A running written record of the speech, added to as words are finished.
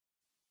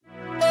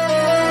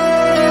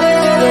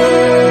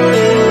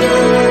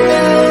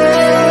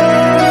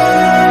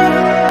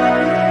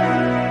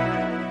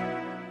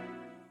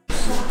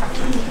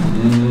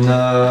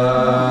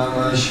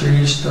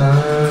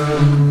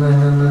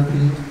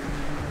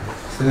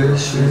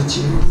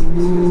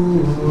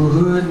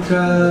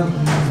Shruchipudram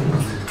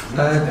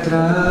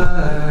Atrasupam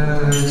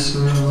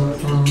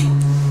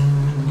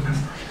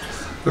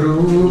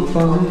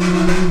Rupam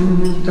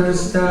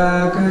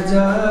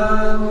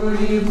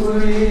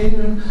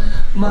Tastakajamuripurim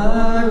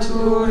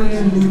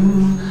Maturim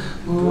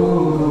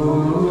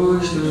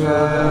Ushvaritim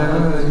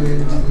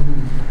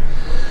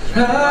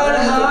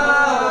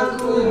Radha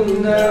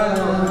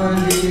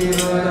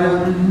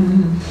Kundavalivaram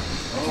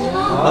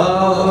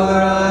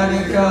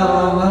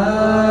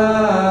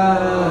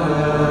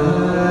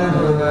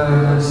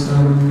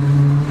Ahoradikamanavasam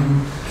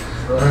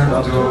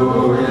Pranto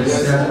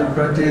Yasya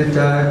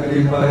Pratita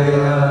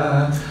Kripaya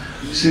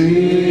Sri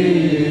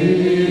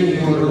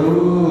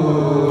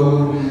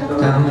Guru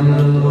Tam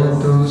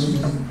Natusmi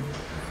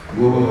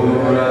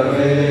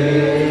Gurave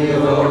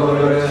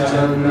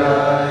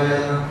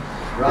Gaurachandaya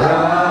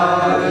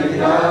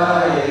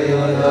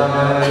Radhikaya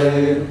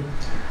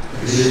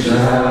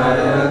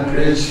Krishnaya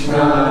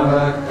Krishna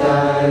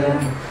Bhaktaya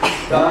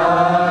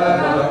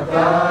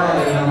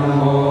Bhaktaya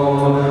Namo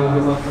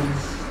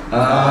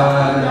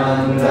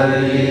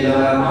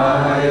Anandaya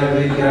Maya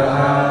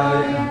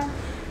Vigrahaya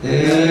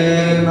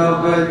Eva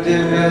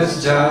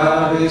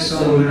Bhaktivyasjavi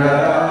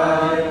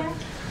Sundaraya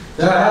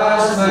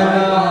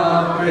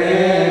Tasmaya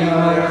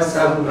Prema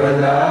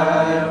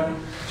Rasapradaya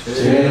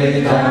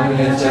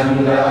Chaitanya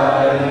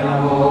Chandaya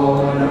Namo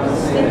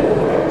Namaste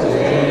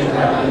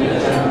Chaitanya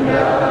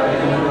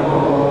Chandaya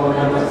Namo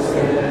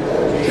Namaste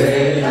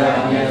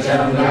Chaitanya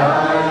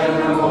Chandaya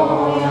Namo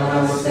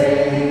Namaste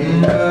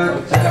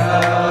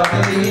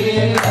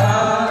Bhakta-vinita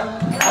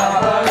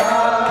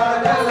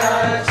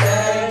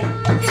aparadalache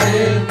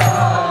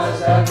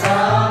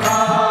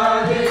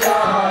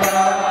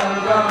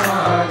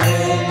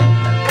Chitta-sakrama-dhyara-gamade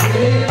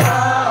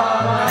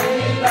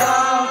Vita-mahita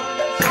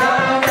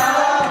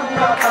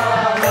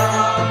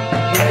Sanam-prapadam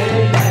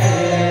Vinde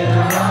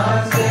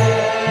Namaste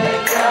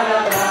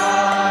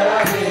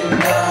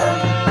Charanarvindam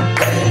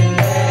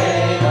Vinde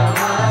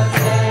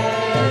Namaste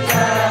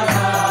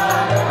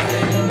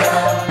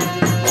Charanarvindam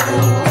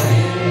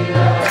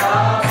Govinda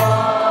Namo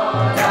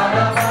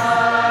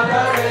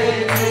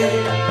Naramadaveti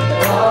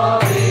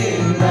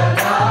Govinda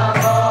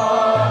Namo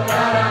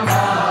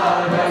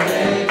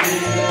Naramadaveti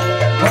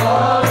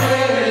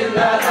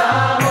Govinda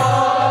Namo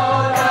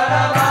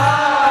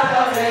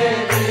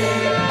Naramadaveti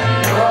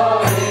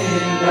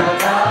Govinda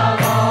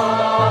Namo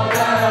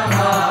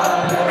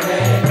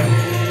Naramadaveti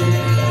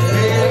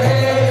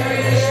Hare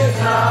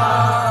Krishna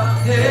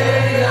Hare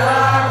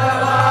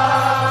Rama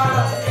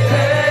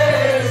Hare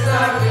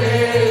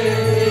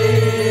Sankirti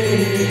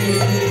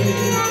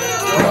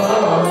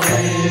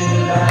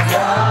Govinda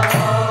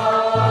Namo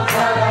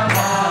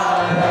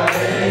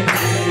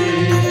Naramadaveti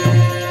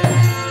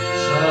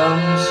Sham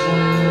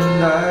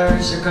Sundar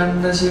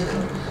Shikanda Shikha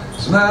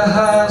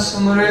Smaha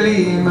Sumrali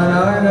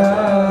Manara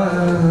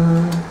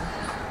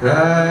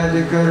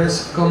Radhikaras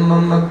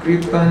Kamama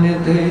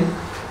Kripanite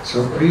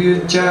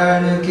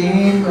Supriyucharna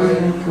Kim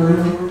Kurim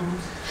Kuru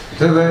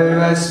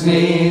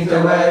Tavaivasmi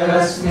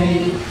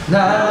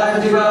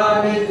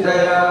Nadivami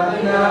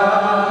Tayamina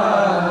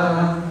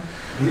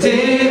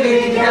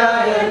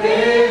Dividyaya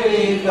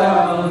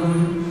Devitam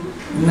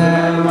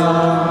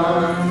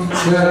Namam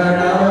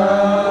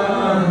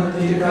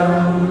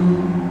Charantikam.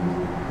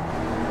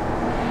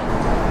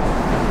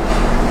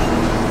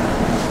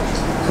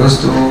 First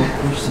of all,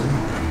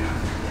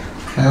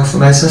 I offer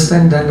my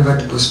sustained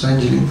Dandavat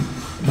Puspanjali,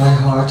 my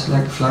heart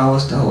like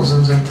flowers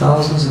thousands and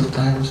thousands of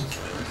times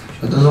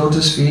at the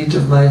lotus feet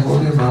of my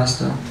holy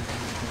master,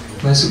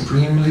 my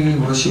supremely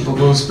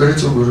worshipable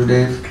spiritual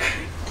Gurudev,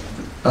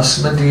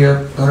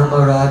 Asmadiya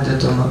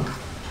Paramaradhyatama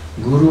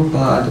Guru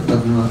Pad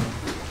Padma,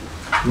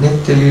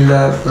 Nitya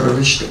Lila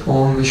Pravishta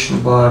Om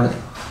Vishnupad,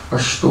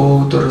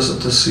 Ashtottara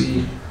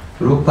Satasi,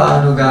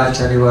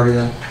 Rupanugacharya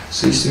Varya,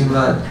 Sri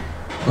Srimad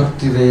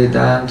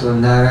Bhaktivedanta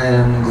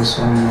Narayan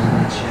Gosvami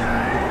Maharaj.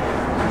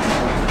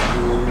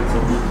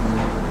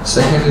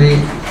 Secondly,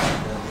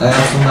 I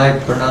offer my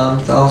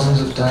pranam thousands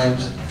of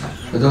times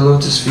at the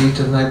lotus feet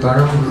of my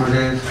Param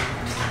Gurudev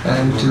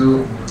and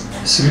to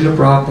Srila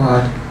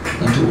Prabhupada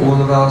and to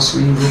all of our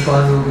Sri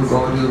Rupanuga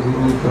Gaudiya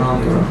Guru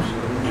Parampara.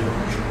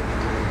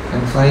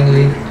 And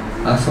finally,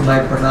 I offer my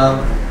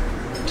pranam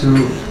to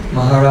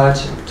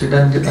Maharaj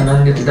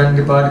Ananya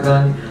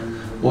Tidandipadagan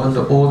and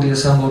all the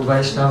assembled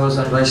Vaishnavas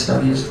and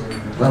Vaishnavis,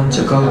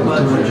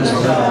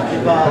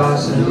 Vanchakalpaturajasya,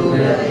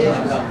 Vasanubhaya,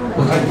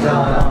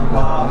 Udittam,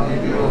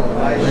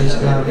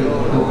 Vaishnavi,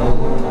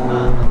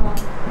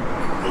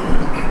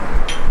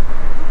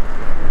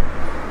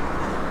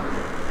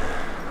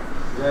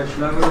 Jai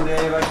Shri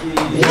Gurudeva ki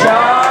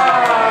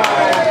Jai!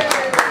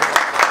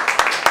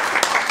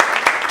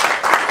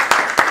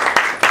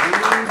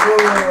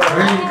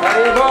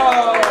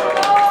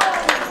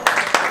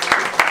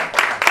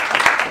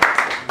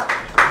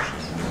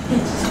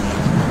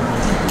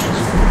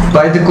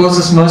 By the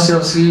causeless mercy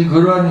of Sri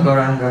Guru and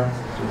Gauranga,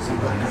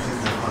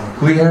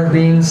 we have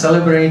been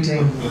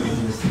celebrating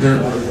the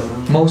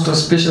most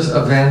auspicious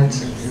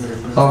event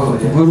of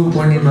Guru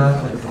Purnima,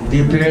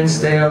 the appearance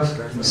day of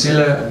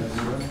Srila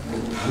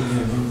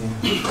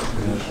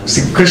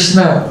See,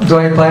 Krishna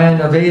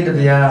Dvaipayana Veda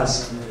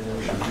Vyas.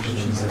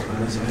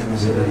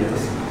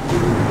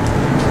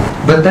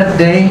 But that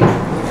day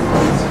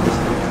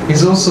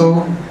is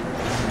also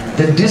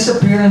the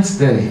disappearance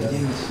day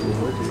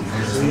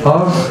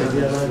of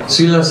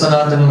Srila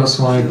Sanatana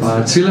Gosvami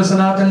Pad. Srila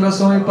Sanatana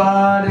Gosvami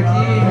Pad ki.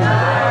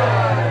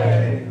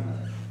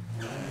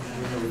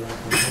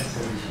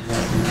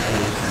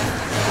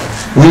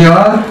 We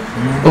are,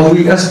 or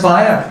we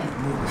aspire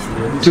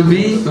to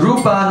be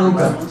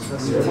Rupanuga,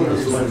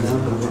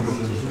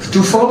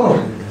 to follow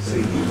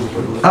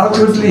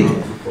outwardly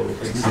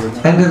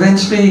and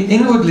eventually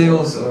inwardly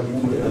also.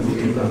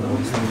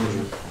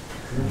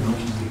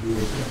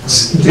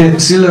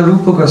 Srila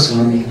Rupa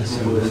Goswami.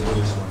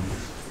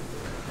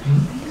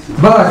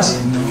 But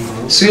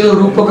Srila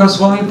Rupa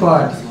Goswami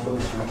Pad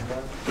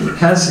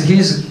has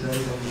his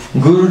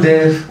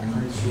Gurudev,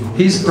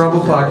 his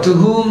Prabhupada, to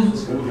whom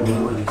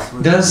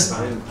does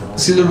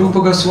Srila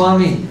Rupa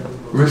Goswami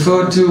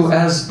refer to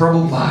as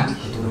Prabhupada?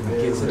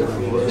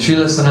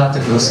 Srila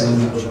Sanatana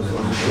Goswami.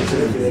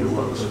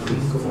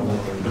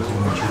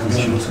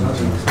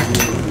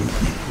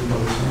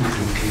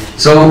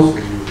 So,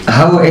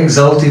 how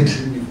exalted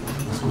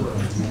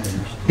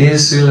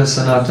is Srila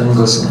Sanatana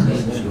Goswami?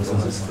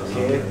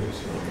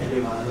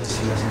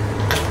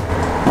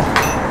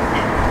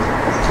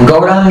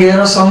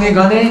 Gaurangera Sangi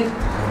Gane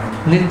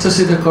Nitya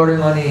Siddha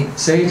Korimani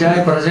Say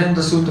Jai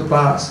Prajanta Sutta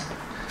Pas.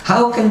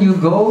 How can you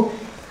go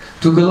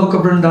to Goloka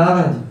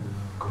Vrindavan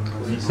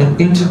and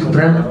into the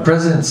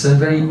presence and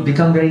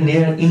become very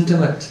near and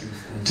intimate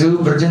to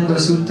Brajendra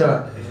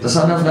Sutta, the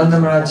son of Nanda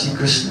Maharaj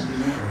Krishna,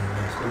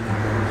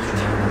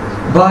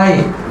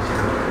 by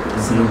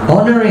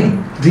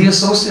honoring the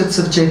associates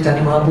of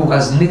Chaitanya Mahaprabhu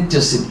as Nitya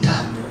Siddha?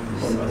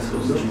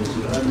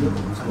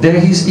 They are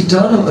his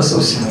eternal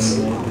associates.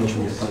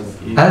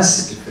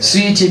 As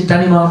Sri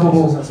Chaitanya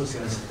Mahaprabhu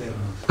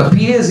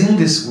appears in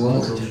this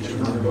world,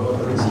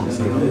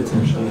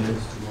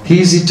 he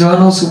is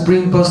eternal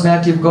Supreme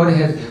Personality of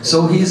Godhead,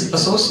 so his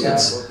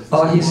associates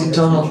are his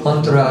eternal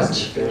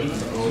entourage.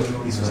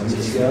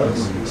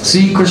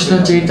 Sri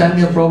Krishna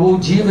Chaitanya Prabhu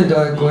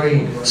Jividaya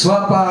Kori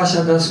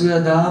Swapashada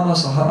Suyadama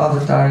Saha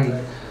Avatari.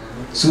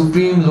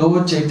 Supreme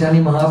Lord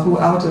Chaitanya Mahaprabhu,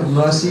 out of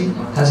mercy,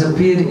 has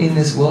appeared in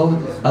this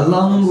world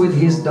along with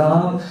his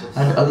Dham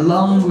and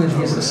along with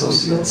his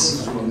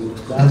associates.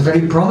 And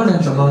very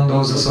prominent among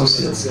those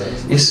associates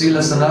is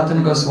Srila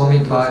Sanatana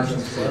Goswami Pad.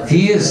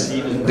 He is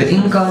the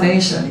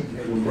incarnation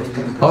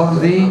of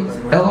the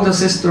elder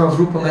sister of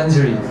Rupa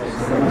Manjari,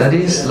 that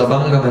is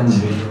Labanga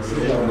Manjari.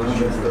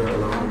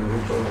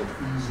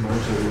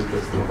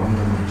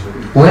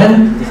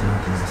 When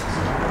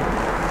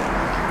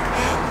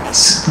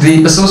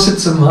the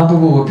associates of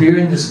Mahaprabhu appear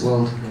in this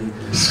world,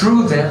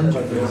 through them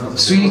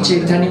Sri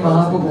Chaitanya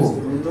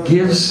Mahaprabhu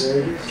gives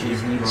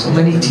so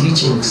many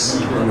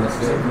teachings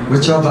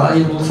which are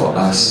valuable for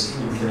us.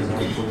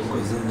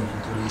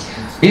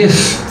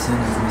 If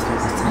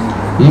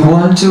you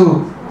want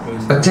to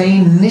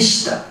attain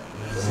nishtha,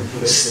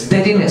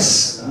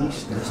 steadiness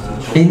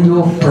in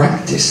your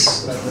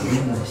practice,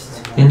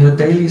 in your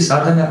daily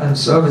sadhana and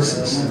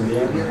services,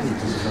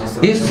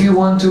 if you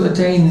want to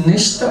attain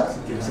nishtha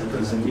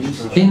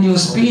in your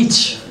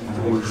speech,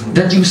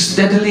 that you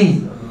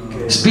steadily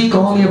speak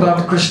only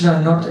about Krishna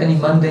and not any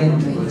mundane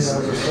things.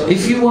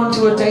 If you want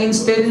to attain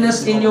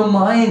steadiness in your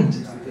mind,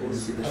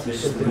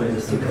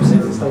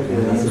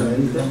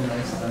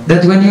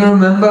 that when you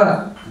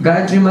remember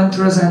Gayatri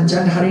mantras and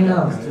chant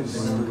Harinam,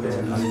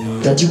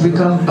 that you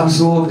become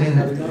absorbed in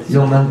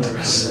your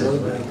mantras.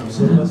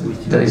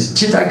 That is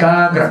Chitta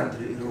Ekagra.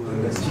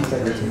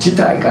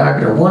 Chitta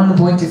Ekagra,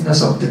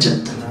 one-pointedness of the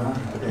Chitta.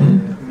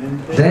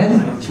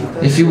 Then,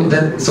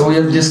 so we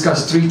have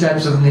discussed three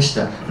types of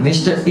nishtha.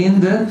 Nishtha in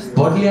the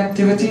bodily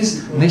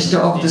activities, nishtha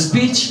of the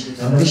speech,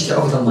 and nishtha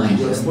of the mind.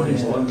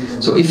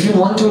 So if you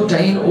want to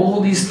attain all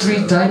these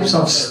three types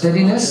of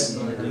steadiness,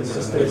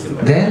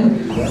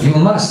 then you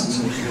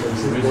must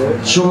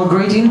show a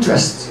great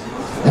interest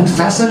and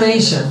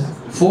fascination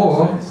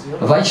for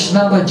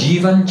Vaishnava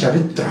Jivan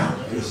Charitra.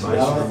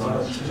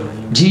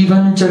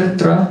 Jivan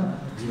Charitra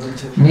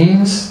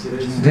means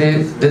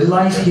the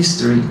life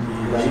history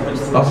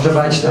of the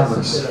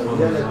Vaishnavas,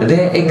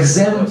 their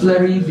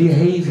exemplary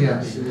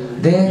behavior,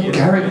 their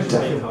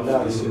character,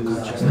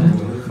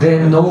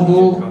 their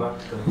noble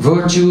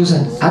virtues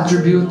and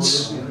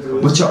attributes,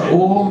 which are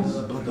all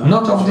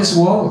not of this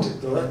world.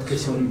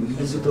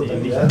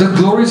 The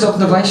glories of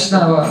the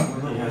Vaishnava,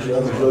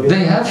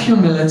 they have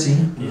humility,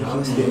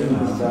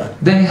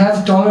 they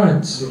have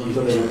tolerance,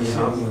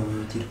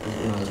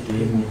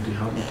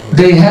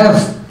 they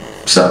have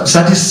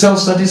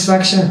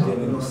self-satisfaction.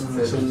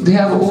 They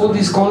have all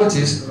these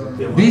qualities.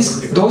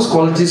 Those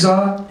qualities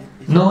are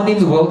known in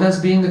the world as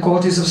being the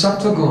qualities of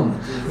Sattva Gun.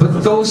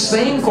 But those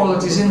same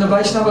qualities in the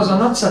Vaishnavas are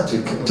not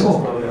Sattvic at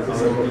all.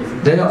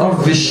 They are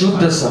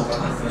Vishuddha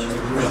Sattva.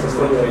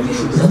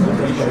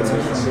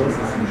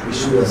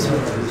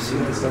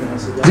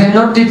 They are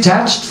not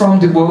detached from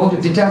the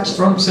world, detached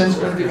from sense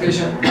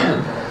gratification,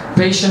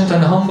 patient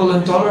and humble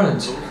and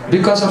tolerant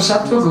because of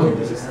Sattva Guna,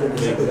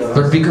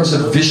 but because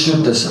of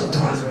Vishuddha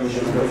Sattva.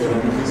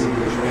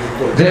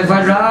 Their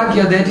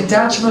vairagya, their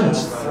detachment,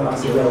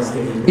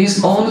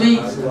 is only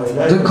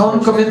the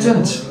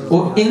concomitant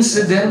or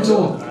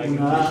incidental,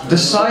 the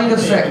side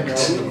effect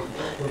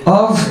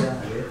of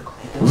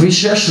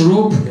Vishesh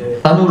Rup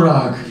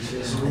Anurag.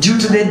 Due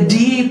to their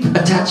deep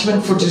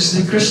attachment for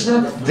Sri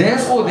Krishna,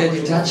 therefore they are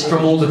detached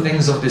from all the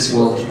things of this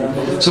world.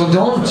 So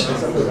don't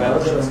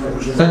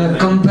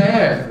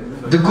compare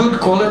the good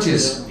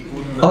qualities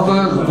of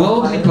a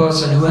worldly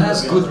person who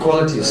has good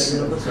qualities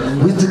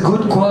with the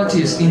good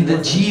qualities in the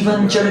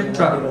Jivan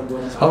Charitra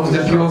of the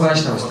pure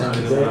Vaishnavas. Thank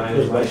you.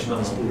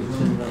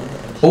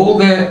 All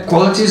their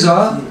qualities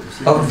are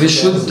of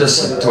Vishuddha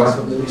Sattva,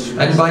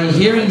 and by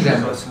hearing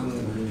them,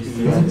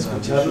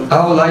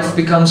 our life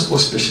becomes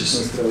auspicious.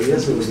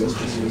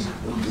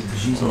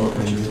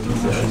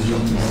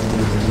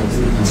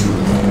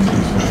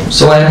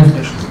 So I am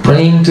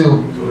praying to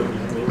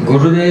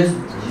Gurudev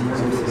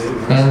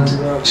and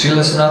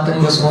Srila Sanatana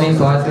Gosvami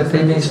that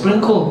they may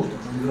sprinkle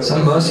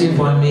some mercy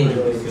upon me,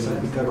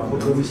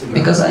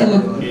 because I am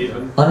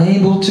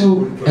unable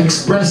to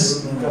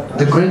express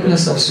the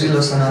greatness of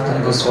Srila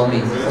Sanatana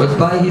Gosvami, but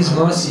by his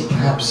mercy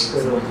perhaps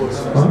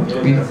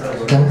we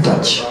can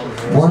touch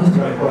one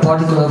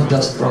particle of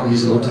dust from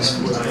his lotus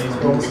feet.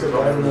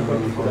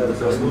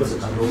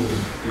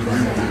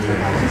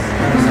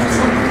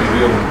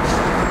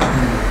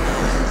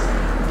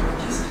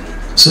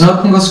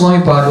 Sanatana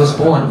Goswami Pad was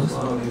born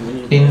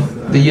in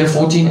the year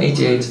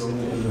 1488.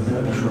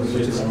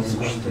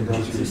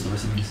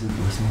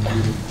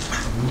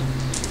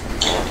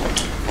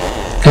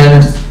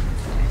 And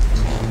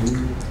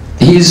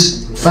his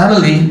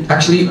family,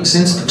 actually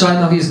since the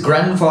time of his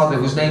grandfather,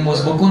 whose name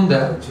was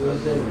Mukunda,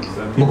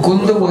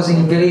 Mukunda was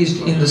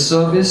engaged in the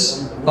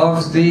service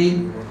of the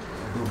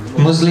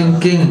Muslim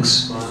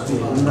kings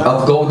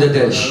of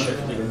Gaudadesh.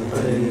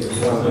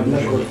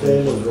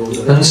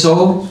 And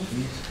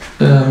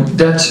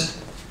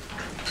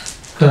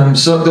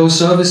so those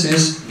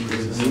services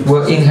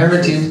were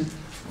inherited,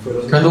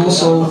 and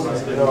also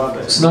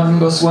Sanatana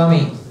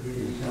Goswami,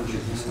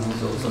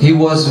 he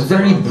was a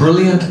very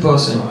brilliant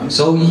person.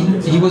 So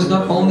he was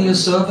not only a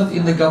servant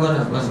in the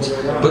government,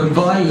 but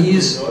by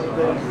his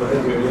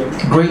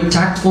great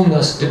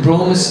tactfulness,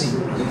 diplomacy,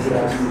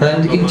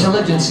 and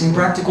intelligence in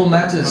practical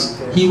matters,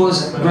 he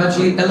was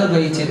gradually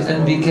elevated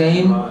and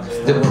became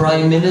the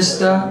Prime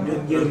Minister,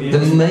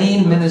 the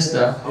main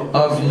minister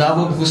of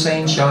Nawab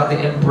Hussain Shah, the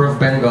Emperor of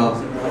Bengal.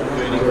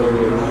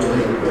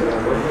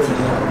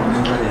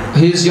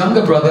 His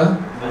younger brother,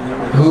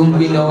 whom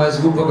we know as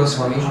Rupa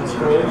Goswami,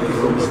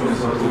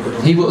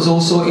 he was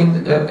also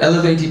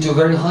elevated to a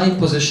very high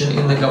position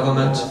in the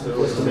government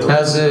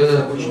as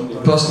a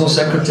personal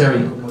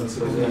secretary.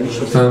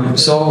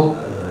 So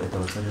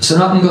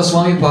Sanatana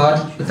Goswami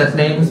Pad,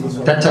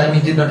 that time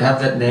he did not have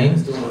that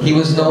name. He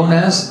was known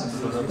as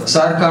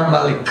Sarkar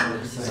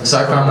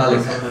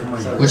Malik,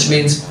 which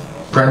means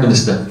Prime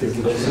Minister.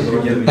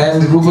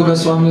 And Rupa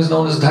Goswami was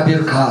known as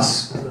Dhabir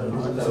Khas,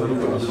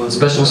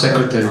 Special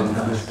Secretary.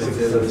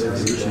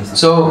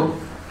 So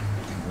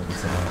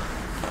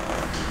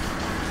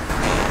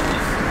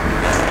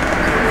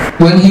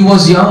when he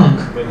was young,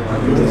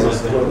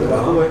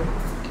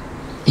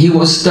 he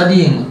was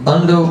studying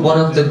under one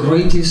of the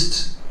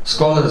greatest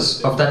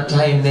scholars of that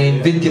time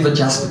named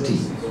Vidyavajaspati.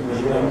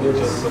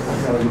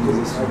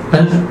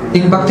 And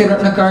in Bhakti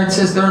Ratnakar it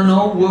says there are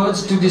no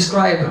words to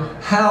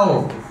describe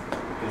how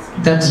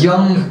that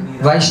young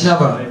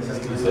Vaishnava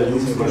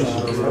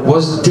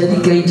was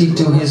dedicated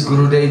to his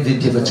Gurudev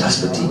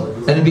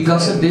Vidyavajaspati. And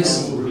because of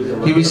this,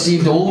 he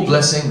received all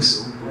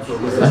blessings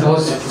and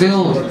was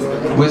filled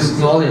with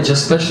knowledge.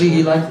 Especially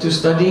he liked to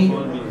study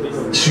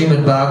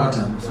Srimad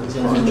Bhagavatam.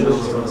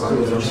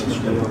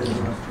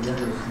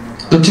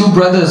 The two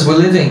brothers were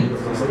living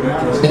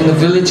in a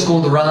village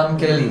called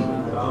Ramkeli.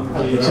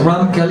 So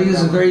Ramkeli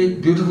is a very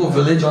beautiful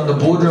village on the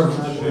border of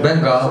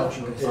Bengal.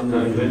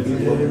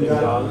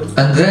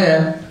 And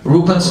there,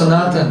 Rupa and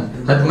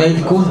Sanatan had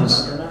made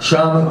kunds,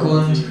 Shama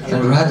Kund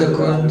and Radha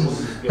Kund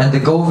and the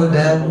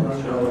Govardhan.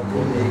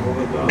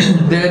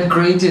 They had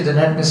created an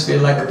atmosphere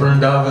like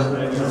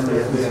Vrindavan.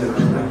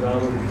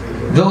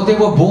 Though they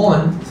were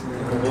born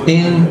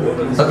in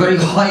a very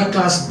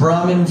high-class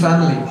Brahmin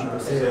family,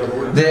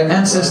 their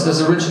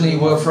ancestors originally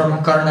were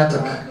from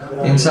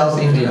Karnataka in South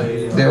India.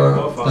 They were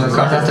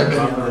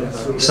Karnataka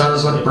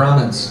Saraswat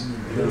Brahmins.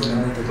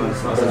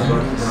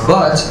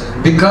 But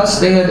because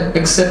they had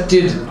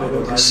accepted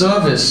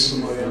service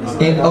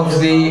of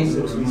the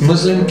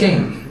Muslim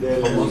king,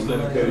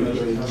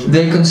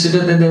 they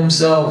considered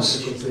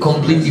themselves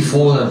completely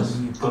fallen,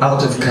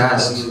 out of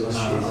caste.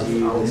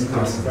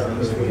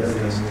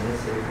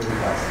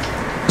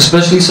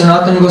 Especially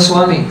Sanatana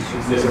Goswami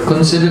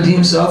considered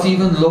himself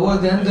even lower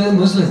than the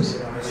Muslims.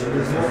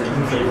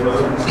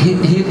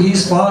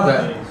 His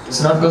father,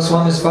 Sanatana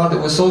Goswami's father,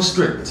 was so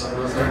strict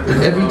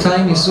that every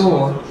time he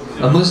saw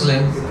a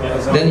Muslim,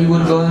 then he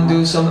would go and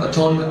do some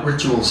atonement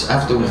rituals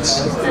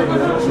afterwards.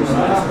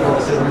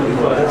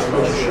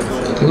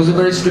 was a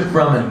very strict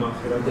Brahmin.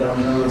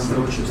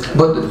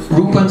 But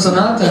Rupa and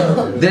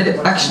Sanatana, they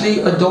actually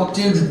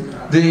adopted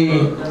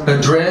the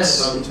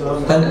dress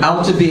and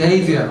outer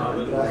behavior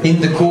in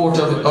the court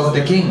of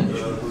the king.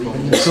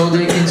 So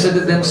they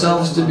considered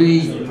themselves to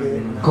be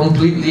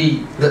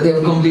completely, that they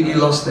have completely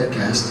lost their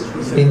caste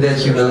in their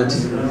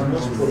humility.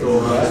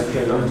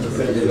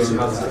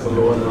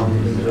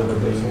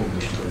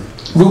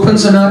 Rupa and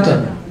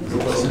Sanatana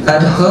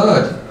had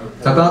heard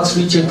about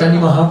Sri Chaitanya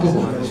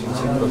Mahaprabhu,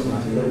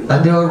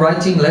 and they were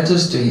writing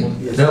letters to him.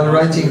 They were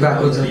writing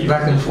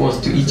back and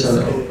forth to each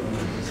other.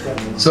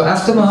 So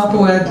after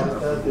Mahaprabhu had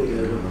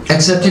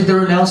accepted the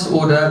renounced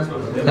order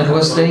and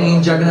was staying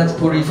in Jagannath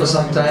Puri for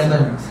some time,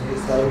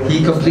 and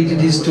he completed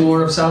his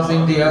tour of South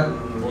India,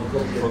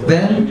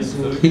 then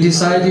he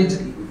decided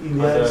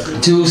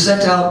to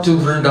set out to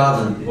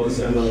Vrindavan.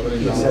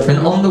 And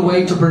on the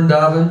way to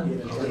Vrindavan,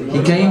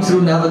 he came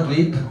through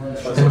Navadvip,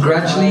 and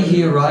gradually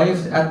he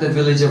arrived at the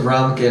village of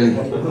Ramkeli.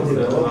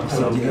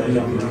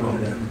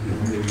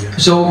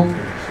 So,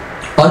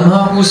 on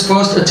Mahaprabhu's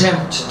first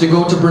attempt to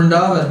go to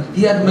Vrindavan,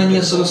 he had many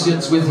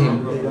associates with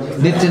him.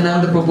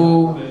 Nityananda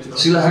Prabhu,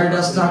 Srila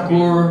Haridas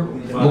Thakur,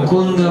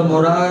 Mukunda,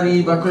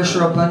 Murari,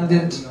 Bakrishra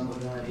Pandit.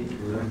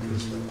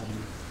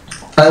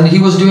 And he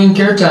was doing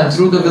kirtan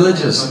through the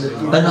villages,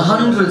 and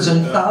hundreds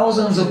and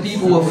thousands of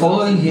people were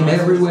following him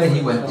everywhere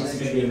he went.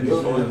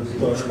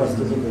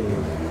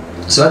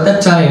 So at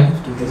that time,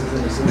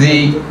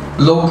 the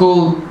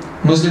local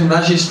Muslim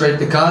magistrate,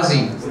 the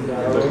Qazi,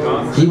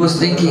 he was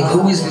thinking,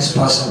 who is this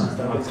person?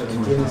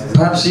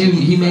 Perhaps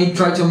he may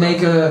try to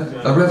make a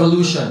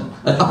revolution,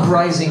 an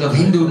uprising of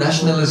Hindu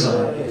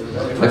nationalism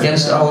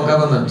against our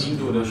government.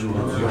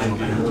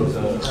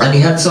 And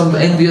he had some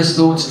envious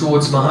thoughts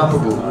towards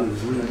Mahaprabhu.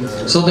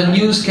 So the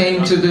news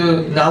came to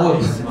the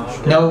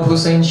Nawab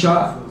Hussain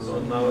Shah,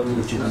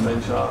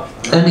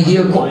 and he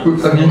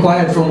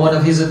inquired from one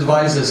of his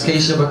advisors,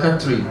 Keshava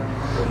Khatri,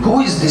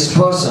 who is this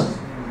person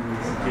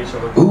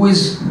who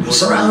is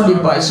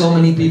surrounded by so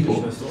many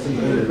people?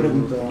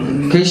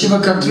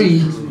 Keshava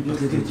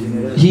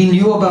Khatri, he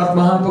knew about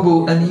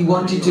Mahaprabhu and he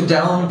wanted to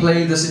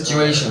downplay the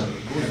situation.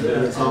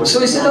 So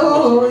he said,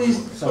 oh,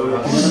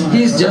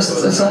 he's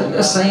just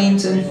a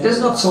saint and there's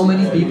not so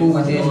many people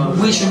with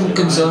him. We shouldn't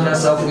concern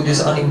ourselves with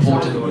this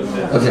unimportant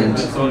event.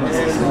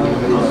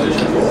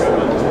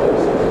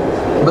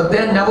 But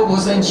then Nawab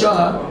Hussain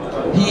Shah,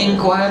 he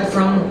inquired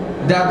from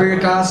Dabir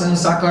Khas and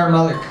Sakar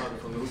Malik,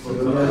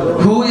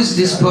 who is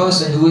this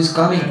person who is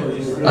coming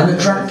and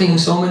attracting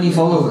so many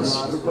followers?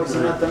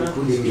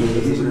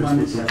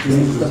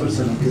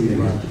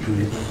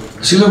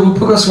 Srila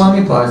Rupa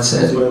Gosvami Pad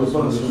said,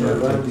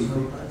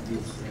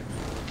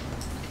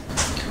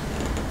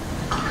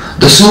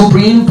 the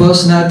Supreme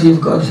Personality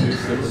of Godhead,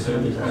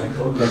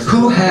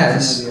 who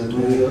has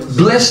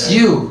blessed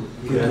you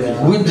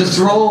with the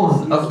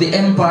throne of the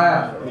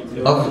empire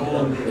of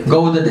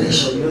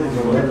Gaudadesh.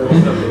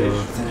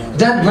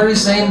 That very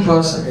same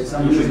person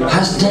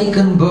has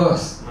taken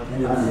birth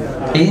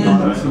in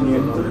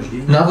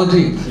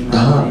Navadvip,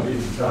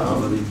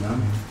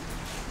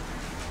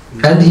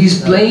 and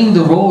he's playing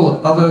the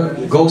role of a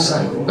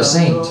Gosai, a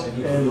saint.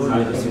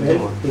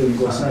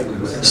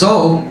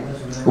 So,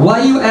 why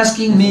are you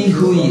asking me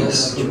who he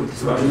is?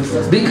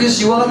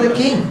 Because you are the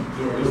king.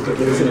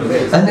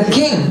 And the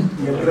king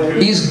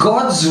is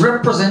God's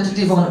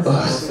representative on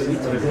earth.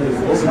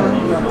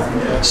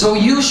 So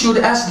you should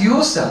ask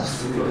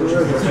yourself,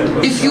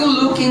 if you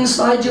look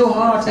inside your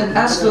heart and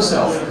ask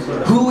yourself,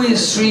 who is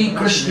Sri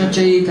Krishna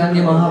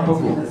Chaitanya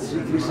Mahaprabhu?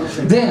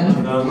 Then,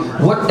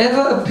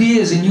 whatever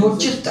appears in your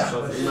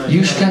chitta,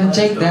 you can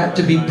take that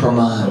to be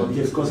praman.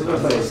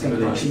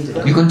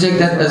 You can take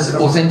that as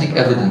authentic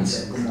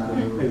evidence.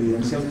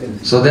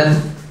 So then,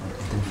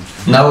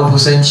 Nawab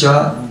Hussain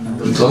Shah,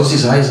 he closed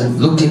his eyes and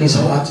looked in his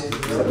heart.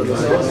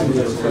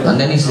 And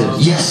then he said,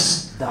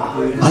 yes,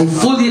 I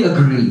fully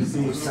agree.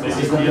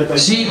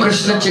 Sri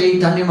Krishna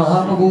Chaitanya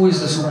Mahaprabhu is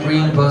the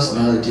Supreme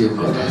Personality of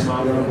Godhead.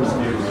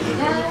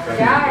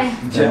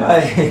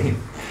 Jai.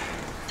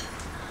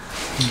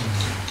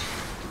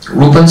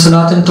 Rupa and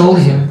Sanatana told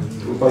him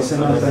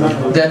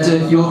that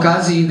your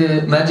Qazi,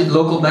 the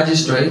local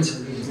magistrate,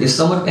 is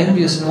somewhat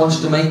envious and wants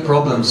to make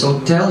problems. So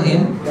tell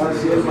him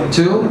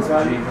to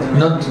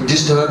not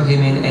disturb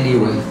him in any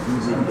way.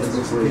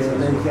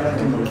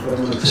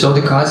 So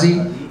the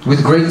Qazi,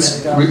 with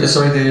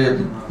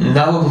the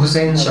Nawab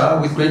Hussain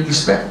Shah, with great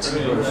respect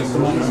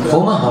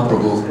for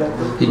Mahaprabhu,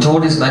 he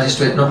told his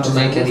magistrate not to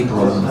make any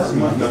problem.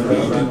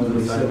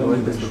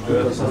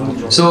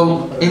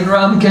 So in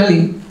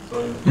Ramkeli,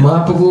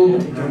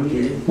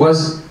 Mahaprabhu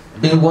was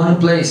in one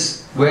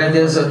place where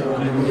there's a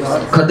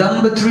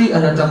Kadamba tree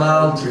and a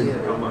Tamal tree.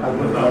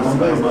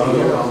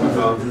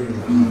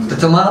 The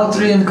Tamal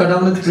tree and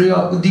Kadamba tree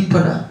are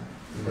Udipana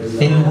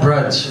in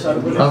Braj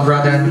of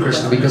Radha and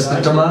Krishna, because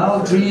the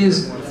Tamal tree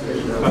is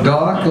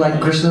dark like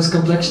Krishna's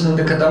complexion and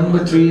the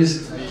Kadamba tree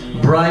is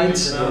bright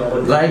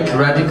like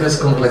Radhika's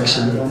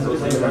complexion.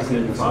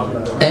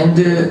 And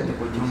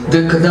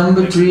the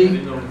Kadamba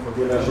tree,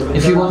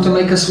 if you want to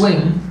make a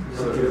swing,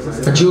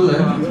 a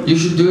Julan, you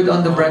should do it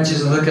on the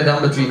branches of the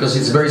Kadamba tree because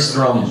it's very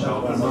strong.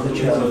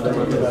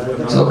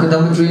 So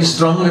Kadamba tree is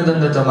stronger than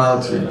the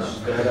Tamal tree.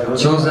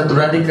 Shows that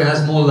Radhika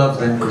has more love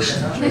than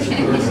Krishna.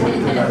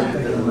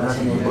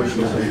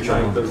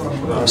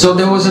 So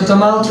there was a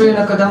Tamal tree and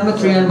a Kadamba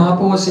tree and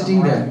Mahaprabhu was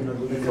sitting there.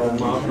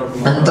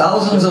 And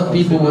thousands of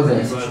people were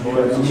there.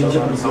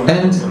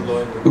 And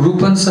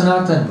Rupan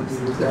Sanatan,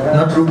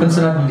 not Rupan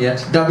Sanatan yet,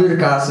 Dabir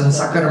Kas and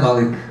Sakar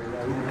Malik,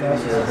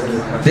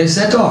 they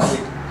set off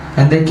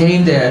and they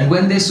came there. And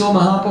when they saw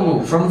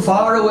Mahaprabhu from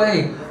far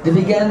away, they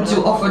began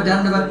to offer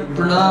Dandavat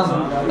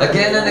Pranam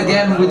again and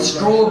again with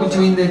straw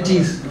between their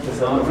teeth.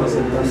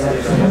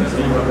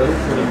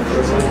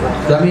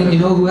 I mean, you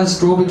know who has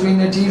straw between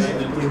their teeth?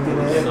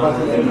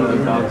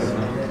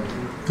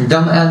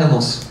 Dumb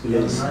animals.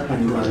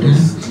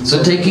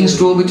 So taking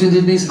straw between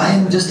their teeth, I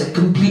am just a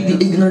completely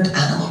ignorant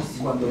animal.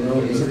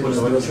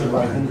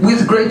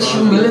 With great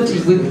humility,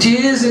 with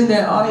tears in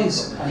their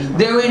eyes,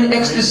 they were in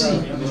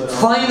ecstasy.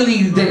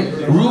 Finally,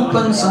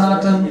 Rupan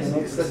Sanatan,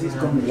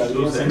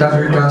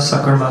 Davirka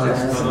Sakar Malik,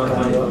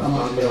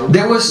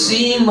 they were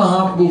seeing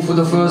Mahaprabhu for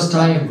the first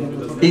time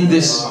in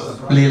this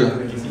Leela.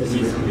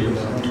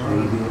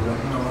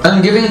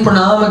 And giving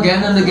pranam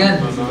again and again.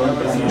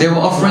 They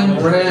were offering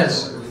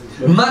prayers.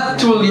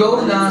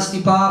 Matulyo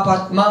nasti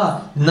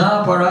papatma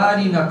na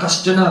parari na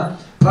kastana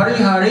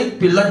parihare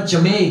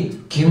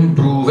pilajjame kim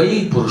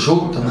bruvei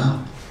purushottama.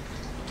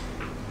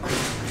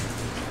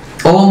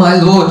 Oh my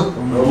Lord,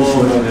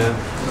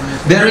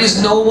 there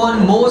is no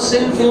one more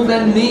sinful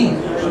than me.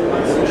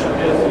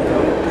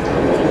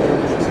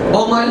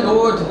 Oh my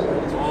Lord,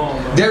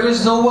 there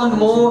is no one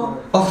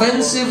more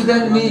offensive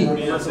than me.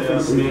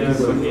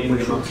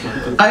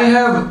 I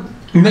have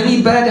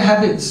many bad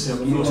habits,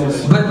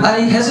 but I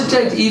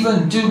hesitate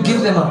even to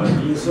give them up.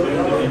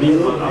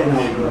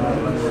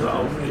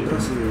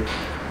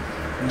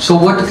 So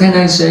what can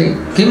I say?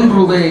 Kim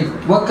Bruve,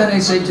 what can I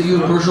say to you,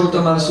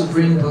 Purushottama,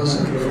 Supreme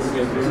Person?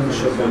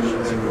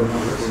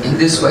 In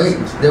this way,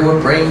 they were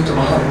praying to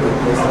Mahaprabhu.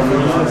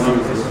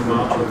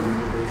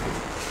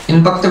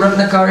 In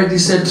Bhakti-Ratnakara, he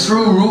said,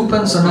 through Rupa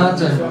and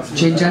Sanatan,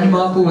 Chaitanya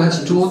Mahaprabhu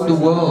has taught the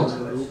world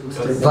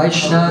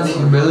Vaishnava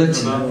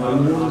humility.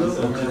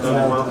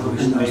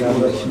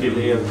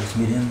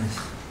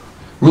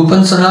 Rupa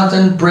and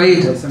Sanatan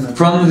prayed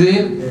from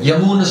the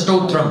Yamuna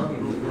Stotram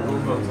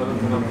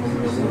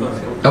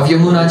of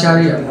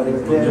Yamunacharya.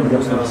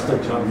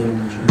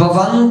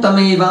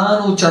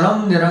 Bhavantamevanu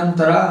charam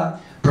nirantara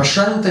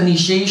prashanta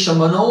nishesha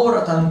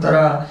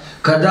manoratantara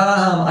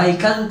kadaham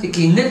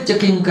aikantiki nitya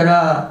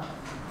kinkara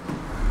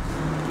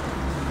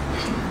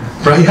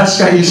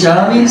prayasya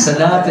ishami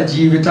sanata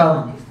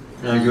jivitam.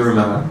 Now you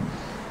remember.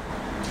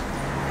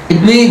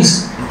 It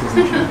means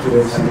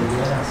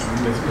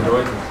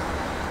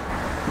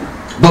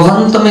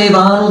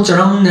Bhavantamevanu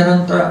charam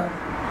nirantara.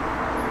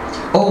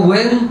 Oh,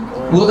 when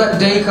will that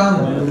day come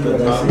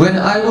when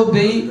I will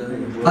be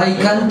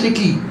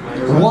aikantiki,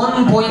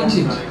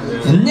 one-pointed,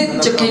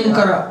 nitya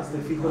kinkara,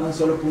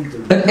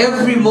 at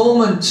every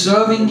moment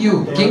serving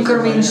you.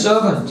 Kinkara means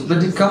servant,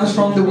 but it comes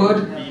from the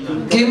word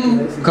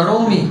kim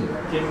karomi.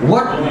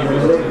 What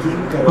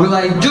will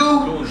I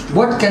do?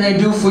 What can I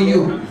do for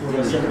you?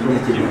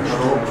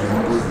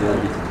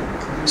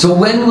 So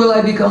when will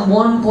I become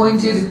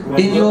one-pointed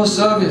in your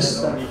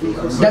service?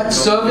 That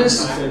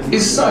service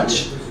is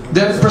such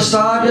that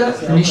prasada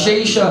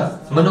nishesha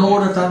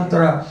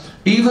manoratantara,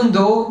 even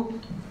though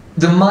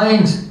the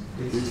mind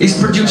is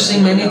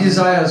producing many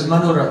desires,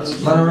 manorat.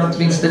 Manorat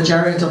means the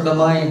chariot of the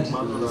mind.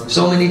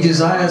 So many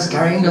desires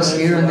carrying us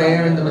here and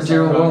there in the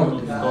material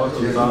world.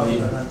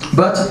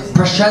 But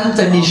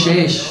prashanta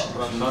nishesh,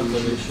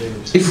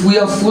 if we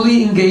are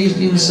fully engaged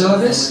in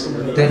service,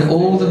 then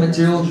all the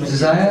material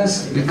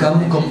desires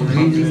become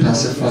completely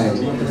pacified.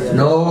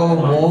 No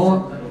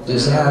more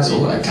desires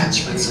or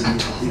attachments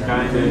at all.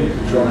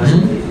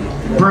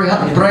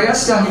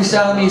 Prayasya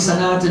hisami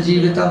sanata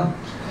jivitam.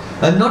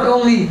 And not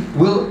only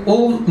will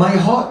all my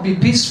heart be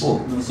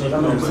peaceful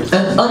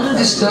and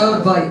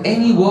undisturbed by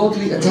any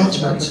worldly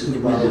attachment,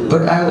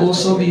 but I'll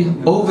also be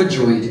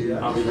overjoyed,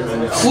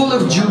 full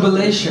of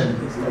jubilation.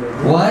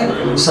 Why?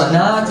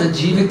 Sanata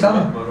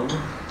jivitam.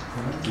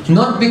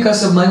 Not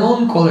because of my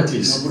own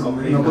qualities,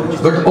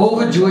 but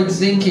overjoyed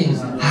thinking,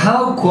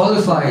 how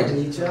qualified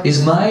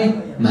is my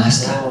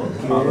master?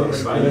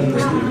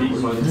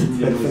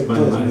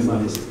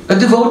 A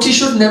devotee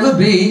should never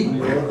be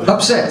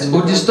upset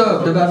or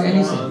disturbed about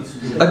anything.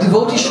 A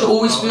devotee should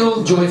always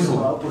feel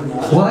joyful.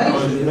 Why?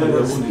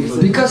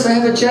 Because I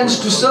have a chance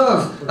to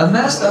serve a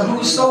master who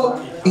is so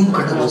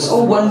incredible,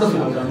 so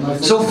wonderful,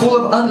 so full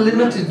of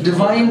unlimited,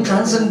 divine,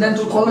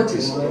 transcendental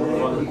qualities.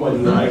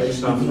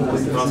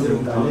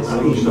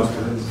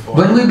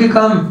 When we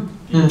become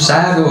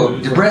sad or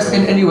depressed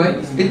in any way,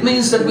 it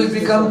means that we've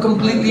become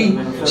completely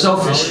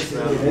selfish,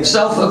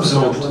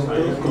 self-absorbed.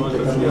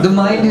 The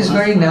mind is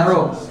very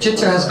narrow.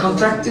 Chitta has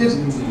contracted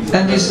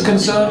and is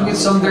concerned with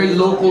some very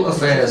local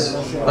affairs,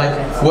 like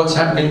what's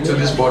happening to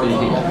this body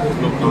here.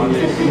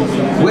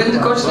 When the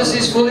consciousness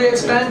is fully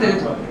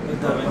expanded,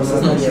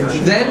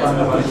 Then,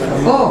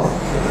 oh,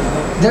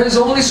 there is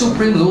only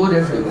Supreme Lord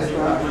everywhere.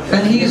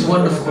 And He is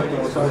wonderful.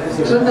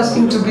 So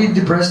nothing to be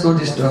depressed or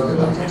disturbed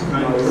about it.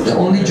 The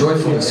only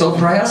joyfulness. So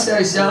Prayasya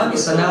Isyami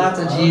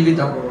Sanata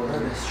Jivitam.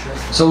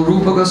 So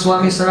Rupa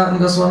Goswami, Sanatana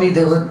Goswami,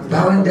 they were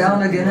bowing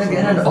down again and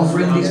again and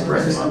offering these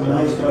prayers.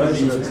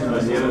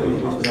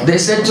 They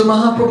said to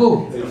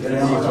Mahaprabhu,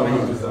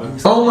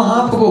 "Oh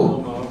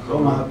Mahaprabhu,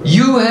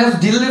 you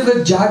have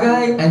delivered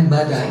Jagai and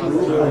Madai.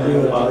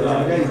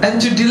 And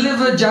to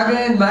deliver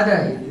Jagai and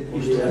Madai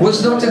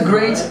was not a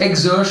great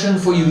exertion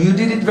for you. You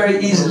did it very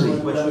easily.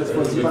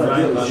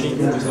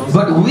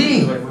 But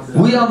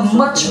we are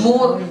much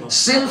more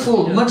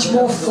sinful, much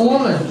more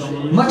fallen,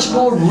 much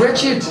more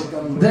wretched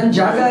than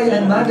Jagai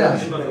and Madai."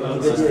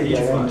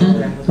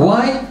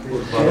 Why?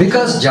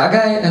 Because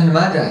Jagai and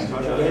Madai,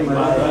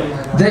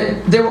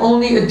 they were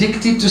only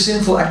addicted to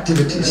sinful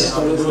activities.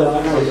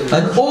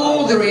 And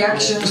all the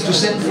reactions to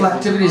sinful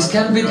activities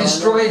can be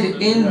destroyed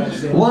in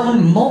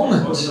one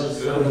moment,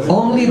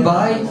 only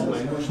by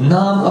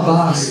Nam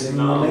Abhas.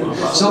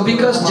 So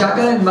because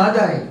Jagai and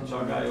Madai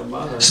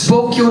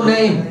spoke your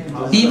name,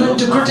 even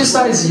to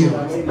criticize you,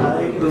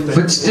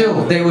 but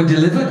still they were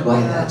delivered by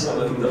that.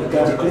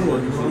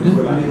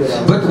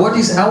 But what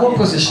is our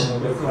position?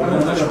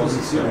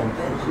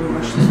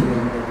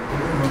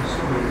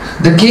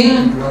 The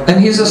king and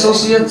his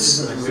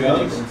associates,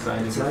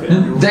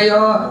 they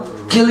are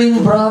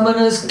killing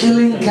brahmanas,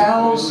 killing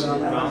cows,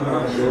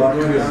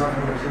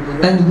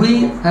 and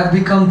we have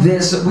become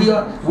this. We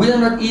are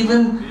not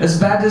even as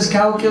bad as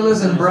cow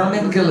killers and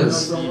Brahmin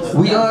killers.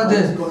 We are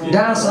the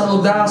das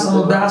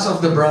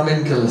of the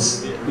Brahmin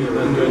killers.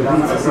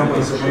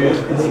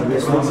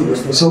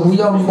 So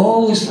we are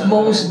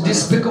most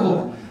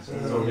despicable.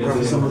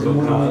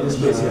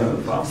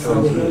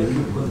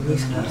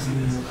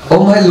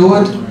 Oh my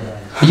Lord,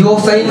 you are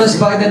famous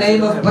by the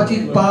name of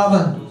Patit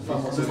Pavan,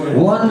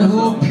 one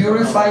who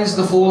purifies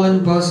the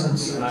fallen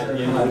persons.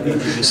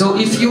 So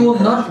if you will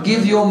not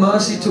give your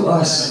mercy to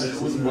us,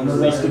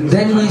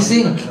 then we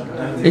think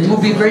it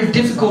will be very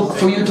difficult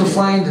for you to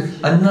find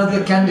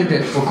another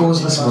candidate for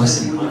causeless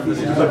mercy.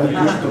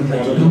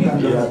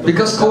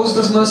 Because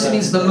causeless mercy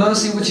means the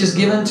mercy which is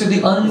given to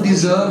the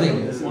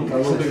undeserving.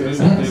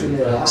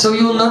 So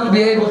you will not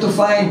be able to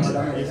find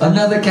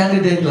another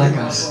candidate like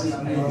us.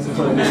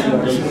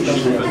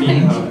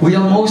 We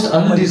are most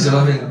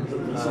undeserving.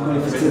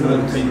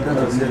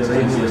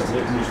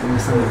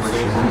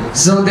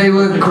 So they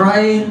were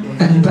crying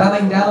and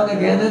bowing down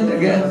again and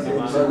again.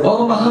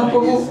 Oh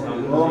Mahaprabhu,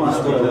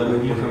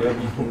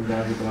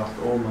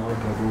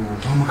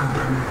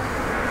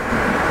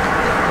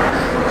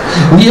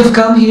 we have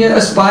come here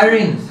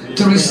aspiring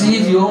to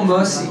receive your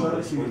mercy.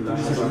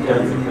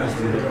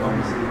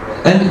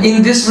 And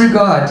in this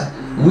regard,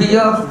 we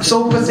are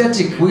so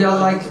pathetic. We are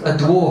like a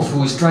dwarf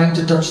who is trying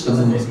to touch the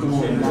moon.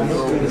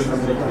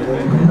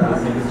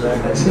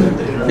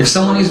 If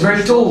someone is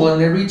very tall and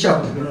they reach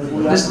up,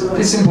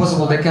 it's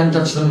impossible, they can't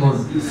touch the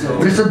moon.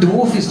 But if a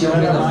dwarf is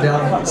jumping up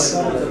down, it's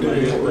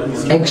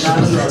extra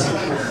pathetic.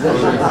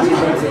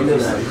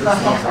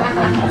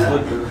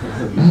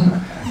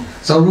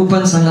 So Rupa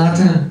and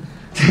Sanatana,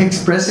 they're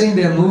expressing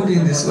their mood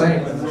in this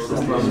way.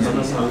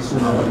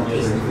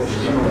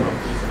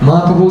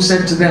 Mahaprabhu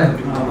said to them,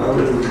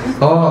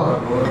 "Oh,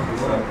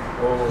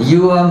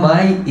 you are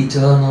my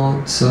eternal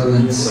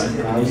servants.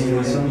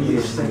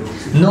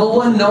 No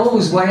one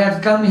knows why I have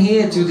come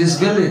here to this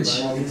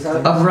village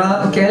of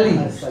Ram Kelly.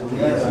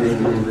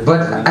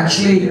 But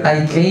actually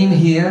I came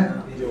here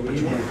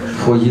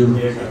for you,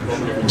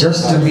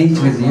 just to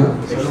meet with you.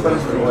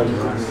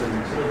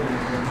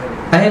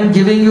 I am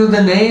giving you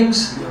the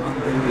names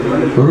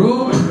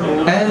Rup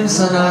and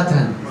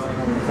Sanatana."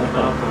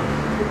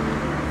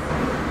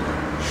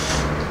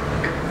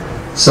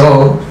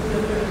 So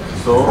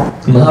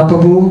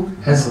Mahaprabhu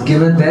has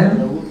given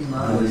them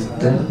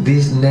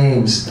these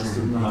names.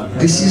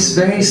 This is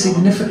very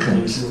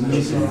significant.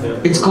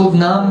 It's called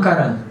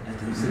Namkaran,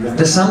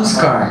 the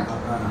samskar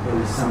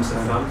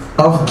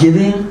of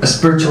giving a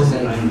spiritual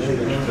name.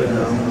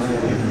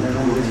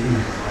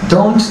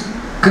 Don't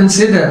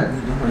consider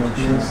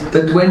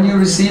that when you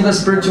receive a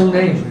spiritual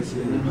name,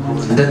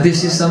 that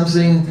this is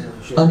something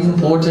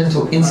unimportant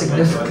or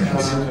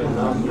insignificant.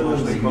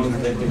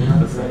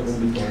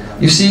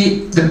 You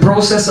see, the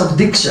process of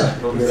Diksha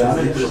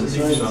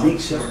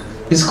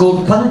is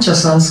called Pancha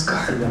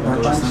Sanskar.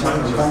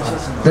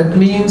 That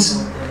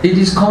means it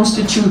is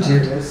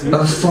constituted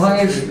of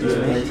 5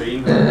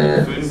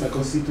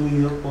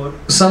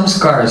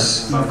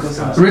 samskars,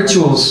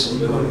 rituals.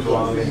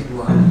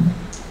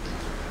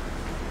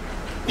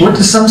 What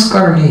does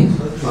samskar mean?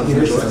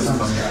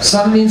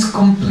 Sam means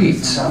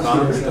complete,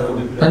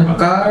 and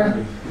kar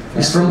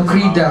is from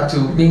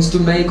kridatu, means to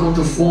make or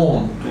to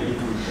form.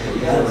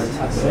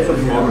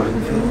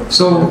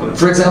 So,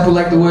 for example,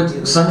 like the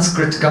word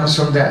Sanskrit comes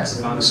from that.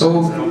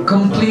 So,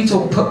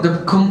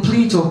 the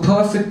complete or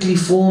perfectly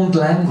formed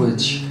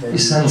language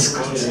is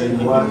Sanskrit.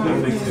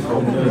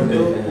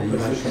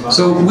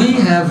 So we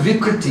have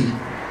Vikriti.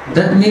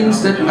 That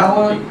means that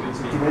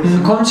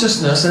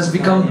consciousness has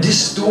become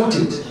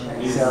distorted.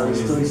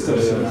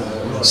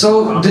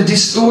 So the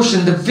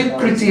distortion, the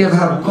vikriti of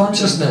our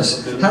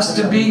consciousness has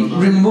to be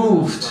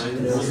removed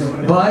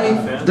by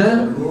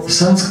the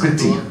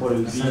Sanskriti.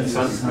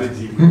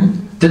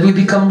 That we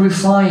become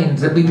refined,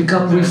 that we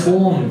become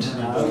reformed,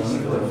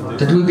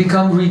 that we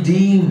become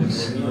redeemed.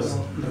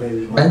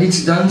 And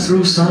it's done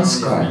through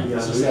sanskar.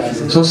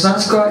 So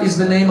sanskar is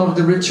the name of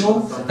the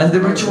ritual, and the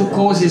ritual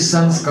causes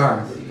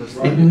sanskar.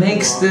 It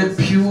makes the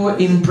pure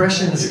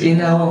impressions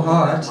in our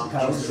heart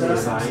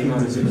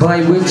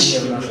by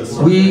which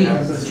we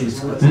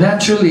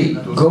naturally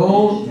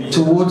go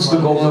towards the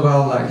goal of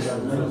our life.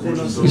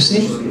 You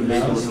see?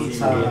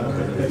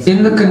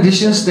 In the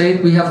conditioned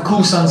state we have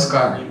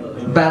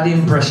kusanskar, bad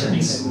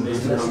impressions.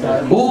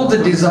 All the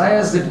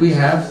desires that we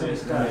have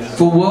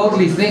for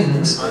worldly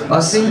things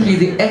are simply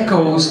the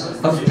echoes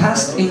of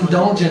past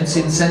indulgence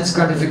in sense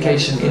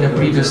gratification in a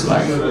previous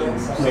life.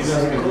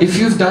 If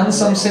you've done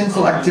some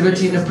sinful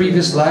activity in a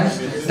previous life,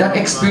 that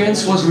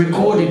experience was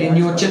recorded in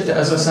your chitta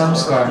as a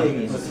samskar.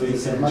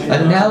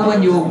 And now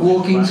when you're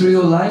walking through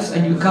your life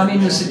and you come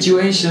in a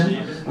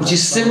situation which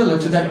is similar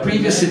to that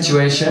previous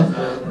situation,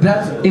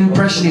 that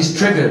impression is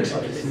triggered.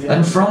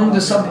 And from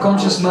the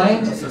subconscious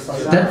mind,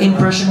 that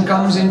impression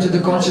comes into the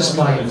conscious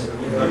mind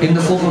in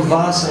the form of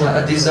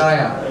vasana, a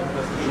desire.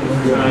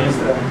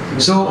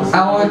 So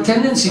our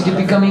tendency to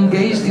become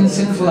engaged in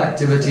sinful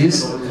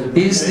activities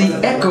is the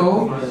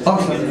echo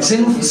of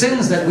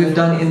sins that we've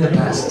done in the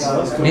past.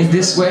 In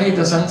this way,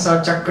 the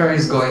sansar chakra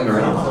is going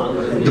around,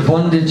 the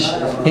bondage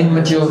in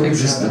material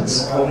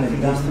existence.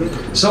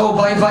 So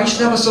by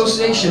Vaishnava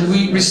association,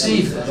 we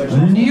receive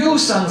new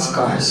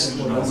sanskars.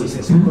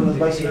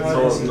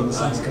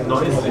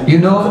 You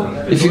know,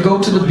 if you go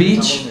to the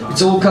beach,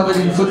 it's all covered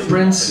in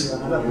footprints.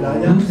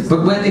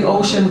 But when the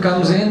ocean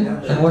comes in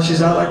and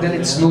washes out like that,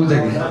 it's smooth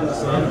again.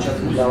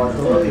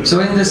 So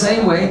in the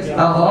same way,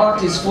 our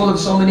heart is full of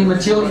so many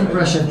material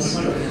impressions.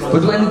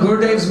 But when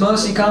Gurudev's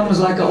mercy comes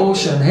like an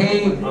ocean,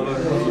 hey,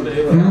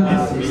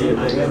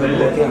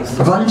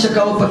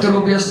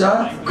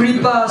 Vanchakalpatarubhyascha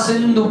Kripa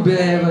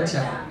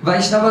Sindhubhyevacha.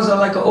 Vaishnavas are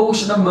like an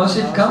ocean of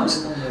mercy. It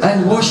comes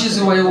and washes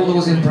away all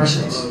those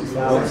impressions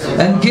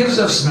and gives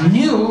us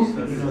new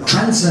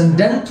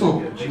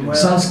transcendental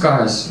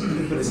sanskars.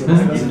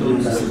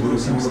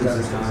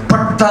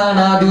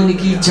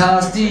 Prattanaduniki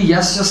chasti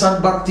yasya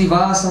sadbhakti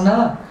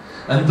vasana.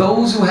 And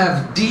those who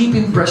have deep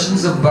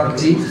impressions of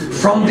bhakti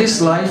from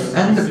this life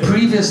and the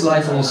previous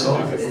life also,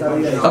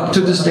 up to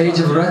the stage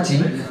of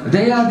rati,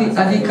 they are the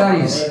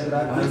adhikaris,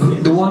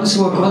 the ones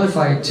who are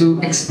qualified to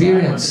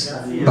experience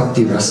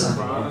bhakti rasa.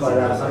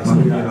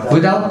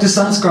 Without the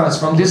sanskars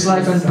from this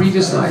life and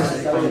previous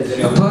life,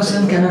 a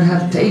person cannot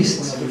have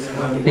taste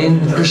in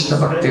Krishna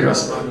bhakti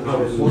rasa.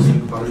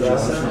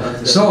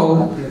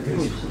 So,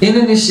 in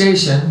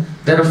initiation,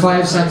 there are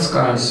 5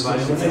 sanskars.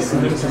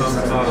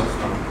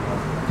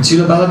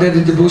 Srila Baladev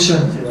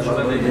Vibhushan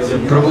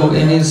Prabhu,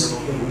 in his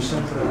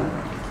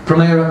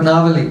Pramaya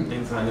Ratnavali,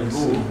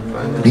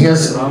 he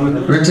has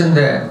written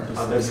there,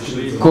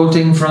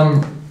 quoting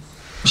from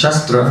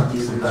Shastra,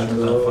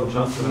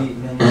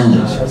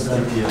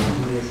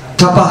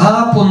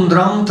 Tapaha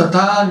pundram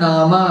tata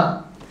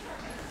nama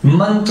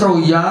mantro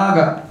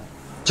yaga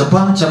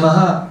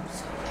chapanchamaha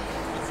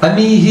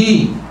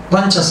amihi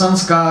pancha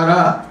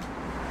sanskara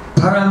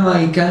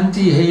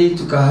paramaikanti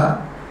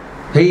heitukaha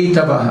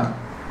heitabaha.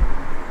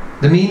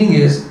 The meaning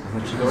is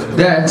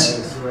that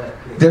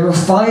there are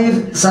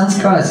 5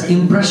 sanskars,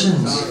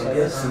 impressions,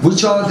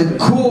 which are the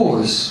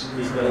cause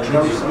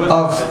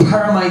of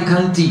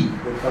paramaikanti,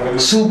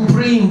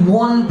 supreme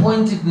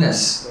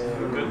one-pointedness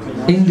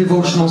in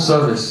devotional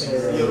service.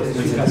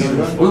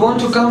 We want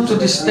to come to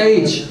this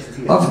stage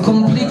of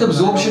complete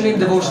absorption in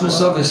devotional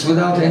service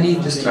without any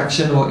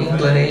distraction or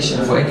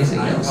inclination for anything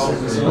else.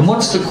 And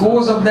what's the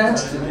cause of that?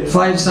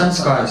 5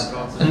 sanskars.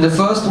 And the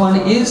first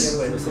one is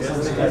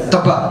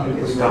tapa.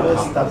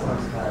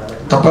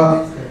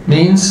 Tapa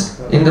means,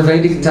 in the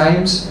Vedic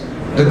times,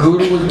 the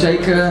guru will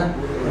take a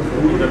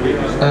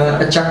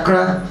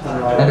chakra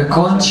and a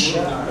conch,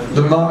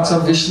 the marks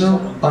of Vishnu,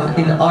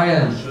 in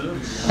iron,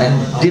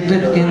 and dip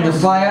it in the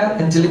fire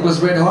until it was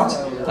red hot,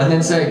 and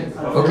then say,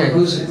 okay,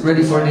 who's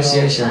ready for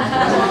initiation?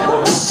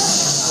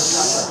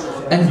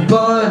 And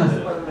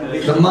burn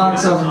the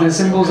marks of the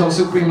symbols of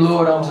Supreme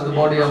Lord onto the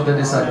body of the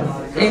disciple.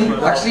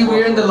 Actually,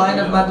 we're in the line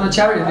of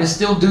Madhvacharya. They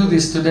still do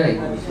this today.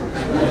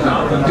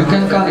 You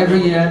can come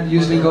every year,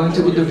 usually going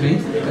to Udupi,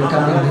 you can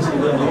come in this.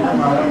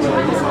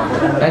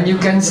 And you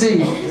can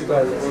see,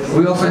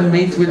 we often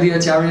meet with the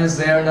Acharyas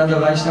there and other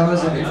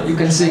Vaishnavas, and you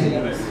can see.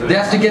 They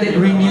have to get it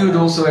renewed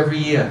also every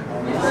year.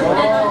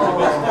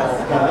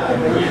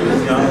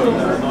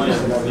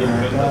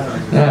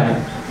 Yeah.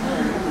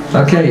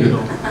 Okay.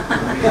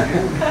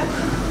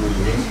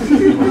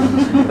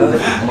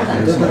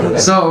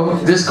 So,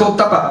 this is called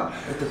tapa.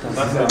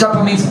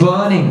 Tapa means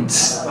burning.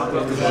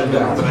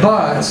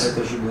 But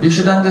you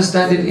should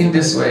understand it in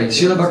this way.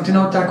 Srila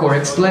Bhaktivinoda Thakur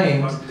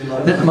explained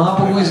that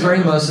Mahaprabhu is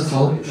very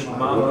merciful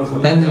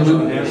and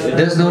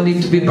there's no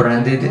need to be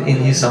branded in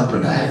his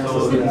sampradaya.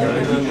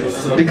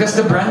 Because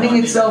the branding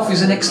itself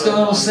is an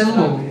external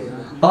symbol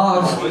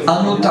of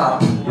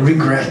anutap,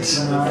 regret.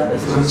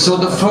 So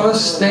the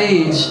first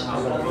stage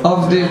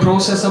of the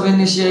process of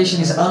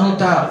initiation is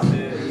anutap,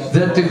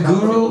 that the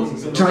Guru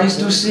tries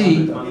to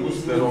see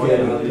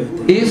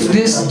if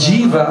this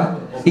jiva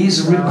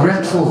is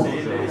regretful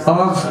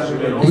of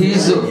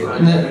his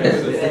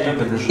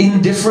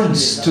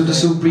indifference to the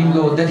Supreme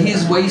Lord, that he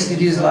has wasted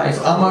his life.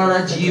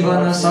 Amara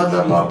jivana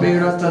sada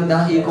papera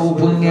tanahi ko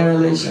punya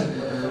relation.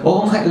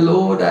 Oh my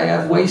Lord, I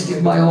have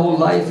wasted my whole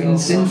life in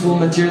sinful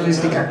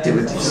materialistic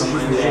activities.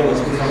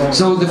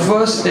 So the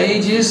first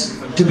stage is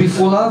to be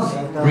full of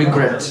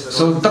regret.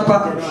 So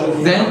tapa,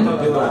 then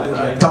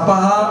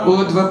tapaha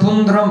udva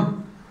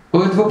pundram.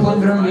 Udva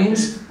pundram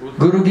means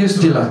Guru gives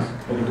tilak.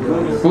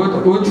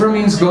 Udva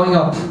means going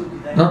up,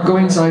 not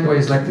going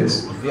sideways like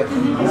this.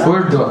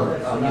 Urdhva.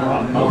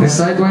 The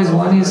sideways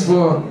one is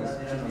for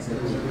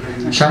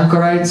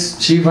Shankarites,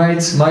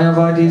 Shivites,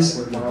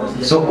 Mayavadis.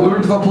 So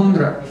Urdhva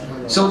pundra.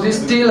 So this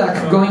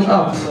tilak going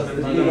up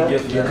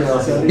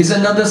is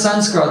another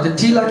sanskar. The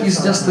tilak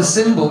is just the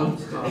symbol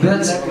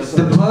that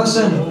the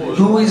person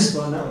who is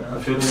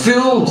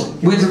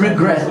filled with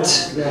regret,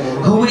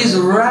 who is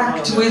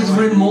racked with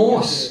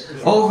remorse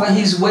over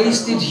his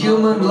wasted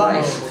human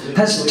life,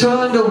 has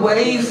turned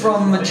away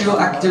from material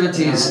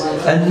activities,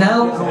 and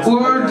now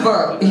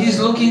urdhva, he's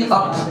looking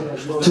up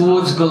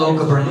towards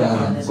Goloka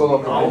Vrindavan.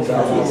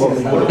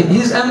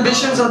 His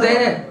ambitions are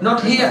there,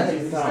 not here.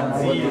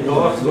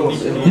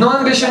 No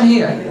ambition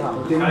here.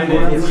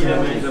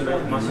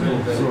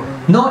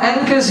 No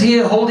anchors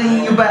here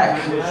holding you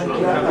back.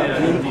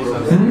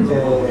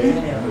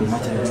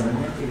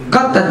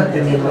 Cut that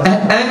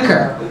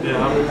anchor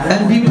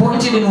and be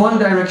pointed in one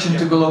direction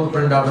to Goloka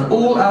Vrindavan.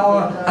 All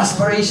our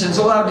aspirations,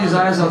 all our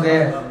desires are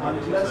there.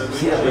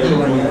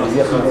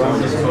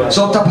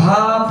 So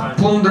tapha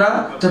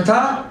pundra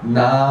tata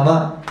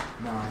nama.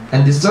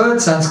 And the third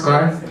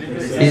sanskar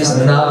is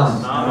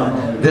nam,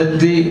 that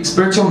the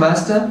spiritual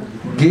master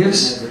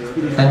gives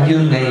a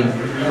new name,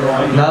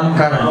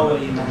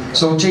 namkaran.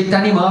 So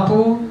Chaitanya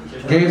Mahaprabhu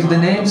gave the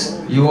names,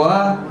 you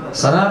are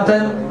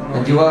Sanatana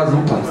and you are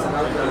Rupa.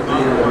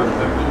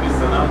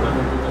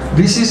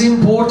 This is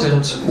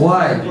important.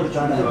 Why?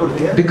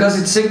 Because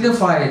it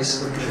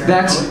signifies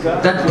that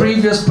that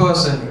previous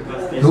person,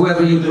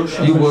 whoever you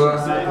were,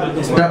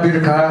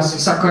 Dabirkas,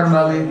 Sakar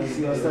Malik,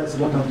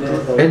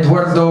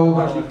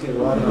 Eduardo,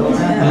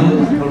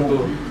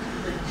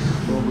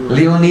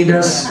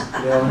 Leonidas,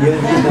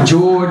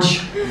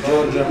 George,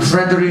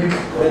 Frederick,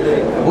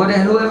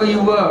 whoever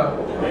you were,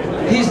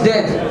 he's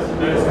dead.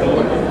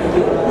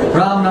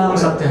 Ram Nam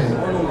Satya.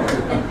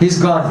 He's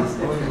gone.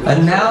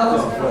 And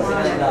now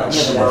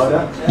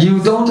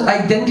you don't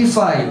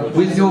identify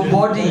with your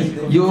body,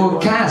 your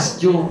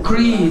caste, your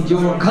creed,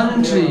 your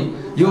country,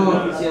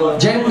 your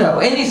gender,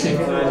 anything.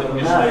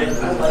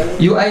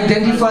 You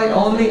identify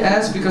only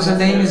as, because a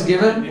name is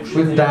given,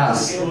 with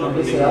Das.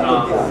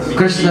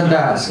 Krishna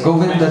Das,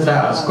 Govinda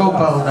Das,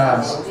 Gopal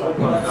Das,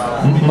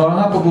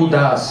 Mahaprabhu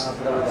Das.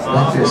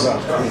 Like this.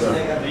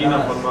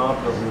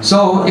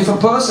 So, if a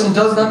person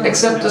does not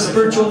accept a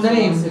spiritual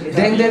name,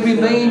 then they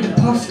remained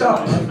puffed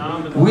up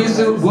with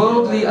the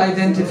worldly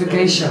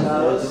identification.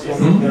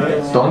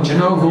 Don't you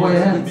know who I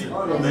am?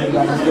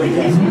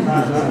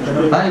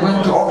 I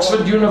went to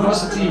Oxford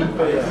University.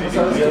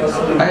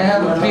 I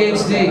have a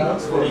PhD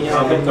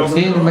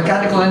in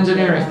mechanical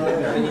engineering.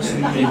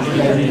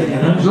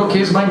 Look,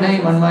 here's my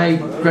name on my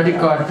credit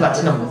card,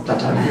 platinum.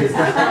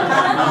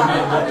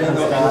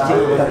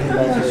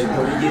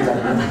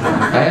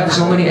 I have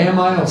so many air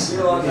miles.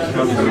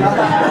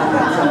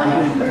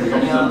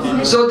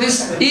 So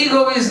this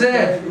ego is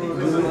there.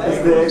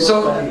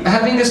 So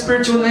having a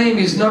spiritual name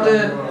is not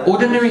an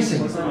ordinary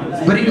thing,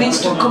 but it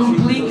means to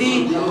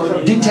completely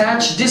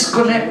detach,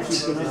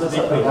 disconnect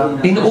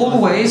in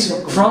all ways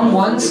from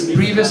one's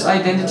previous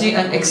identity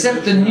and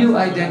accept the new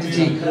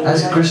identity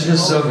as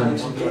Krishna's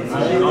servant.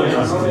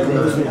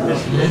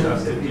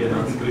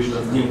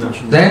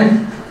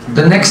 Then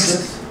the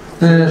next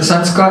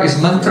sanskar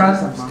is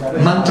mantra.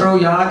 Mantro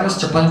yagas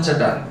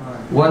chapanchada.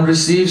 One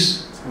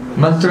receives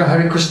mantra,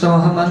 Hare Krishna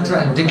Maha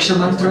Mantra and Diksha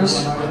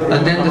mantras.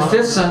 And then the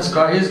fifth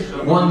sanskar is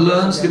one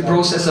learns the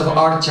process of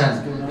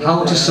archan,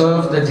 how to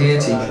serve the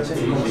deity.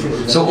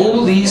 So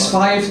all these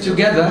five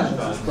together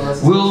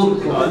will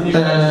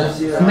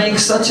make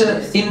such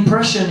an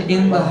impression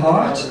in the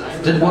heart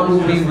that one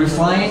will be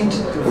refined,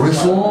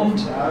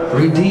 reformed,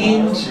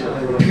 redeemed,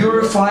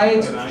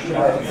 purified,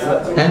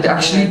 and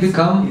actually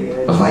become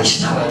a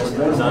Vaishnava.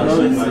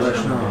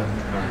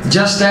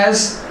 Just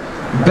as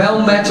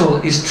bell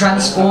metal is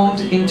transformed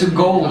into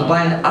gold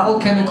by an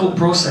alchemical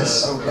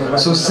process.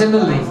 So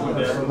similarly,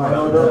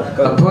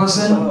 a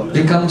person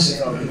becomes,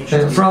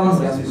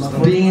 from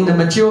being in the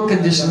material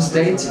conditioned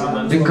state,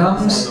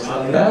 becomes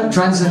a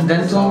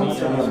transcendental,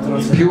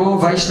 pure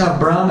Vaishnava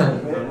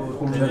Brahman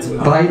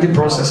by the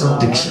process of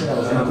diksha.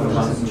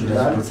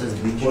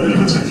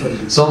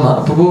 So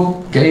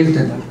Mahaprabhu gave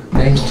the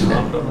names to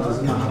them.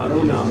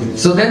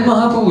 So then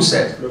Mahaprabhu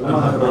said,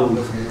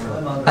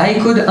 I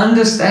could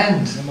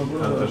understand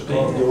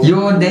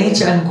your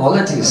nature and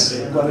qualities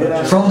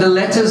from the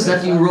letters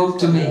that you wrote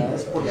to me.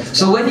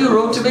 So when you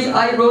wrote to me,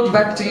 I wrote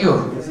back to you.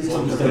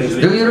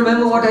 Do you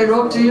remember what I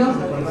wrote to you?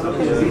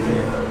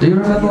 Do you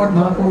remember what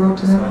Mahaprabhu wrote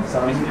to them?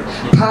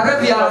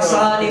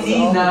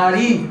 Paravyasanini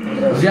nari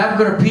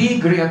vyagrapi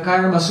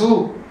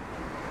griyakarmasu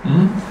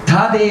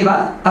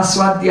tadeva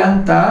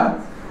aswadyanta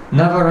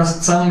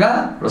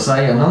navarastsanga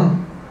rasayanam.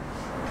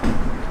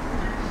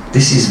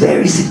 This is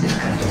very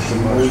significant.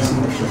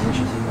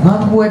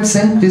 Mahaprabhu had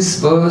sent this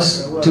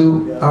verse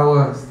to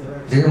our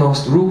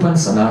dearmost Rupa and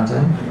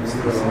Sanatana.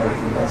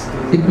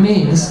 It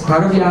means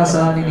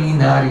Paravyasanini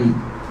nari.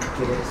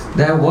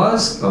 There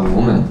was a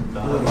woman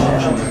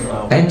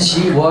and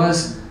she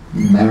was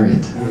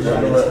married,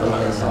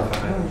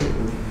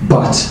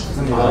 but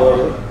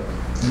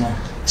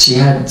she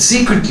had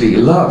secretly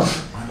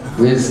love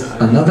with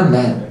another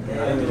man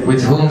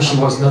with whom she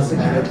was not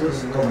married.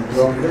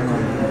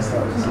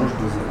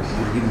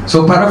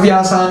 So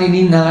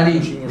Paravyasanini nari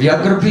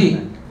vyagrapi,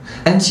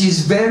 and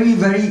she's very,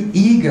 very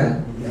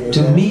eager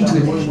to meet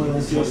with him.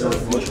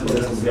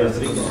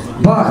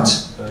 But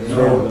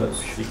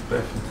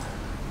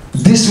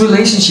this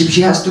relationship,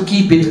 she has to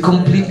keep it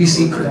completely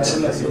secret.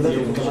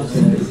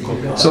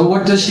 So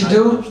what does she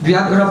do?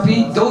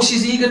 Vyagrapi, though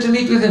she's eager to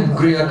meet with him,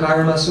 Griya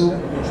Karmasu,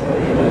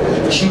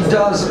 she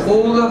does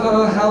all of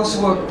her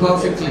housework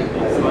perfectly.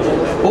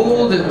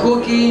 All the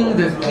cooking,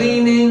 the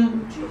cleaning,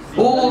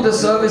 all the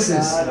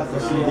services,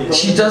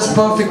 she does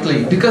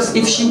perfectly. Because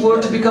if she were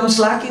to become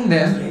slack in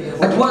them,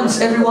 at once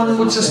everyone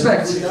would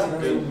suspect,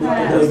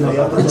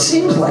 it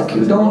seems like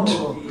you don't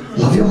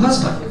love your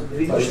husband.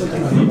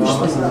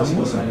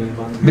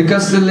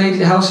 Because the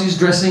lady, how she's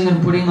dressing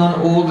and putting on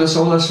all the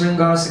solar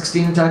shringar,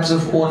 16 types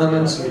of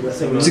ornaments,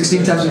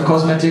 16 types of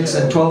cosmetics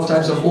and 12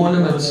 types of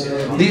ornaments.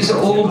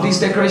 All these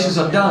decorations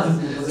are done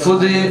for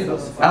the,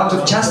 out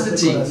of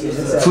chastity,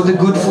 for the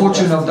good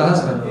fortune of the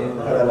husband.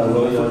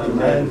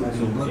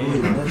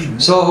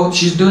 So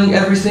she's doing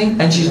everything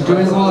and she's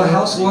doing all her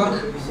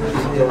housework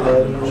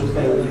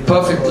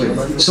perfectly,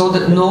 so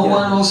that no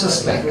one will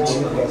suspect.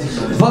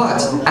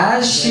 But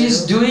as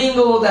she's doing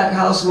all that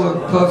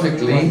housework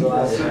perfectly,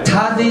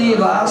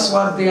 Tadeva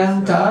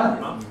aswadayanta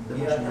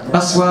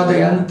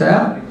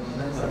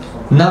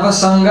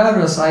navasanga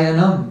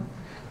rasayanam.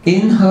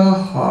 In her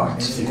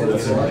heart,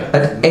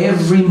 at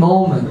every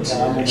moment,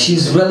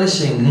 she's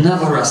relishing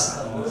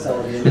navarasa,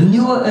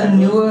 newer and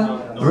newer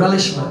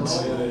relishment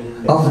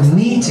of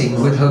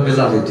meeting with her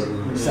beloved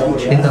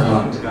in the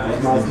heart.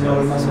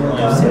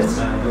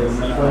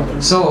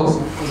 So,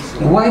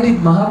 why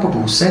did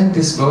Mahaprabhu send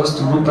this verse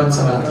to Rupa and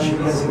Sanatana?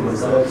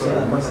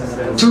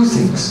 Two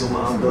things.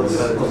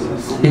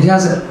 It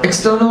has an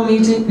external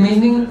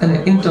meaning and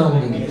an internal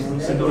meaning.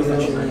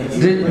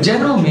 The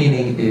general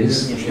meaning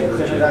is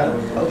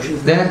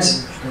that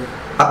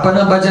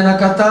apana bhajana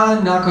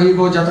kata na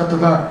kahibo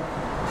jatatava.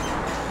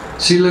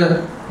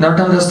 Srila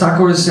Narottam Das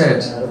Thakur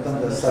said,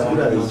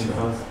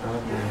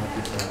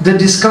 the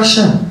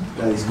discussion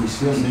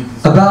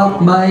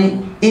about my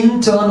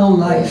internal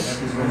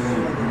life,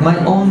 my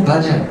own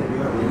bhajan,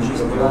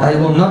 I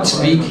will not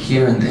speak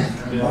here and there.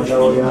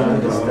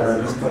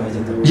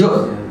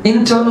 Your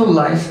internal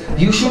life,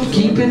 you should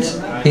keep it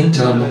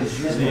internal.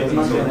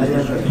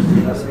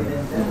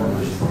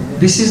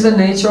 This is the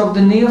nature of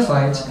the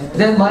neophyte.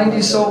 Their mind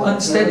is so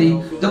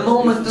unsteady. The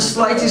moment the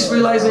slightest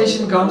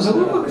realization comes,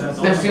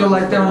 they feel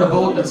like they're on a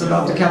boat that's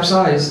about to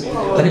capsize.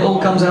 And it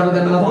all comes out of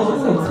them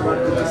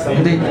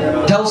and they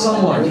tell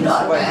someone, you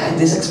know, I had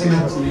this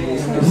experience.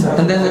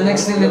 And then the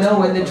next thing they know,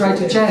 when they try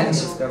to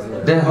chant,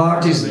 their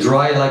heart is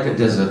dry like a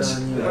desert.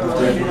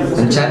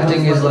 And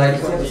chanting is like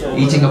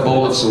eating a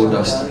bowl of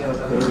sawdust.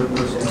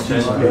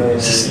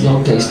 There's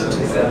no taste to it.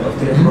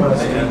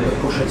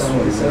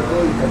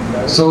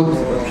 So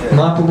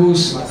Rupa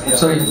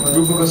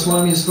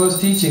Goswami's first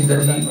teaching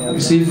that he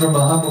received from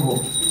Mahaprabhu.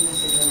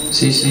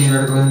 Sri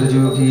Radhagovinda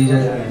Jogi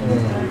Jai.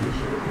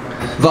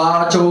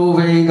 Vacho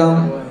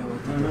Vegam.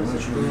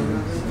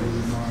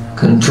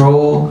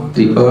 Control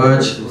the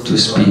urge to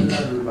speak.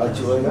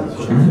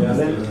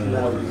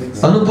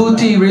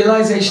 Anubhuti,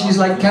 realization is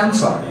like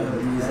camphor.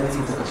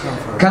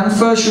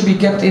 Camphor should be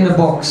kept in a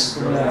box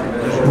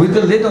with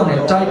the lid on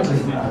it tightly.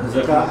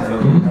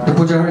 The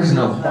pujaris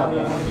know.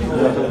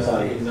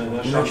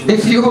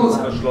 If you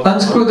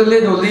unscrew the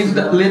lid or leave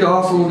the lid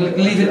off or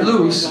leave it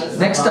loose,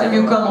 next time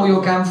you come, all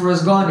your camphor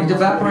is gone. It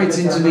evaporates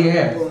into the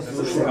air.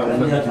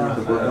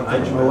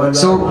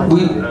 So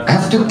we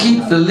have to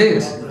keep the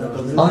lid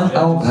on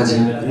our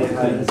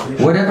bhajan.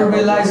 Whatever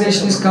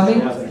realization is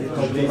coming,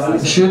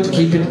 should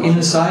keep it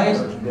inside,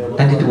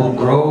 and it will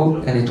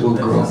grow and it will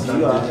grow.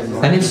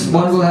 And if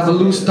one will have a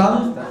loose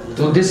tongue, it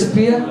will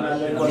disappear,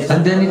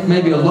 and then it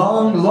may be a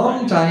long,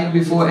 long time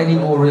before any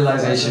more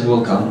realization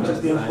will come.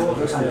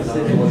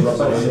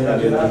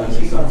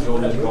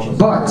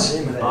 But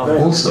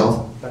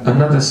also,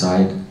 another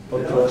side,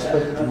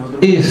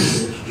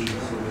 if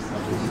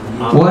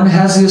one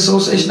has the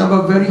association of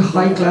a very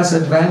high-class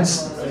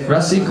advanced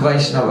Rasik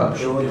Vaishnava,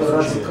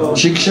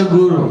 Shiksha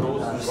Guru,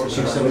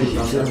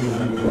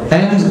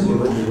 and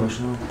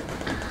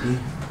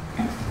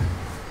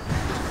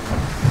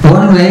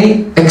one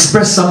may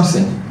express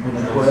something,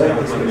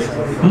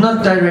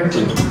 not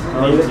directly,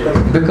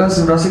 because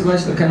the Rasik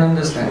Vaishnava can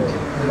understand.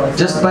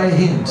 Just by a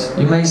hint,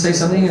 you may say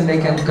something and they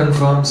can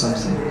confirm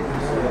something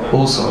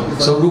also.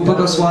 So Rupa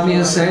Goswami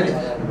has said,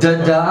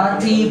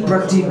 Dadati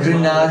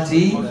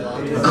pratigrinati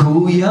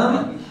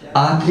kuyam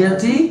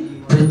akyati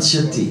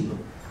pritchati.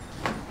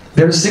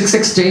 There are 6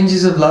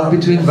 exchanges of love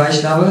between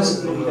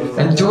Vaishnavas,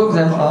 and 2 of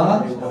them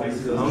are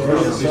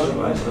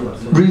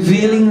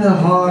revealing the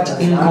heart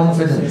in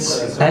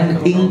confidence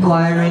and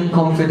inquiring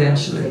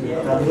confidentially.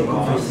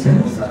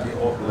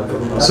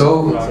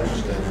 So,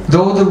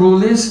 though the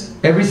rule is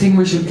everything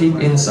we should keep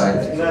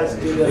inside,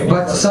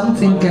 but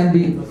something can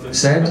be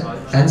said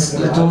and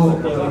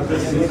little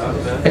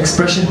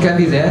expression can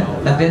be there,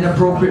 and then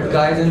appropriate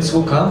guidance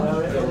will come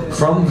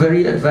from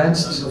very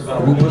advanced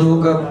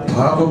Rupanuga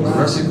Bhavak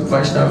Rasik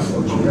Vaishnav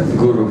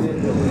Guru.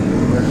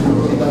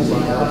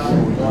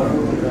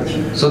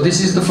 So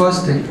this is the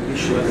first thing.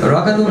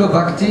 Raganuga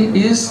Bhakti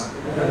is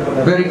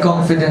very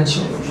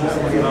confidential.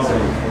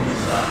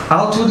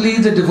 Outwardly,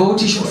 the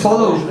devotee should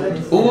follow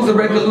all the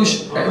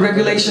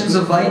regulations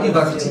of Vaidhi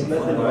Bhakti.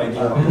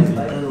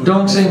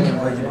 Don't think,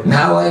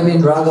 now I'm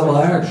in Raga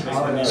Marg,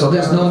 so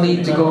there's no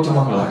need to go to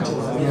Mangalarti.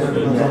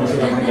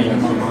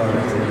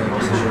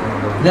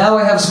 Now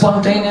I have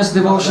spontaneous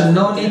devotion,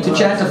 no need to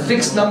chant a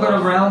fixed number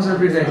of rounds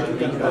every day.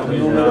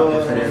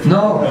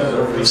 No.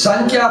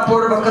 Sankhya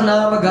Purvaka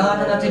Nama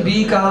Gananati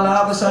Bika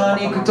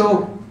Lavasani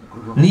Kuto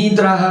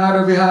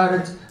Nidrahara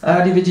Viharat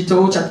Adi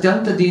Vijito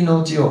Chatyanta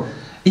Dinotyo.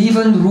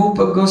 Even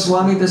Rupa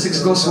Goswami, the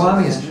 6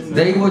 Goswamis,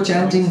 they were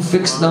chanting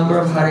fixed number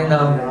of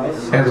Harinam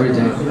every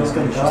day.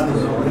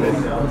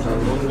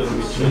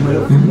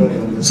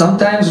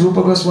 Sometimes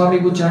Rupa Goswami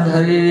would chant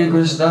Hare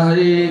Krishna,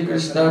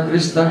 Krishna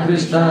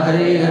Krishna,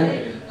 Hare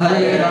Hare.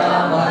 Hare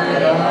Ram,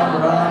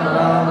 Ram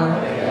Ram,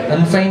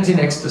 and faint in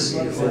ecstasy.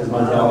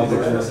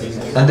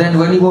 And then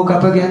when he woke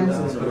up again,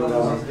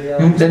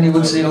 then he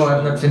would say, oh, I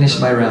have not finished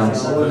my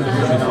rounds.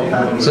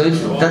 So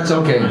that's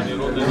okay.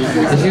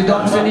 If you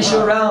don't finish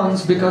your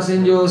rounds because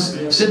in your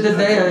Siddha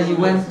Deha you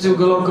went to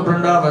Goloka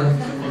Vrindavan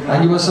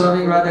and you were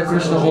serving Radha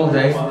Krishna all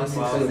day,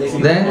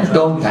 then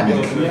don't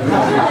panic.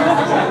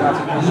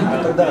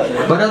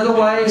 But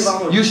otherwise,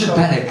 you should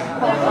panic.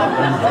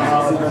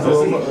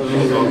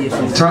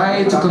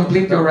 Try to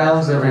complete your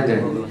rounds every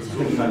day.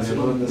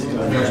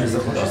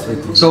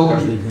 So,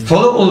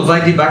 follow all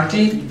Vaidhi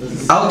Bhakti,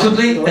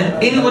 outwardly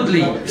and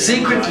inwardly,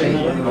 secretly.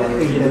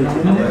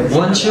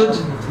 One should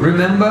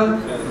remember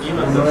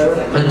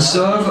and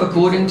serve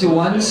according to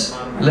one's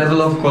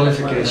level of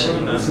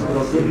qualification.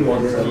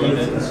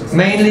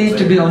 Mainly,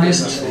 to be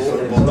honest,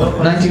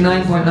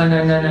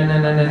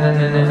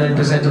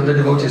 99.9999999% of the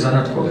devotees are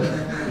not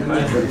qualified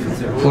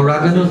for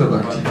Raganuga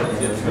Bhakti.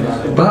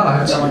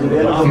 But,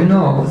 you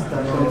know,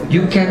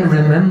 you can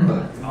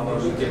remember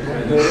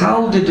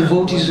how the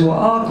devotees who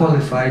are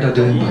qualified are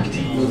doing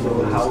bhakti.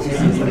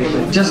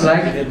 Just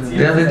like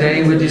the other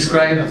day we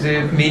described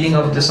the meaning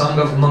of the song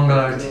of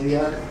Mangalarti.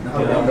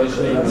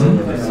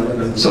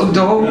 So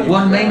though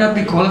one may not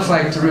be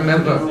qualified to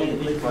remember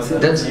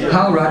that's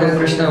how Radha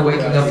Krishna are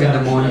waking up in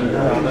the morning.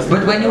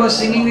 But when you are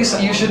singing this,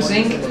 you should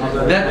think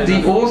that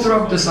the author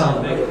of the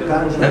song,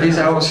 that is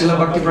our Srila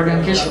Bhakti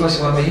Pragyan Kesh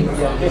Goswami,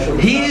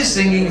 he is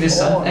singing this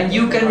song and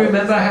you can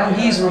remember how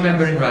he is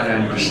remembering Radha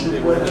and Krishna.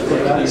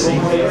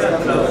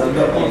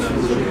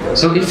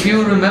 So if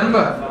you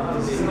remember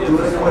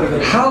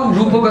how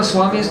Rupa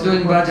Goswami is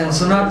doing bhajan,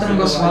 Sanatana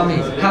Goswami,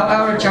 how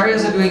our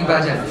acharyas are doing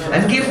bhajan,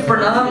 and give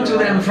pranam to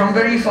them from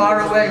very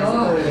far away.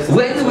 Oh,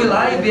 when will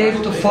I be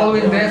able to follow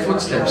in their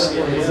footsteps?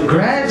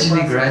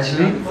 Gradually,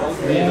 gradually,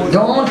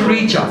 don't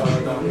reach up.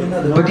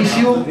 But if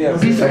you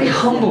be very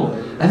humble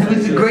and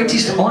with the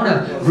greatest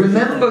honor,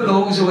 remember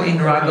those who are in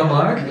Raga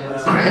Marg,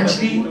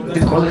 gradually the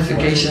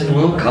qualification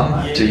will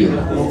come to you.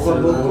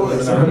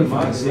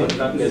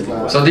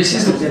 So this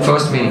is the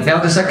first meaning. Now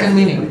the second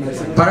meaning.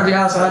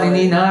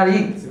 Parvyasanini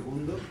nari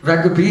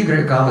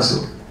ragapigre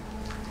kamasu.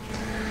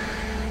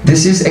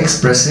 This is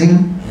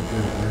expressing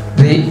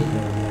the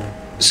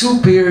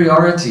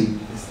superiority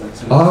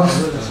of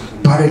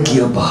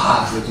Parakya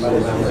Bhav.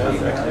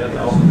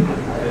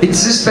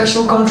 It's a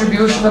special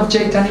contribution of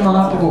Chaitanya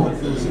Mahaprabhu.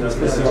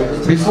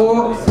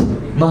 Before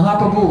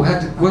Mahaprabhu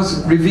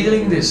was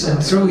revealing this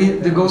and through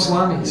the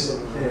Goswamis,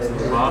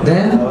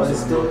 then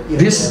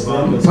this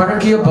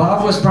Parakya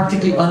Bhav was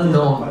practically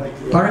unknown.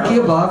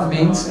 Parakya Bhav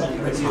means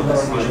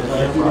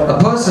a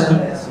person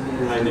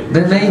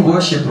they may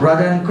worship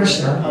Radha and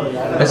Krishna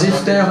as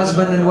if they are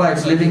husband and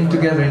wife living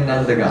together in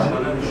Nandagam.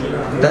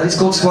 That is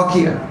called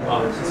Swakiya,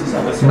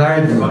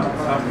 married mood.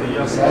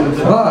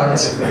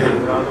 But,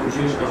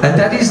 and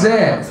that is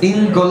there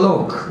in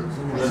Golok.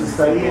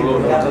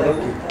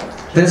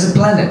 There's a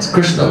planet,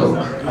 Krishna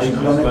Lok,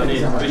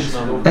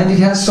 and it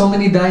has so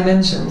many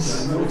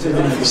dimensions.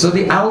 So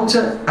the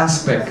outer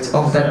aspect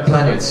of that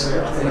planet,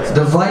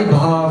 the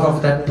Vaibhav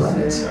of that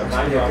planet,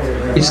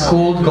 is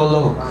called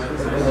Golok,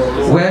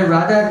 where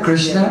Radha and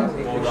Krishna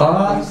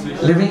are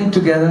living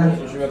together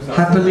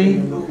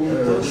happily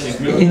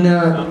in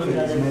a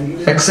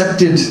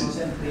accepted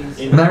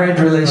married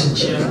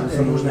relationship.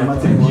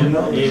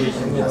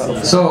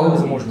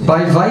 So,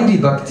 by Vaidhi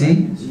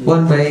Bhakti,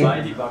 one may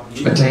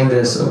attain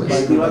their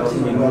service.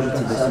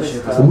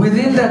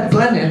 Within that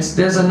planet,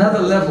 there's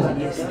another level,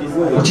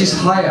 which is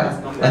higher,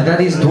 and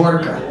that is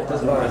Dwarka.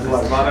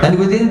 And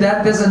within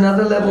that, there's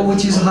another level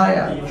which is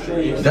higher,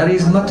 that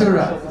is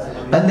Mathura.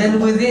 And then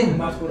within,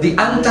 the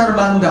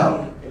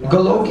Antarmandal,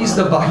 Golok is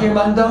the Bahir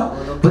Mandal,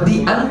 but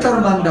the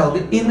Antarmandal,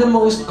 the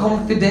innermost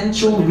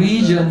confidential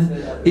region,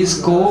 is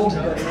called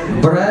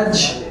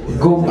Braj,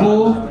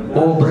 Gokul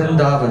or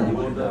Vrindavan.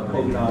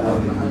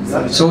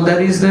 So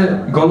that is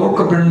the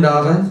Goloka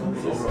Vrindavan.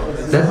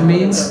 That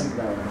means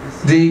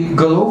the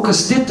Goloka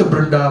Sthita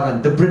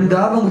Vrindavan, the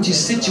Vrindavan which is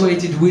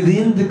situated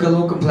within the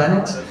Goloka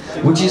planet,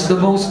 which is the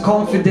most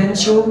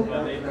confidential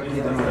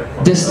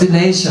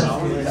destination,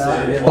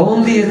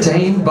 only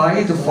attained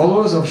by the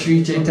followers of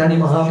Sri Chaitanya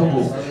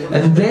Mahaprabhu.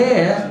 And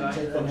there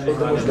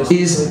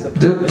is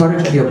the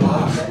Parakya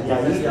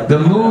Bhav, the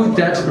mood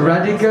that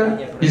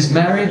Radhika is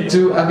married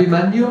to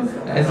Abhimanyu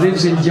and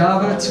lives in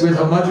Javat with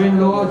her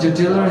mother-in-law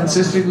Jatila and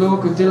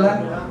sister-in-law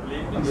Kutila.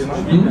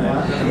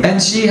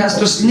 And she has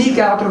to sneak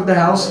out of the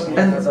house,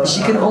 and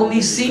she can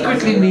only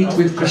secretly meet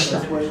with Krishna.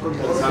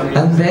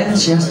 And then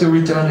she has to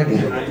return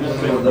again,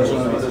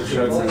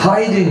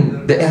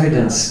 hiding the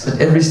evidence at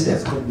every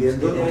step.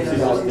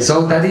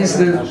 So that is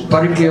the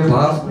Parikya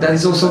Bhav. That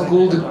is also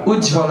called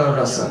Ujjvala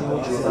Rasa.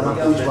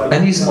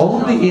 And he's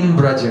only in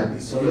Braja.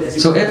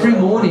 So every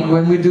morning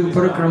when we do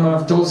Parikrama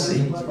of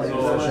Tulsi,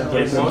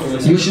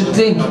 you should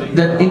think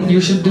that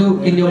you should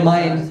do in your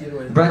mind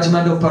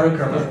Brajmano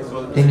Parikrama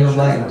in your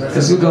mind.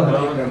 Because you go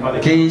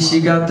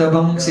Keshigata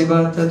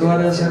Bhangsivata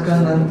Dwara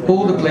Shakanan,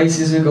 all the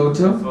places we go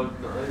to,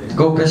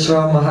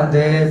 Gopeshwar,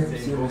 Mahadev,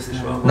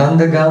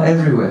 Nandagam,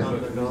 everywhere.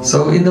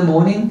 So in the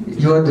morning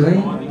you are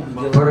doing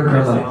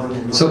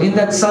Parikrama. So in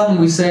that song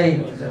we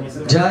say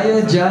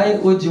Jaya Jai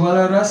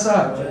Ujjvala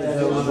Rasa.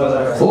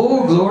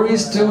 Oh,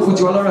 glories to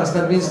Ujjvala Rasa.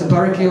 That means the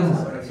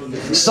Parakyam.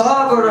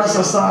 Sava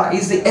Rasa Sa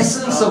is the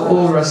essence of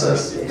all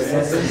rasas.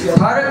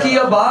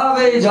 Parakya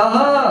Bhave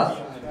Jaha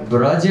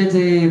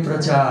Brajete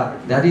Pracha.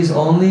 That is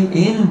only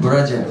in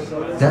Braja,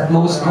 that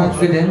most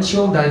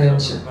confidential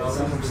dimension.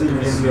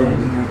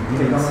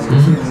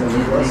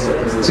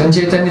 So in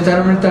Chaitanya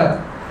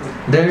Taramrita,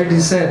 there it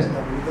is said,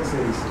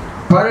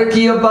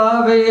 Parakya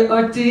Bhave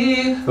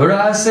Ati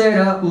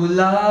Rasera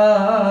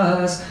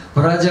Ulas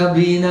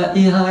Prajabina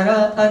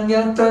Ihara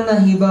Anyata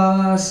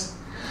Nahibas.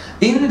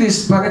 In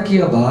this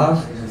Parakya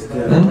Bhav,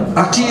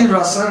 Ati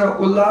Rasara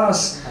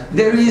Ulas,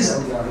 there is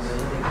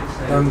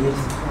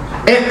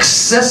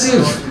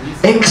excessive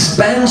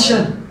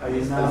expansion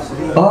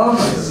of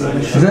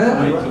the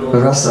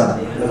rasa.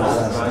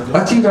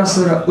 Ati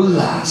Rasara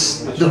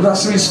Ullas. The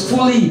rasa is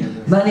fully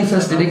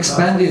manifested,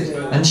 expanded,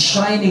 and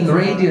shining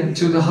radiant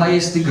to the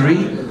highest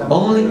degree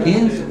only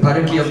in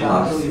Parakya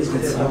Bhav.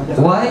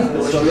 Why?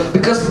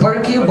 Because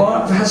Parakya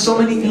Bhav has so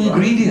many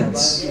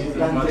ingredients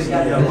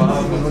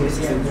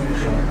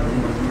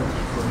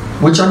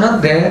which are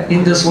not there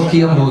in the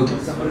Swakiya mood.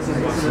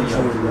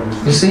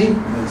 You see?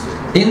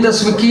 In the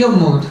Swakiya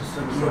mood,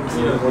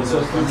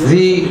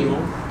 the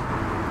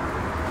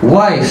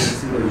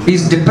wife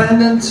is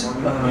dependent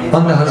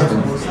on the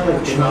husband.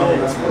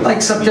 Like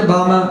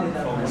Satyabhama,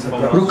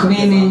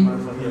 Rukmini,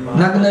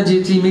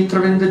 Nagnajiti,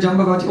 Mitravinda,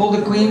 Jambavati, all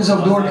the queens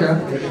of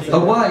Dwarka, a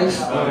wife,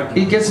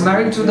 he gets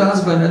married to the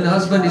husband, and the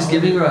husband is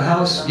giving her a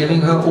house,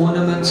 giving her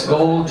ornaments,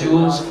 gold,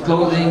 jewels,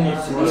 clothing,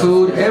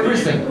 food,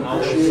 everything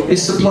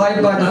is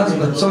supplied by the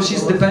husband, so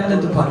she's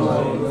dependent upon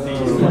him.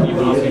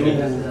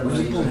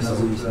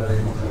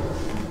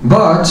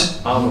 But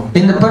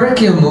in the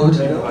Parakya mood,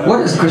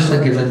 what has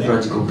Krishna given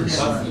Braj Gopis?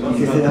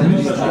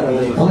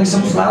 Only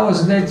some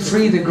flowers, and they're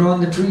free, they grow on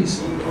the trees.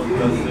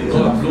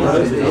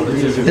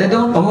 They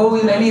don't owe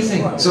him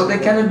anything, so they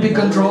cannot be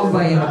controlled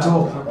by him at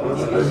all.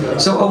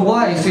 So a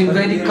wife in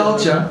Vedic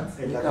culture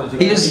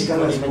is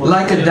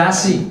like a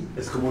dasi,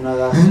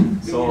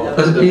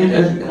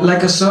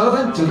 like a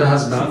servant to the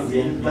husband.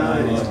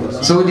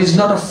 So it is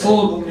not a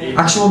full,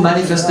 actual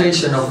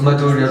manifestation of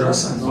Madhurya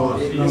Rasa.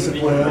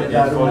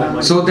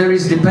 So there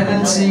is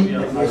dependency,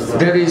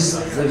 there is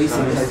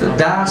the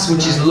das,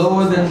 which is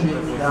lower than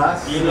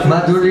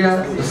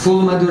Madhurya, the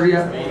full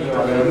Madhurya.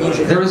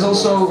 There is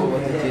also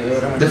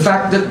the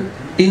fact that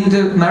in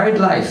the married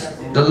life,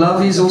 the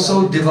love is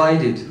also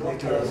divided.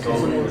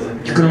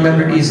 You can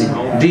remember it easy.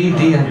 D,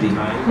 D and D.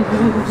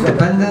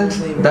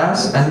 Dependent,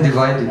 das and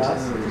divided.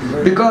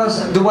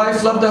 Because the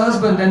wife loved the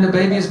husband and the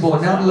baby is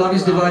born. Now the love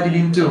is divided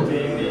in two.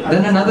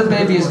 Then another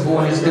baby is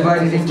born, it's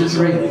divided into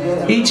three.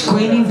 Each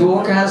queenie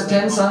Dwarka has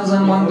 10 sons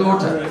and 1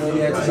 daughter.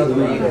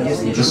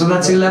 So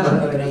that's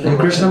 11. And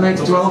Krishna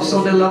makes 12,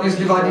 so their love is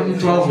divided in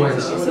 12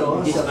 ways.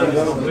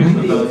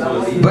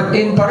 But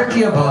in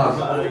Parakya Bhav,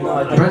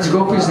 Braj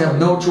Gopis have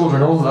no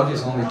children, all love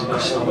is only to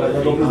Krishna.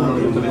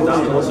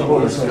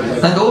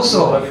 And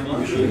also,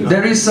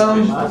 there is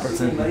some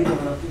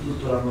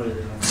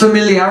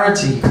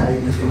familiarity.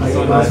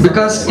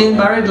 Because in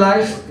married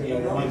life,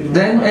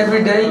 then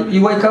every day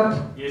you wake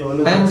up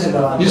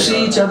and you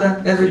see each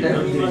other every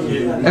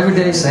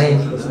day same.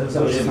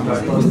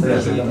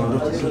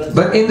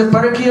 But in the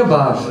Parakya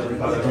Bhav,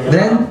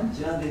 then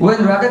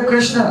when Radha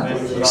Krishna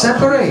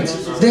separate,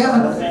 they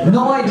have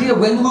no idea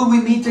when will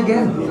we meet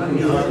again.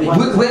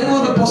 When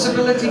will the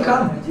possibility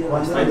come?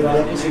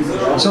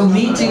 So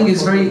meeting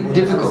is very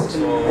difficult.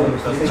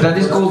 That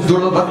is called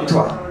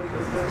durlabhatva.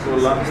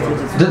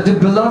 The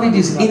beloved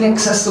is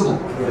inaccessible,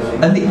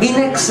 and the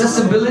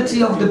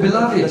inaccessibility of the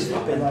beloved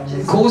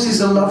causes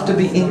the love to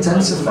be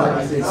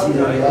intensified.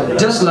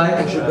 Just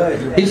like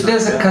if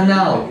there's a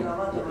canal,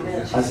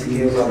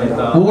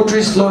 water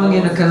is flowing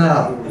in a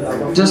canal,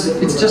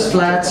 it's just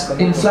flat,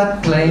 in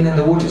flat plain, and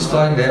the water is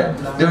flowing there.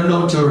 There are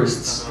no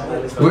tourists.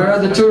 Where are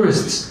the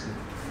tourists?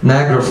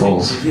 Niagara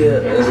Falls.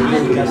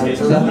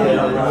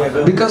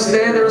 Because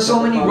there are so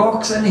many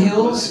rocks and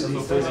hills,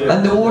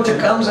 and the water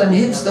comes and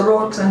hits the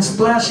rocks and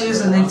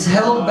splashes, and it's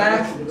held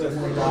back,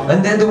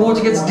 and then the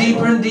water gets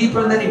deeper and deeper,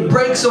 and then it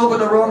breaks over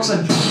the rocks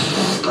and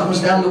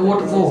comes down the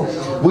waterfall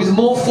with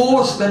more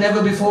force than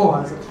ever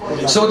before.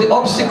 So the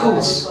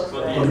obstacles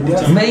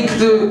make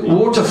the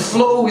water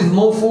flow with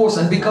more force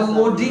and become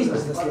more deep.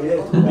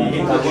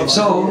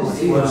 So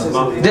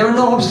there are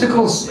no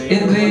obstacles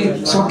in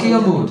the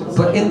Swakiya mood,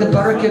 but in the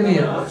Parakya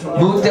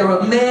mood there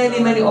are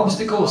many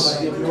obstacles.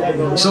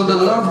 So the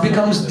love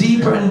becomes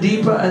deeper and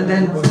deeper, and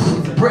then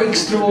it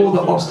breaks through all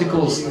the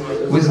obstacles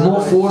with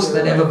more force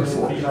than ever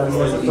before.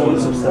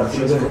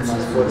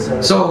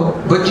 So,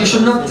 but you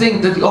should not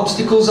think that the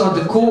obstacles are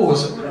the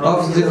cause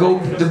of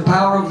the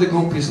power of the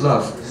Gopi's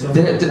love.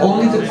 They're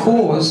only the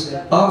cause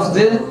of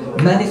the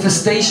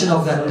manifestation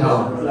of that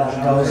power.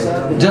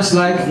 Just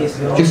like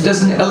if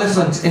there's an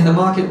elephant in the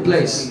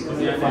marketplace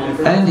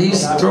and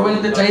he's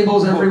throwing the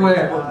tables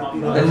everywhere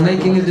and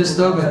making a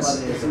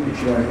disturbance,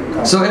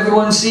 so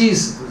everyone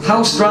sees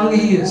how strong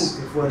he is.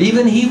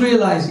 Even he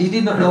realized, he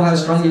did not know how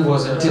strong he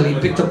was until he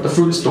picked up the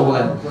fruit stall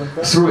and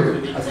threw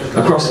it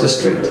across the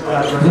street.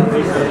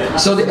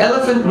 So the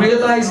elephant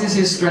realizes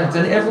his strength,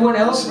 and everyone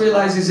else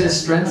realizes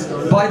his strength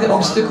by the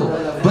obstacle.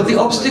 But the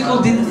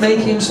obstacle didn't make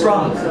him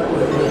strong.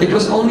 It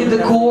was only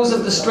the cause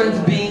of the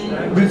strength being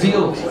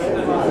revealed.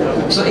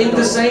 So in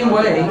the same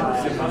way,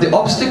 the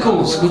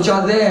obstacles which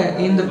are there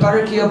in the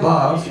Parakya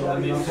Bhav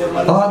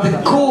are the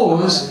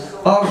cause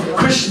of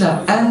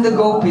Krishna and the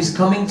Gopis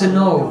coming to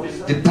know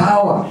the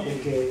power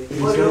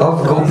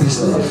of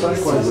Gopis' love.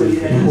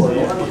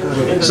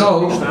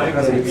 So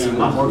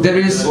there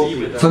is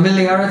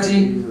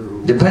familiarity,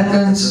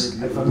 dependence,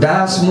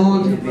 das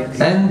mood,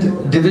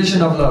 and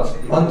division of love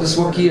on the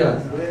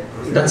Swakiya.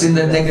 That's in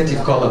the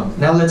negative column.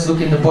 Now let's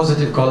look in the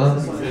positive column.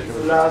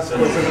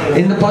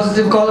 In the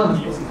positive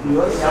column,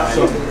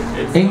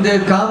 in the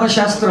Kama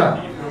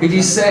Shastra, it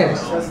is said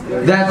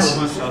that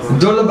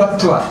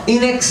durlabhatva,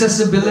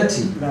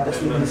 inaccessibility,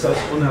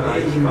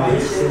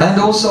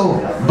 and also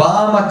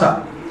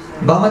bhamata.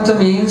 Bhamata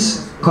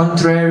means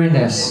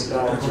contrariness.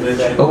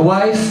 A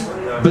wife,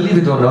 believe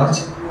it or not,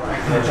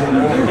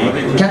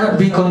 cannot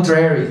be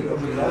contrary,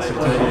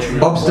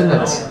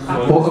 obstinate,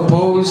 or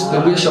oppose the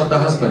wish of the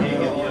husband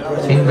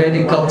in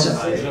Vedic culture,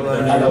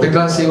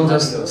 because he will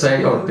just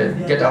say, oh,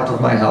 then get out of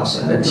my house,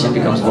 and then she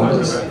becomes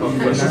homeless.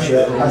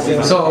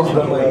 So,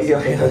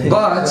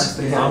 but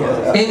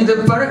in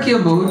the Parakya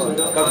mood,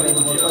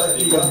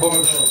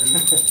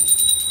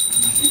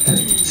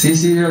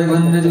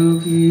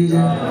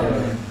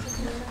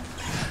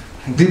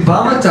 the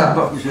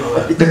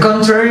bhamata, the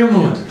contrary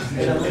mood,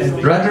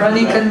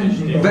 Radharani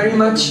can very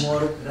much,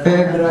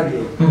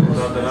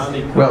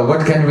 well,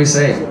 what can we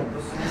say?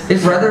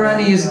 If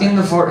Radharani is in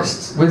the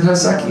forest with her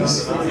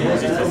Sakhis,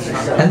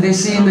 and they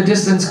see in the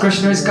distance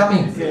Krishna is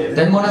coming,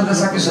 then one of the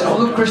Sakhis says, oh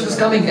look, Krishna is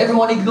coming,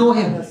 everyone ignore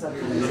him.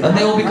 And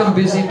they all become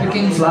busy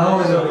picking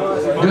flowers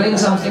or doing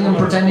something and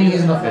pretending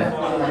he's not there.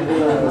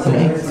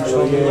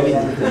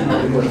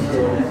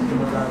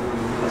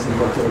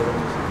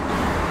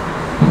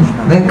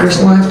 Then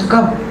Krishna will have to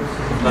come.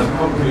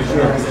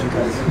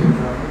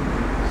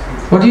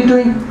 What are you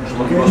doing?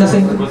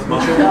 Nothing.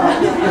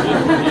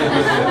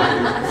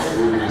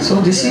 So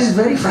this is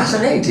very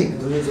fascinating,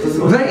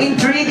 very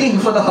intriguing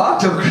for the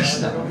heart of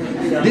Krishna.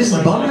 This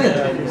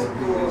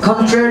Bhamit,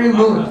 contrary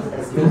mood.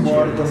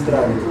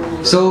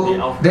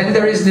 So then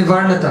there is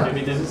Nivarnata.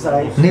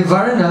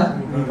 Nivarna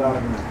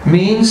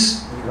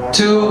means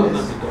to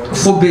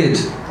forbid,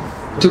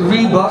 to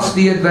rebuff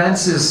the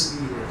advances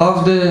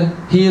of the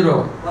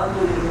hero.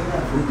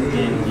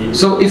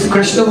 So if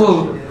Krishna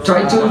will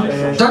try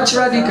to touch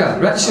Radhika,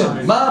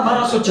 Radhika,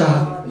 ma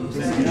sucha.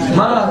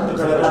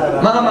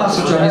 Ma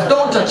sucha means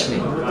don't touch me.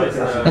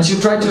 And she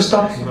tried to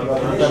stop him.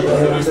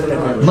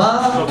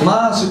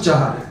 Ma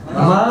sucha.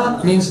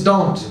 Ma means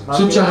don't.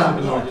 Sucha,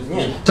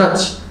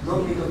 touch.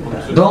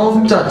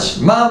 Don't touch.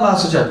 Ma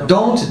sucha.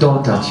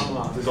 Don't touch.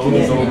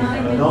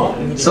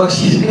 So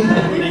she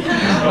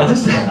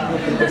understand.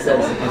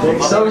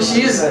 So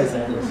she is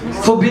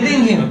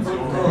forbidding him.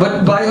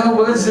 But by her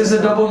words there's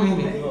a double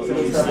meaning.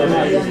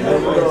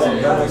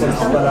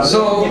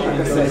 So,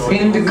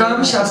 in the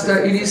Karma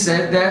Shastra it is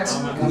said that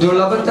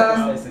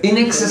Durlabhata,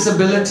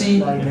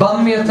 inaccessibility,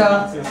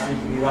 Bhamyata,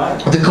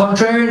 the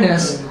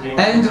contrariness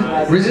and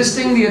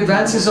resisting the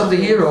advances of the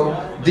hero,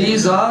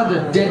 these are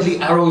the deadly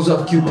arrows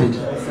of Cupid.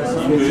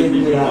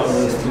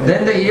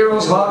 Then the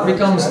hero's heart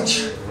becomes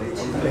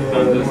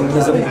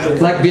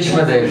like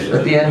Bhishmadev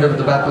at the end of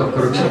the battle of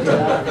Kurukshetra.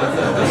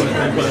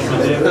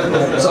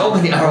 So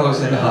many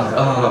arrows in the heart.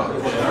 Oh,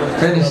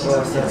 finished.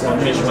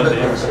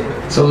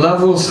 So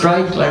love will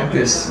strike like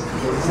this.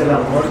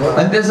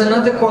 And there's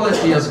another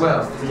quality as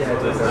well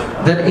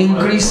that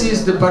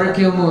increases the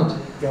parakya mood.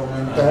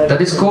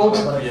 That is called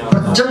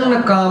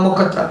Prachanna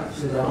Kamukata.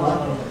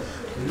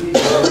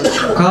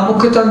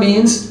 Kamukata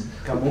means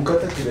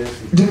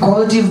the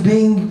quality of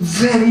being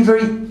very,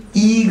 very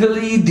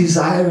eagerly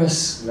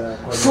desirous,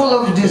 full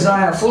of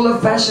desire, full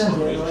of passion.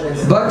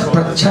 But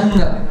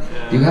Prachanna,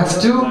 you have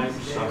to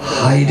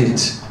hide it.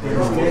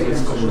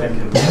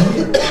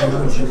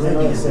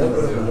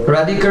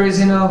 Radhika is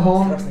in her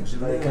home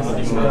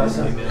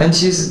and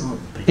she's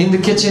in the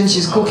kitchen,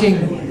 she's cooking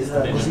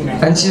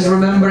and she's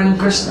remembering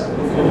Krishna.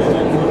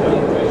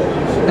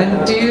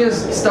 And tears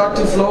start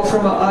to flow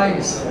from her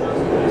eyes.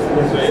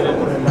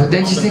 But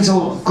then she thinks,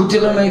 oh,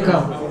 Kutila may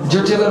come.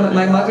 Jyotila,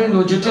 my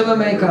mother-in-law, Jyotila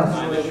may come.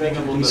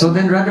 So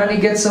then Radharani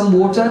gets some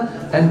water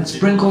and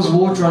sprinkles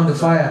water on the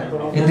fire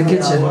in the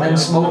kitchen and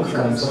smoke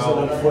comes.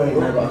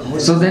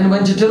 So then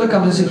when Jyotila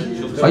comes and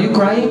says, are you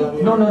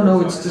crying?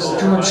 No, it's just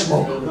too much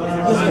smoke.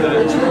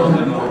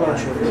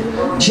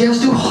 She has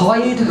to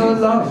hide her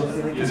love.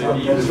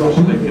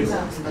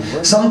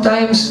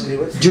 Sometimes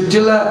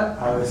Jyotila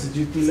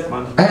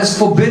has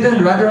forbidden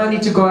Radharani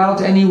to go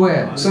out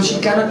anywhere, so she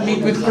cannot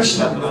meet with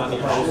Krishna.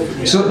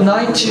 So at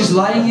night she's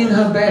lying in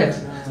her bed,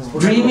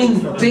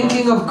 dreaming,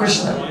 thinking of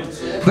Krishna.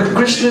 But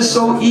Krishna is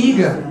so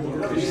eager,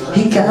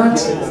 he cannot,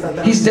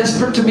 he's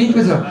desperate to meet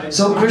with her.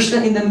 So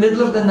Krishna in the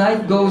middle of the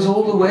night goes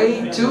all the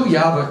way to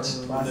Yavat.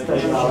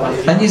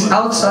 And he's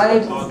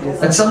outside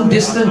at some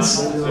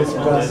distance,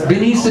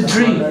 beneath the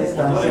tree,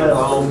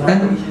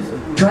 and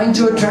trying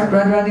to attract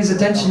Radharani's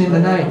attention in the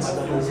night.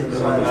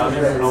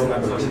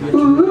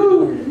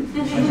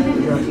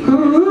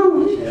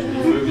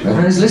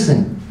 Radharani is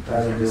listening.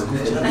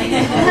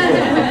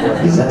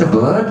 Is that a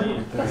bird?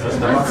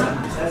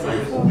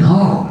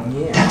 No,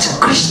 that's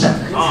Krishna.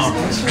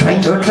 He's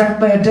trying to attract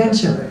my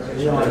attention.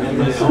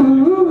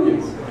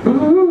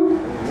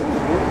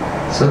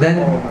 So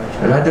then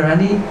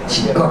Radharani,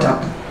 she got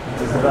up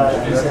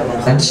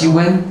and she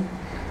went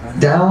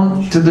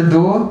down to the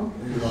door,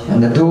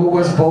 and the door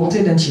was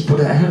bolted, and she put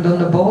her hand on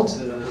the bolt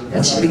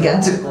and she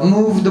began to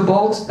move the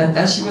bolt, and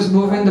as she was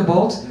moving the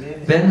bolt,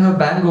 then her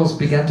bangles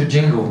began to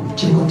jingle.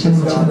 Jingle,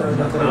 jingle, jingle.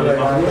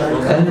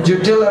 And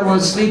Jyotila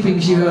was sleeping,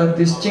 she heard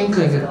this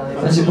jingling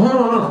and she said,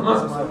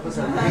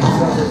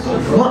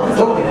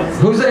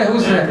 who's there,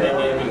 who's there?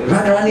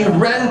 Radharani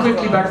ran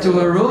quickly back to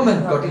her room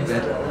and got in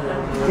bed.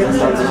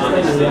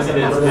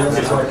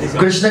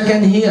 Krishna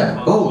can hear.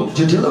 Oh,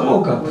 Jyotila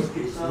woke up.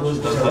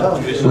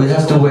 We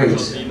have to wait.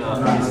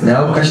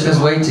 Now Krishna's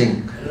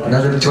waiting.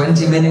 Another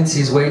 20 minutes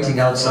he's waiting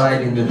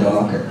outside in the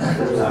dark at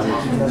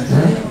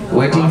night.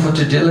 Waiting for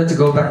Jyotila to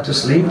go back to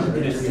sleep.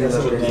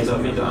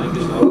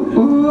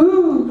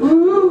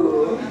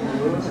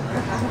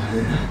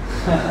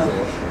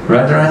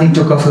 Radharani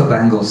took off her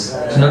bangles.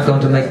 She's not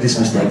going to make this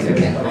mistake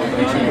again.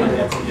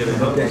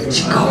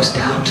 She goes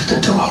down to the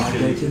door.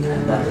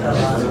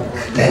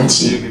 Then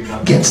she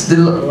gets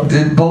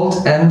the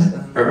bolt and...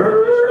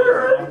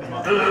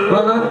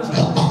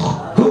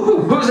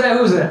 Who's there?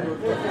 Who's there?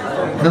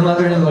 The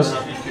mother-in-law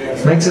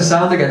makes a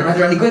sound again.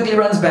 Radharani quickly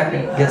runs back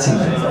and gets in.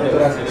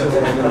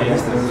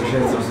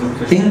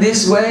 In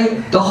this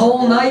way, the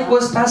whole night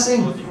was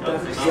passing.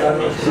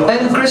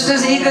 And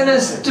Krishna's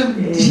eagerness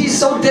he's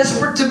so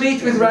desperate to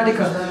meet with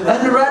Radhika.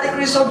 And Radhika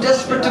is so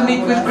desperate to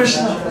meet with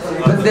Krishna.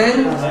 But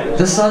then,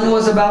 the sun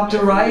was about to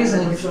rise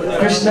and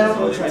Krishna,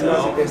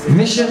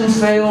 mission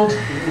failed,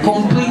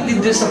 completely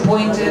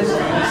disappointed,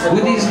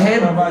 with his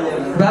head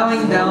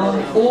bowing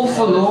down, all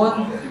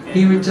forlorn,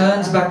 he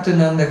returns back to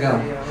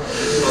Nandagam.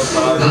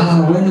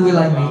 When will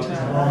I meet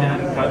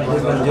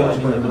with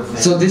him?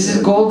 So this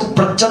is called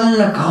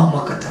Prachanna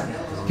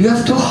Kamakata. You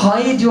have to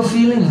hide your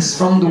feelings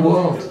from the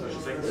world.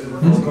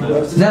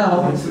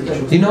 Now,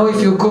 you know,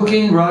 if you're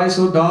cooking rice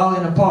or dal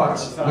in a pot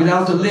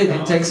without a lid,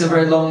 it takes a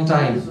very long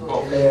time.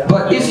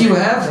 But if you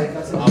have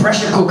a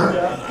pressure cooker,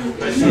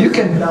 you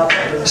can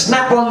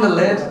snap on the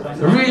lid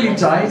really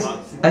tight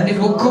and it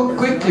will cook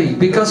quickly,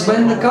 because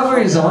when the cover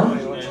is on,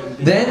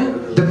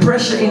 then the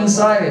pressure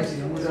inside,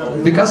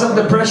 because of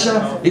the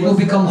pressure, it will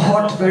become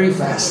hot very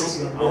fast.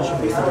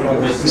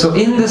 So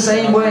in the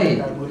same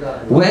way,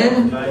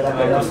 when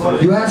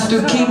you have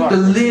to keep the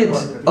lid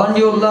on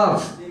your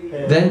love,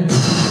 then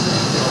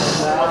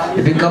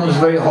it becomes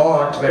very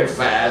hot very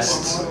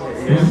fast.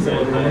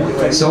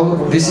 So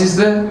this is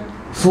the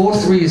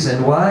fourth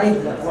reason why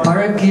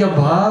Parakya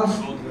Bhav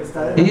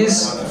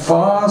is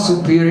far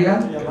superior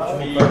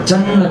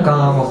Prachanna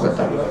Kama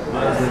Kata.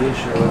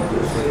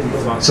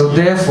 So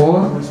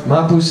therefore,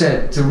 Mahaprabhu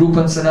said to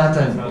Rupa and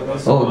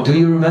Sanatana, oh, do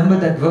you remember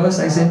that verse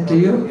I sent to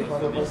you?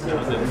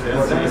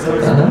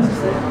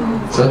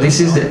 So this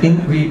is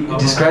we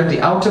describe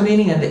the outer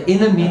meaning and the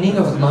inner meaning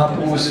of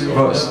Mahaprabhu's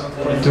verse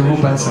to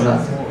Rupa and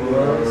Sanatana.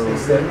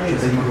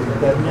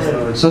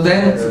 So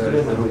then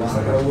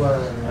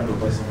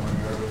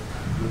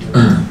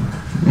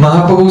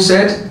Mahaprabhu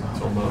said,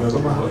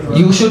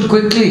 you should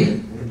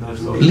quickly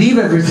leave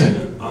everything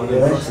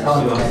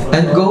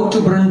and go to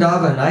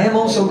Vrindavan. I am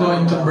also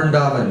going to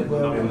Vrindavan,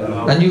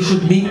 and you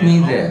should meet me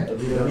there.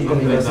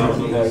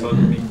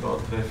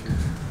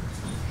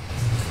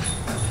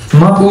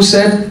 Mahaprabhu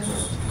said,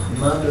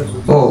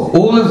 oh,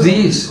 all of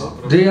these,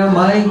 they are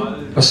my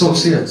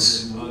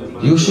associates.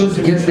 You should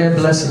get their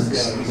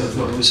blessings.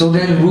 So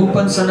then Rupa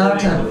and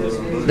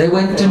Sanatana, they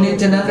went to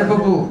Nityananda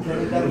Prabhu,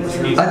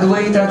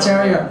 Advaita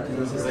Acharya,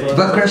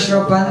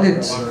 Vakrashra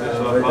Pandit,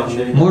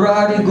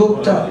 Murari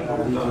Gupta,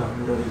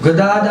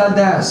 Gadada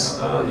Das,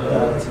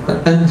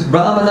 and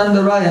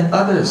Ramananda Rai and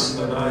others.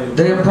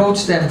 They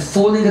approached them,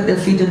 falling at their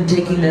feet and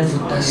taking their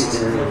foot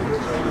dust.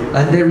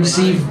 And they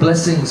received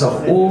blessings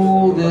of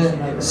all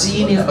the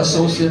senior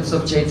associates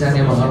of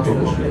Chaitanya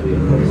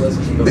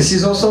Mahaprabhu. This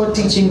is also a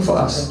teaching for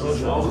us.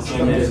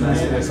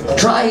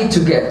 Try to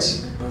get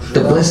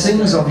the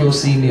blessings of your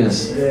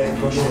seniors.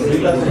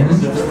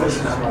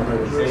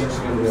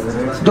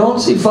 Don't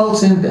see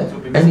faults in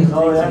them. Anything.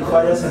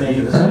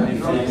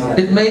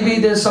 It may be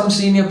there's some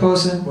senior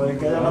person.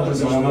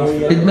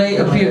 It may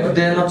appear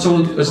they're not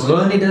so as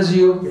learned as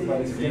you,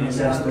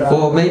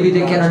 or maybe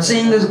they cannot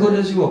sing as good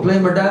as you, or play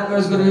mridanga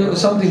as good as you, or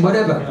something,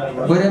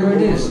 whatever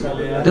it is.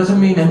 Doesn't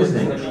mean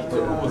anything.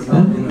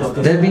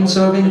 They've been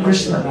serving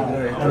Krishna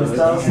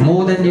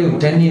more than you,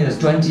 10 years,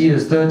 20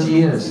 years, 30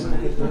 years.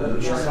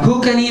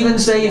 Who can even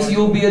say if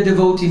you'll be a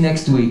devotee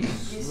next week?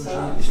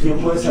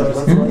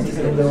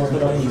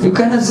 You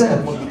cannot say.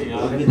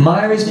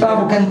 Maya is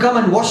powerful, can come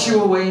and wash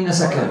you away in a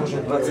second.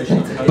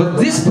 But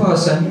this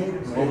person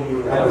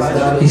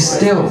is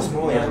still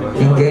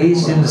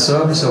engaged in the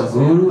service of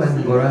Guru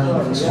and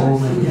Gauranga for so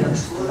many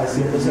years.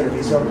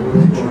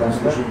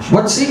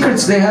 What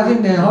secrets they have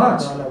in their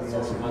hearts,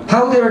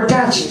 how they're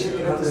attached,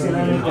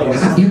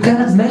 you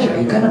cannot measure,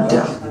 you cannot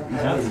tell.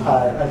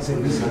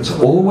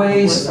 So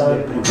always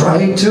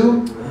try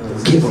to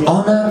give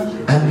honor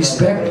and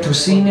respect to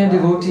senior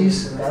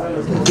devotees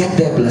and get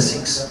their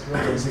blessings.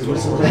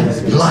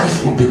 And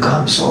life will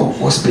become so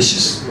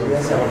auspicious.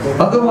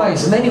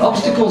 Otherwise, many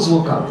obstacles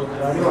will come.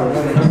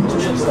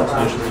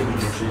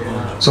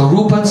 So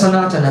Rupa and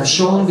Sanatana have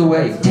shown the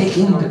way,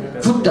 taking the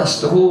foot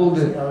dust of all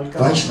the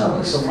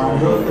Vaishnavas.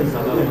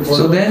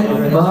 So then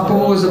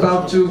Mahaprabhu was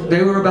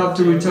they were about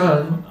to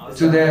return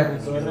to their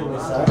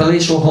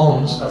palatial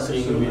homes. But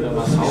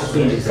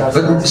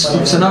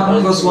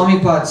Sanatana Gosvami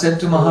Pad said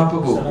to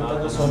Mahaprabhu,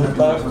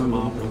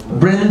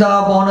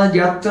 Vrindavana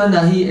Yatta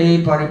Nahi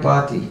E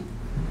Paripati.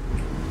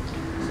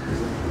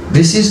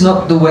 This is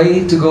not the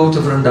way to go to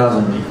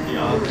Vrindavan,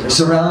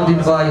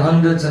 surrounded by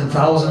hundreds and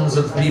thousands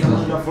of people.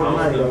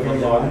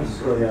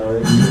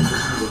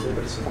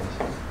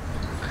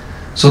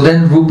 So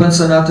then Rupa and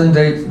Sanatana,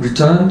 they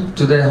returned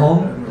to their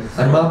home,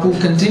 and Mahaprabhu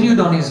continued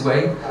on his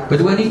way.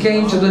 But when he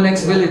came to the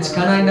next village,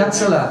 Kanai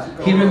Natsala,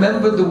 he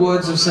remembered the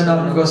words of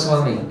Sanatana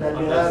Goswami.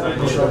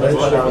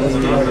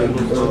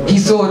 He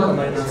thought,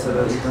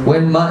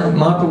 when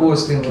Mahaprabhu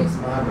was thinking,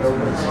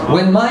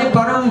 when my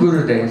Param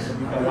Gurudev,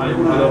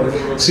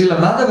 Srila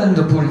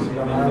Madhavendra Puri,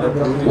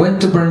 went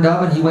to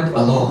Vrindavan, he went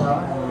alone.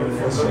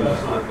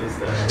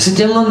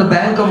 Sitting on the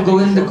bank of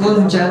Govinda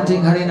Kund,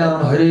 chanting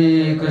Harinam,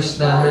 Hare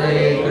Krishna,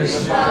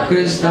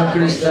 Krishna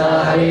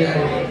Krishna, Hare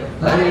Hare,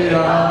 Hare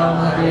Ram,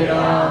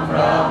 Ram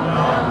Ram.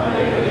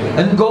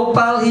 And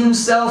Gopal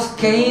himself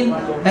came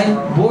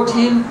and brought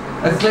him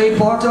a clay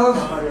pot of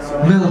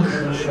milk.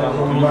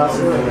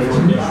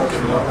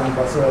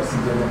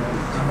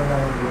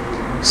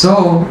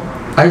 So,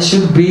 I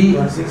should be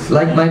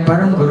like my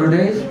Param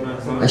Gurudev.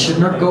 I should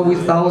not go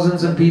with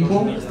thousands of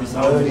people,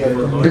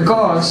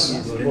 because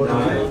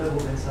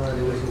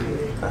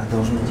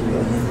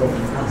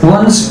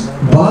one's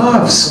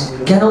bhavs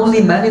can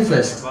only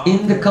manifest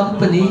in the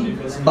company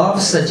of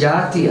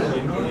Sajatiya.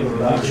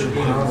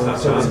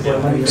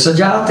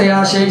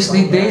 Sajataya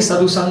Sheshnidde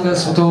Sadhusanga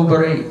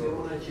Sutobare.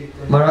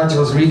 Maharaj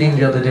was reading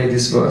the other day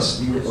this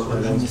verse.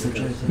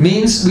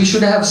 Means we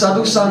should have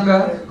sadhu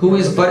sangha who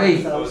is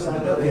very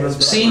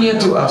senior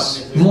to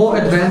us, more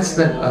advanced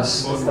than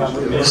us,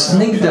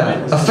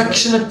 snigdha,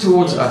 affectionate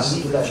towards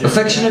us.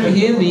 Affectionate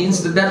here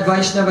means that that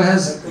Vaishnava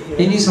has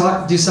in his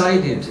heart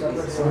decided,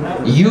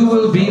 you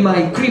will be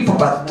my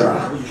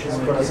kripapatra,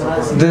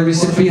 the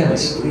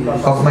recipient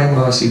of my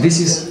mercy. This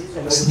is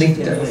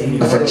snigdha,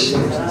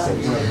 affection.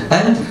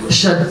 And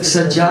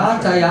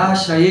sajataya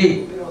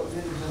shaye.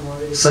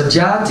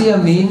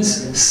 Sajatiya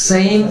means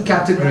same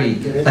category,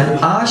 and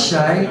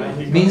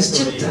ashay means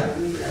chitta,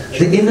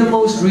 the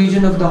innermost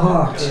region of the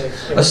heart.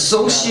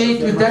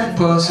 Associate with that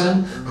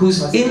person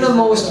whose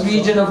innermost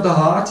region of the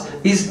heart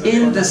is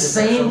in the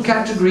same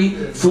category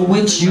for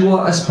which you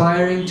are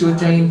aspiring to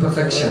attain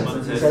perfection.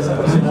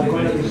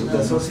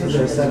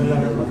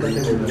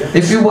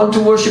 If you want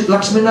to worship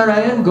Lakshmi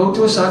Narayan, go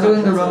to a sadhu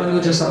in the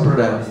Ramanuja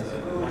Sampradaya.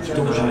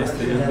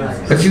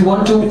 If you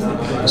want to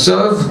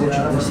serve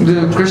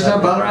the Krishna,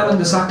 Balaram and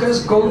the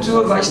Sakas, go to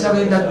a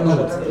Vaishnava in that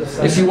mood.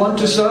 If you want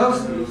to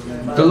serve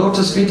the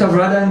lotus feet of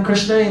Radha and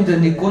Krishna in the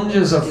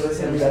Nikunjas of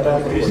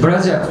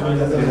Braja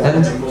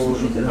and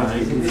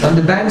on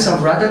the banks of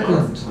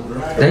Radhakund,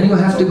 then you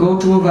have to go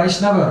to a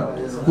Vaishnava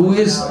who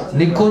is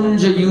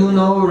Nikunja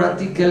Yuno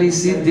Ratikali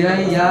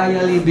Siddhya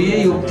Yayali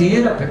Biya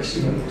Yuktira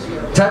Pekshi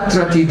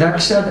Tatrati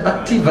Dakshad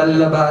Ati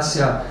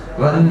Vallabhasya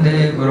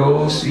Vande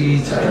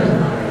Grosvi,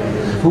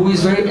 who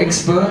is very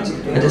expert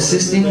at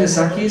assisting the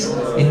Sakis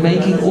in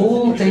making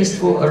all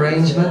tasteful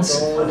arrangements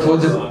for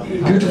the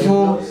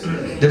beautiful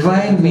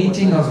divine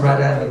meeting of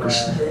Radha and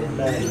Krishna.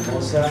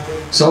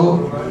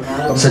 So,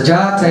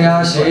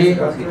 Sajataya She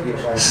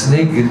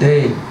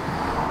Snigde,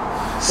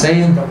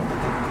 same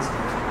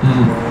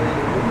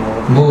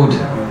mood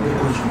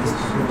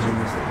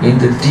in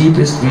the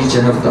deepest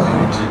region of the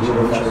heart.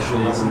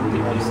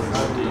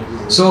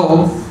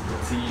 So,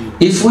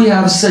 if we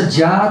have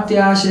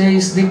Sajatya She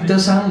Snigdha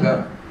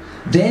Sangha,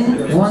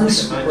 then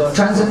one's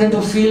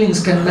transcendental feelings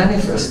can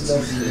manifest.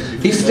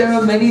 If there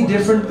are many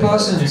different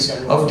persons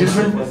of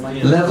different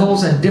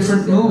levels and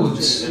different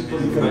moods,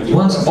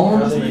 one's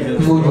own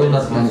mood will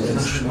not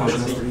manifest.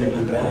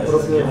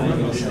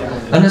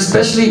 And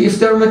especially if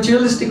there are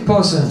materialistic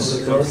persons,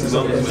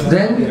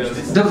 then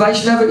the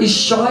Vaishnava is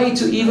shy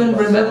to even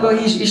remember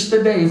his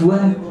Ishtadev,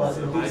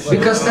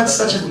 because that's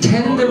such a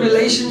tender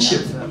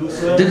relationship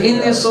that in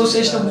the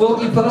association of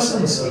worldly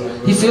persons,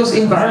 he feels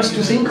embarrassed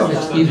to think of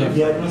it even.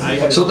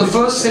 So the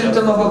first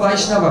symptom of a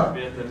Vaishnava,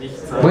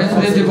 when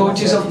the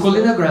devotees of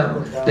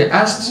Kulinagram, they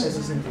asked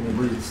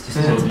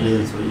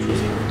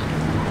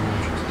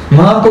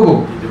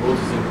Mahaprabhu,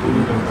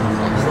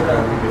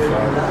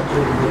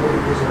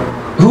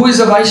 who is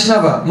a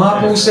Vaishnava?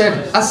 Mahaprabhu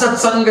said, Asat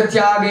Sangha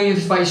Tyage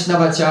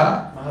Vaishnava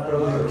Cha.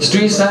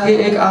 Sri Sangha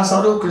Ek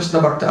Asadu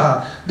Krishna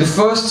Bhakta. The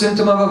first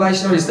symptom of a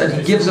Vaishnava is that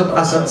he gives up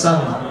Asat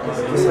Sangha.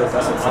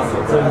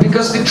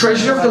 Because the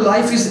treasure of the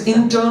life is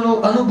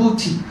internal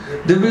anubhuti,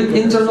 the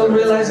internal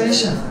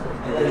realization.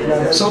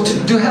 So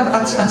to have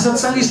Asat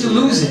Sangha is to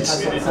lose it.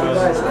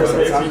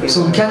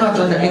 So we cannot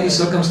under any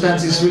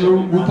circumstances.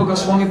 Srila Rupa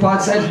Gosvami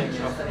Pad said,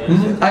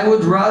 I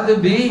would rather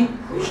be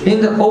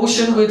in the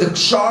ocean with the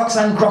sharks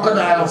and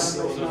crocodiles.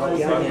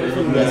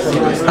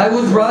 I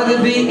would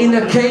rather be in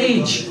a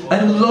cage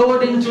and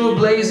lowered into a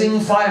blazing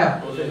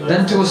fire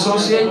than to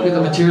associate with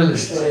a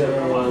materialist.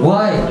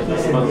 Why?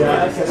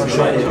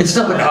 It's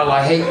not like, oh,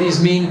 I hate these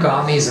mean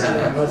commies.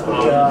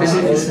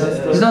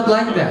 It's not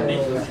like that.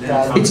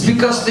 It's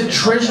because the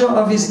treasure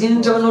of his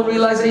internal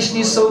realization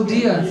is so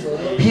dear,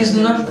 he is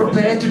not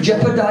prepared to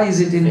jeopardize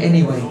it in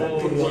any way.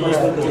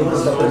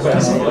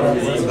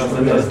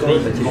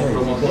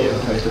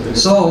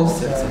 So,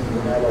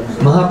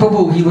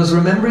 Mahaprabhu, he was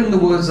remembering the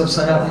words of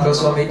Sanatana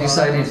Goswami,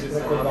 decided,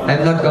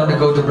 I'm not going to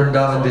go to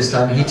Vrindavan this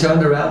time. He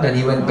turned around and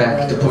he went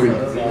back to Puri.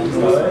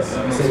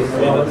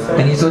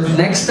 And he thought,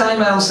 next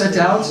time I'll set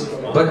out,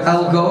 but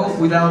I'll go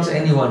without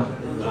anyone.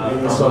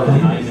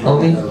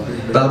 Only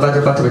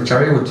Balabhadra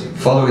Bhattacharya would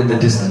follow in the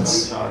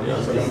distance,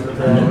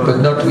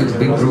 but not with a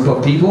big group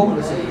of people.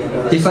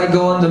 If I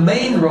go on the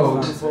main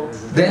road,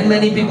 then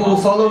many people will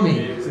follow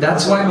me.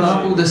 That's why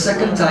Mahaprabhu, the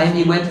second time,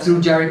 he went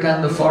through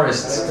Jarikanda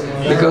forests,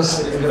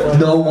 because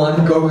no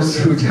one goes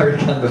through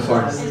Jarikanda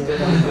forest.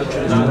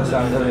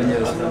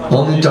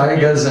 Only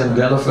tigers and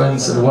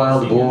elephants and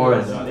wild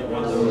boar.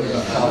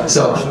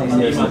 So,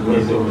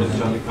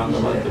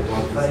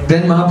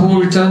 then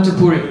Mahaprabhu returned to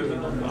Puri.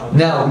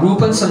 Now,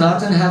 Rupa and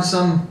Sanatana have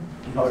some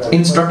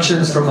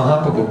instructions from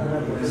Mahaprabhu.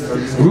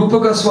 Rupa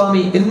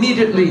Goswami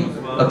immediately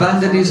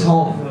abandoned his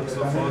home.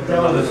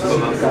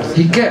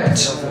 He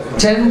kept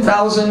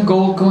 10,000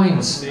 gold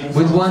coins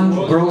with one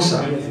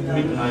grosa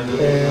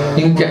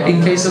in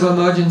case of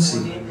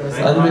emergency.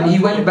 And he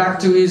went back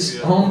to his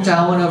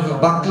hometown of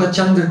Bakla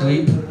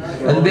Chandradweep,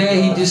 and there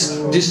he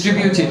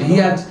distributed. He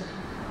had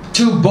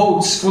 2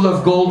 boats full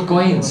of gold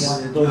coins,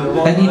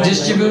 and he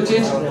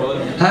distributed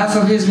half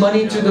of his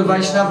money to the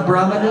Vaishnav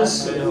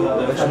Brahmanas.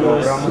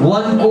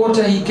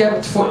 1/4 he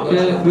kept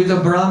with a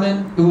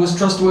Brahmin who was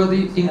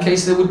trustworthy in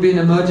case there would be an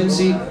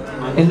emergency.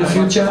 in the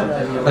future.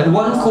 And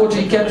one quarter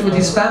he kept with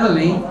his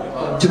family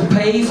to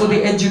pay for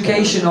the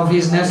education of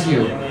his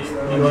nephew.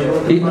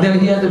 He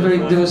had a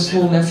very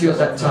small nephew at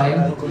that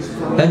time,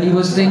 and he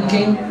was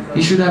thinking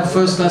he should have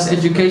first-class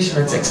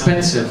education. It's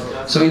expensive,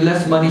 so he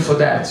left money for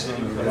that.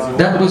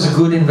 That was a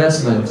good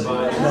investment,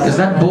 because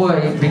that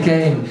boy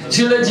became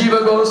Srila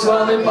Jiva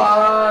Gosvami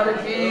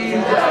Paraki.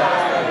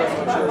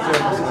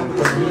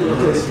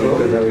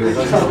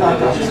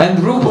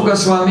 And Rupa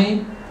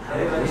Goswami,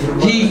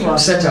 he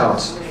set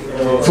out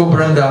for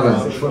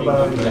Vrindavan.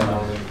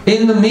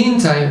 In the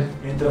meantime,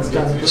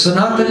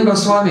 Sanatana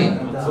Goswami,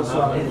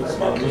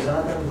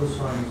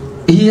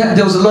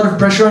 there was a lot of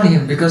pressure on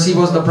him because he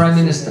was the Prime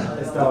Minister.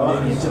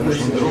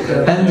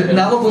 And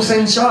Nawab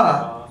Hussain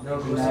Shah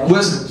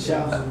was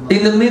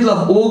in the middle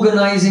of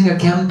organizing a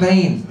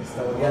campaign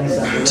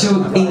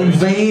to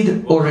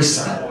invade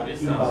Orissa.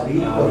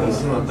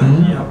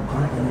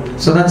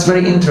 So that's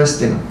very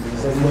interesting,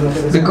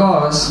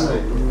 because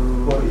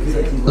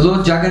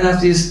Lord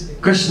Jagannath is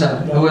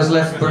Krishna, who has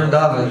left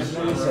Vrindavan,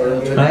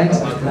 right?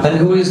 And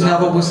who is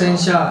Nawab Hussain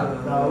Shah?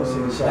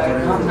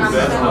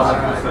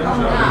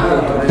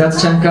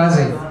 That's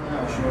Chankazi.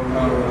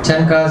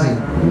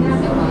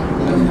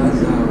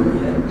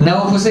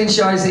 Nawab Hussain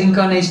Shah is the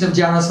incarnation of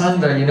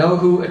Jarasandha, you know,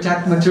 who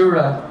attacked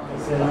Mathura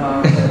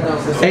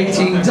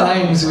 18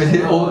 times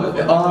with all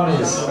the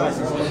armies.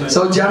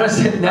 So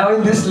Jarasandha, now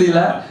in this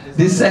Leela,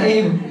 the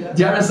same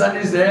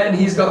Jarasandha is there, and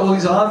he's got all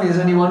his armies,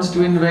 and he wants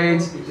to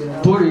invade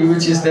Puri,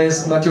 which is there.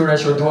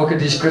 Mathureshwar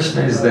Dwarkadish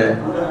Krishna is there.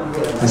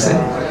 You see?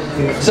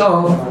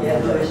 So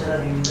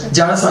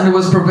Jarasandha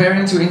was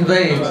preparing to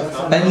invade,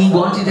 and he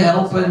wanted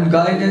help and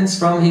guidance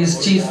from his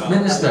chief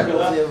minister.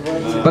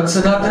 But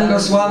Sanatana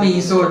Goswami,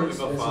 he thought,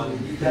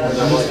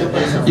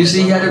 you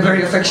see, he had a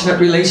very affectionate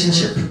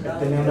relationship.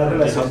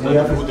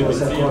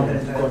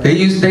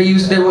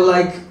 They were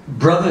like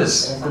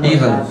brothers,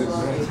 even.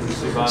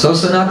 So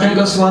Sanatana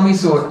Goswami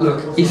thought,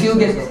 look, if you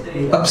get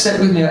upset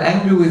with me or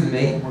angry with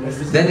me,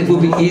 then it will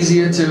be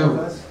easier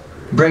to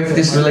break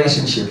this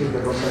relationship.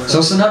 So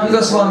Sanatana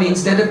Goswami,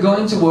 instead of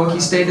going to work, he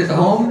stayed at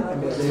home,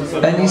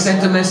 and he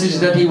sent a message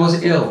that he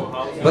was ill.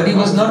 But he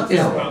was not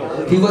ill.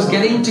 He was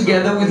getting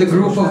together with a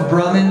group of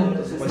Brahmin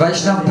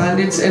Vaishnava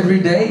Pandits every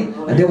day,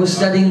 and they were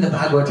studying the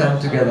Bhagavatam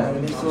together.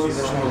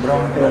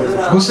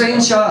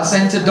 Hussain Shah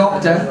sent a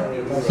doctor.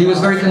 He was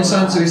very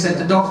concerned, so he sent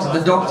a doctor.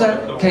 The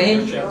doctor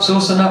came, saw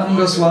Sanatana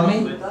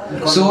Goswami,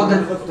 saw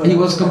that he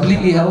was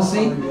completely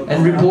healthy,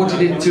 and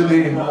reported it to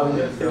the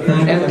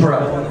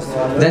emperor.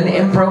 Then the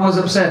emperor was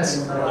upset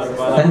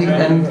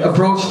and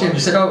approached him. He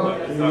said, "Oh,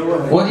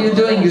 what are you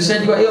doing? You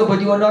said you are ill,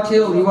 but you are not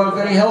ill. You are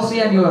very healthy,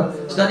 and you are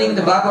studying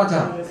the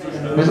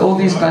Bhagavatam with all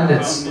these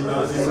pandits.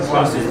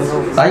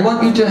 I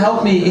want you to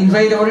help me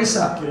invade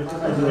Orissa."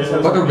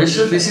 But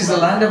Orissa, this is the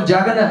land of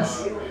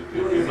Jagannath.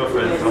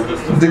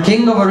 The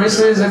king of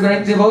Orissa is a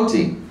great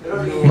devotee.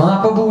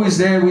 Mahaprabhu is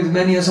there with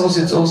many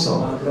associates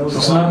also. So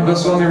Sanatana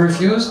Goswami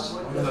refused.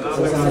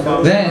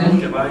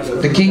 Then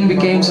the king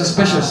became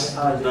suspicious.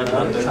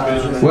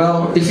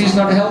 Well, if he's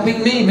not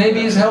helping me,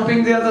 maybe he's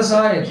helping the other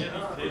side.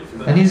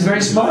 And he's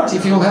very smart.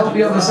 If he'll help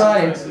the other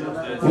side,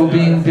 we'll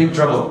be in big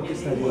trouble.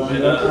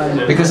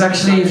 Because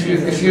actually,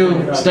 if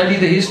you study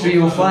the history,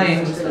 you'll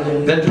find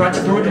that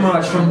Prataparudra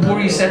Maharaj from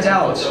Puri set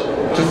out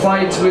to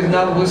fight with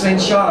Nawab Hussain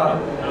Shah,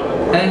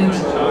 and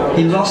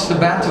he lost the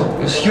battle.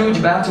 It was a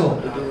huge battle,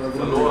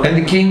 and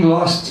the king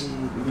lost.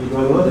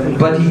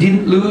 But he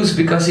didn't lose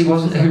because he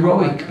wasn't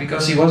heroic,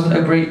 because he wasn't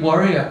a great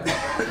warrior.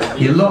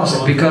 He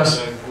lost because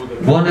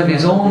one of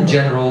his own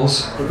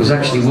generals was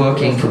actually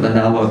working for the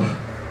Nawab.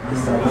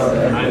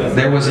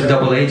 There was a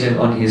double agent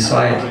on his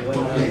side,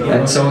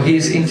 and so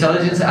his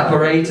intelligence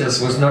apparatus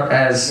was not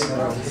as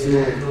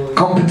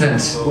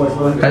competent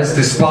as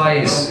the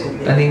spies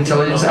and the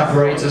intelligence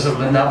apparatus of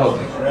the Nawab.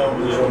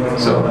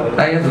 So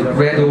I have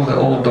read all the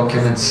old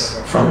documents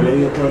from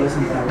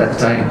that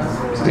time.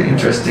 It's an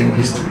interesting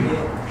history.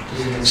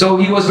 So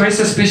he was very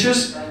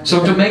suspicious.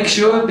 So to make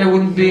sure there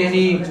wouldn't be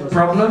any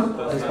problem,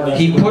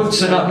 he put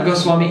Sanatana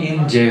Goswami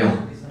in jail.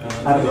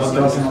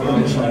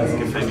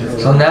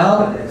 So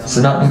now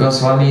Sanatana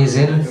Goswami is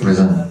in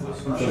prison.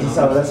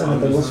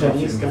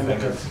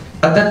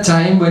 At that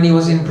time, when he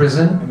was in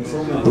prison,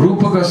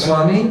 Rupa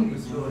Goswami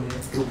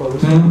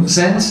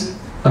sent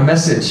a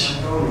message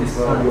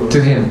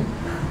to him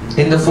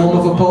in the form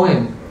of a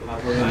poem.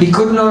 He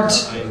could not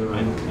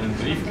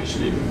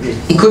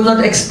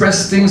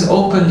express things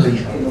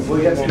openly,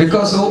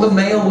 because all the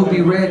mail will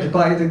be read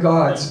by the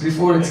guards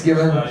before it's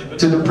given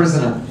to the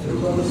prisoner.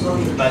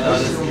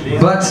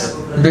 But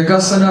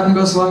because Sanatana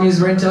Goswami is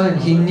very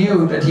intelligent, he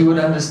knew that he would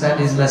understand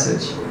his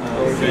message.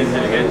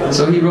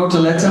 So he wrote a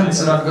letter, and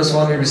Sanatana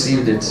Goswami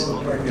received it.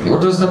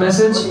 What was the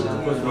message?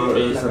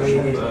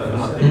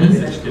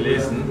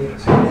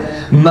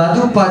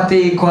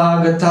 Madhupate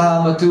kwa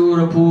gata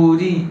mathura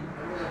puri,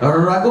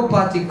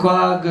 Raghupati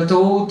kwa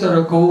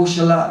gatotara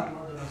koshala,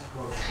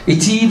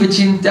 iti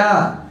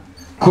vichinta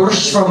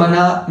kurshva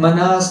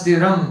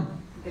manastiram,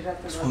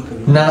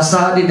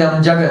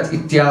 nasadidam jagat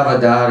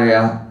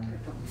ityavadarya.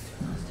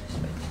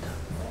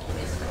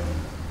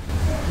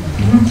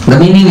 The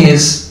meaning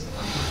is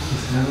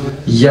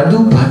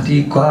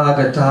Yadupati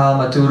Kwagata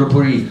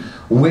Mathurapuri.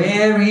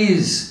 Where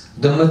is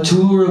the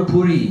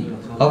Mathurapuri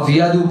of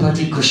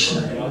Yadupati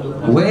Krishna?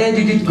 Where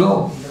did it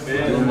go?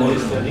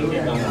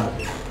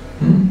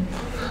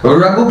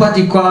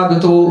 Raghupati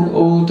Kwagato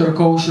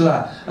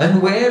Uttarakoshla.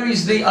 And where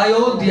is the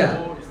Ayodhya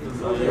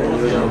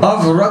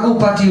of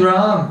Raghupati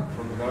Ram?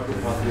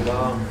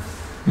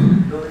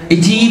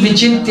 Iti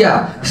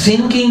vichintya.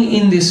 Thinking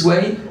in this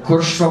way,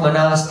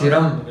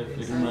 Kurshvamanastiram.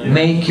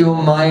 Make your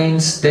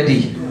mind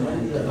steady.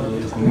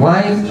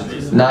 Why?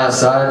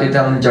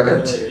 Nasaditam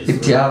jagat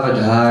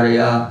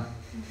ityavadharya.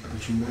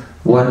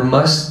 One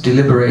must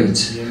deliberate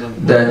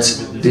that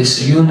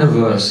this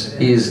universe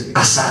is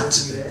asat,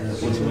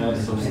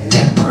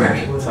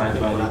 temporary.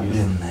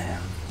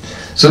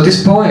 So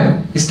this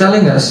poem is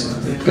telling us,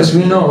 because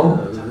we know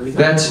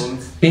that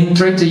in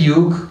Treta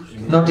Yuga,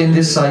 not in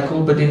this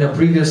cycle but in a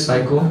previous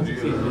cycle,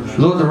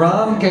 Lord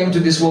Ram came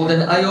to this world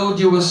and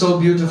Ayodhya was so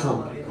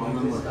beautiful.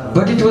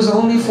 But it was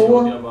only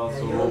for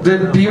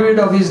the period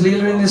of his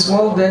leela in this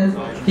world. Then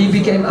he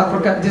became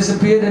apricot,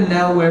 disappeared, and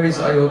now where is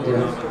Ayodhya?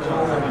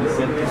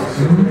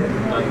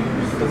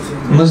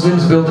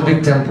 Muslims built a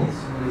big temple.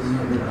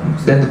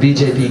 Then the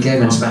BJP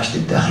came and smashed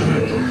it down.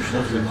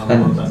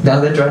 And now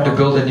they're trying to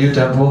build a new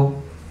temple.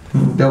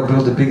 They'll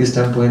build the biggest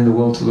temple in the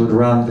world to Lord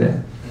Ram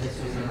there.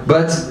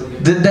 But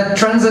that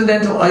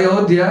transcendental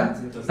Ayodhya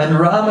and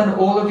Ram and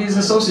all of his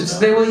associates,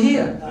 they were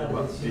here.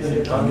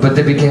 But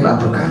they became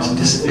apricots and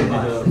disappeared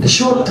in a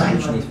short time.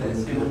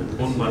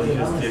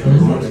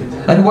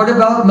 And what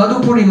about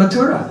Madhupuri,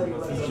 Mathura?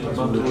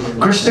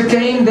 Krishna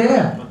came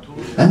there.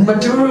 And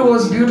Mathura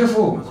was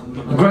beautiful,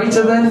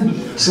 greater than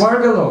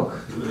Swargalok.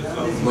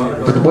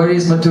 But where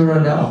is Mathura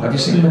now? Have you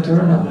seen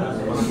Mathura now?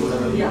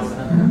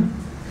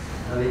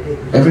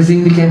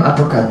 Everything became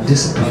apricot,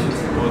 disappeared.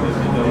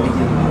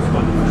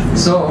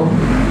 So,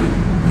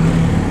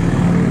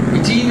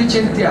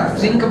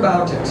 think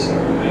about it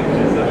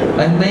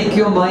and make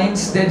your mind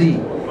steady.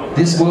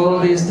 This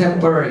world is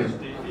temporary.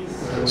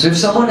 So if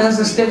someone has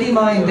a steady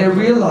mind, they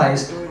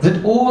realize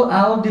that all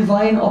our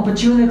divine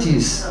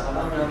opportunities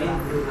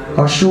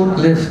are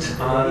short-lived.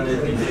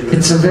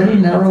 It's a very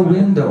narrow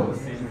window.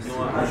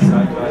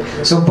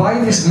 So by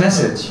this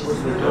message,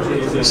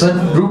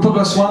 Rupa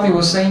Goswami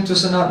was saying to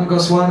Sanatana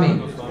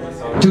Goswami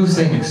two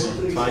things.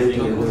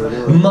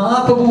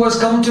 Mahaprabhu has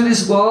come to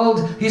this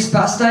world. His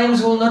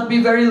pastimes will not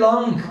be very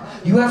long.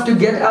 You have to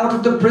get out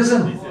of the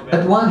prison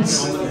at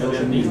once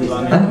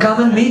and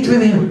come and meet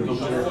with him.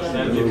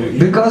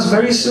 Because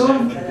very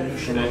soon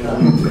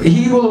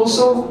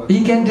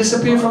he can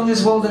disappear from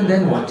this world, and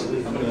then what?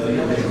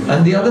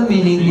 And the other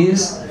meaning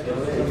is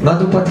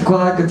Madhupati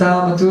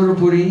Kata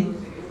Mathurapuri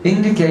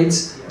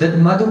indicates that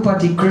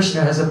Madhupati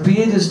Krishna has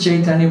appeared as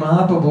Chaitanya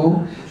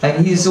Mahaprabhu,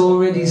 and he is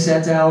already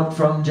set out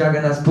from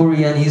Jagannath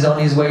Puri and he's on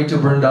his way to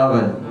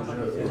Vrindavan.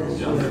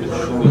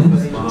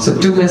 So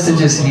two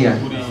messages here.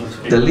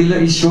 The lila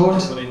is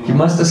short, you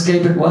must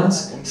escape at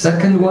once.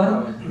 Second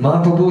one,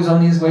 Mahaprabhu is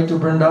on his way to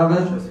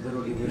Vrindavan,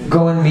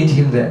 go and meet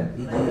him there.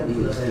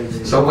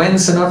 So when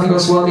Sanatana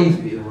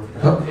Goswami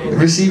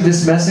received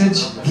this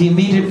message, he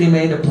immediately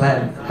made a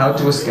plan how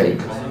to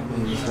escape.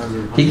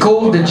 He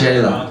called the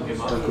jailer.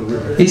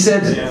 He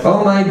said,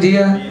 "Oh my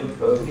dear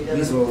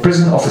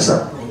prison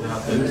officer,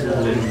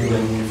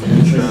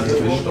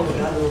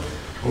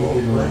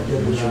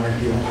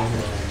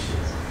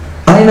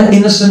 I'm an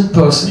innocent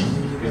person.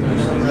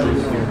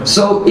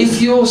 So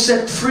if you'll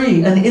set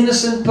free an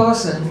innocent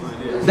person,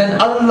 then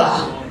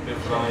Allah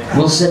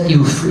will set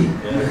you free.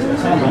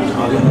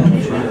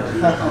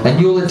 And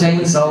you'll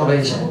attain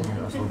salvation."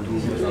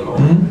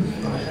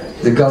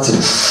 The God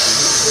said,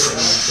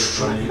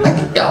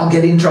 "I'll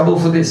get in trouble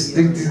for this.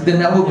 The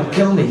Nabu will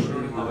kill me."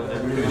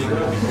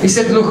 He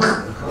said, "Look,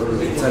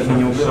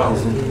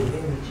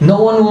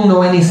 no one will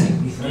know anything.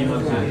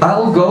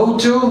 I'll go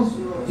to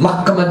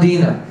Makkah,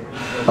 Medina.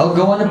 I'll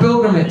go on a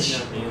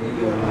pilgrimage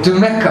to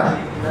Mecca.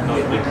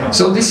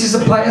 So this is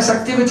a pious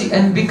activity,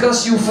 and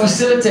because you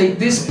facilitate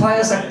this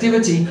pious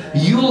activity,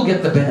 you'll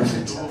get the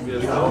benefit."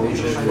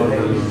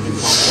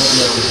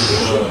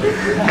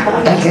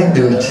 I can't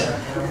do it.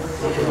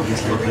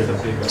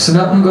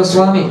 Sanatana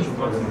Goswami.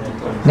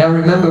 Now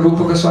remember,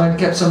 Rupa Goswami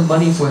kept some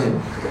money for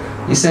him.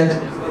 He said,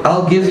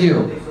 "I'll give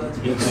you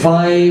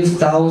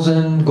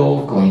 5,000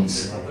 gold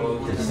coins."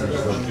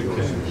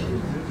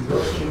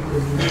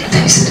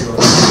 Then he said,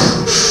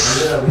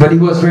 but he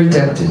was very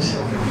tempted.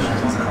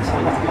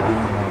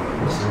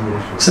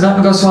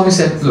 Sanatana Goswami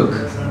said, "Look,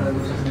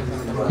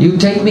 you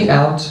take me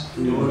out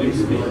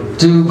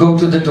to go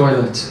to the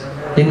toilet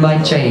in my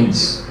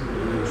chains.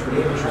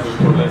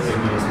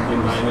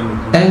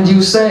 And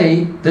you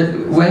say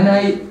that when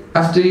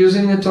after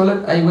using the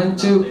toilet, I went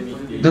to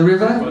the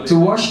river to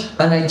wash,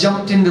 and I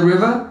jumped in the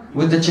river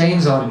with the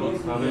chains on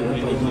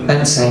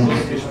and sank.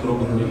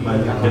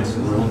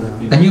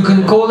 And you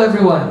can call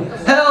everyone,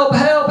 'Help,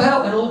 help,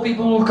 help,' and all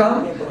people will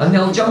come and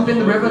they'll jump in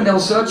the river and they'll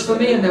search for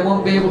me and they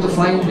won't be able to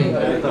find me.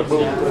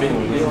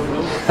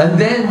 And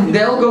then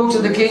they'll go to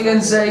the king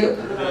and say,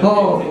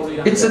 oh,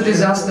 it's a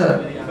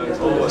disaster.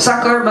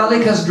 Sakar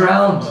Malik has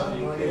drowned.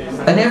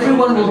 And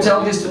everyone will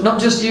tell this, not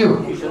just you.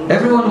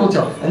 Everyone will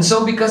tell. And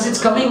so because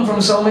it's coming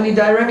from so many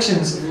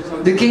directions,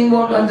 the king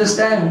won't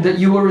understand that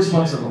you were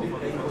responsible.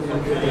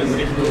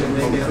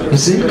 You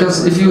see,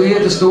 because if you hear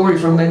the story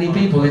from many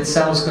people, it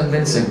sounds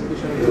convincing.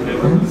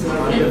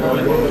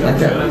 Like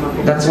that.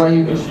 That's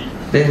why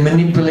they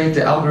manipulate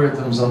the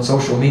algorithms on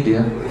social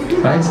media,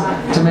 right?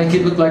 To make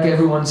it look like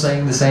everyone's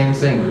saying the same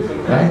thing,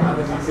 right?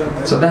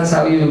 So that's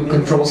how you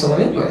control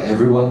someone.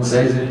 Everyone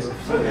says it.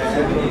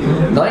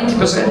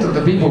 90% of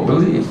the people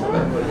believe.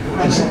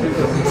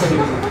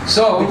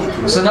 So,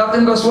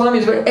 Sanatana Goswami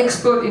is very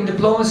expert in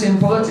diplomacy and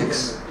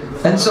politics.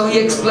 And so he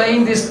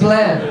explained this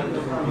plan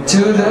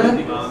to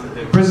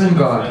the prison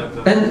guard.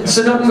 And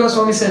Sanatana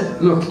Goswami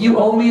said, look, you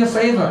owe me a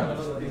favor.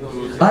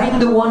 I'm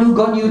the one who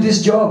got you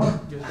this job.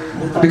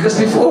 Because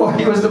before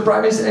he was the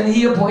prime minister and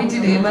he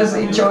appointed him as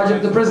in charge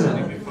of the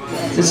prison.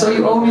 So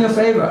you owe me a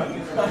favor.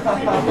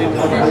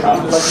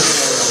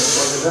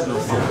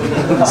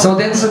 So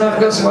then Sanatana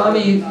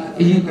Goswami,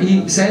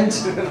 he sent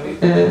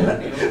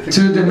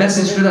to the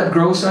message to that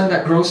grocer, and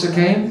that grocer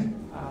came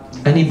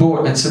and he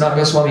bought, and Sanatana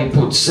Goswami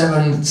put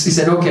he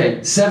said,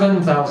 okay,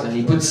 7,000.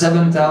 He put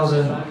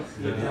 7,000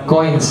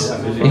 coins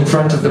in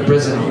front of the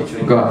prison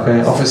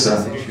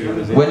officer.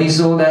 When he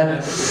saw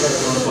that,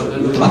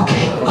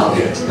 okay, I'll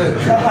get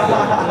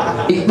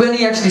it. When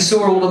he actually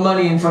saw all the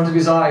money in front of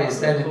his eyes,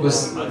 then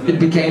it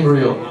became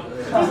real.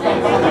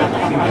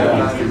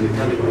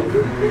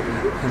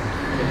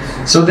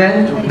 So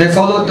then they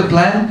followed the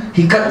plan.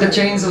 He cut the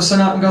chains of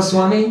Sanatana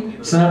Goswami.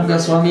 Sanatana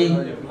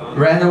Goswami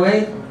ran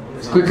away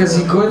as quick as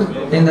he could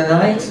in the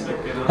night.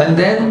 And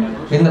then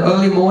in the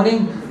early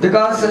morning, the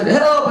guard said,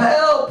 help,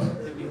 help!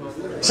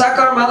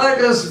 Sakar Malik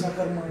has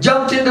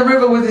jumped in the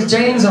river with his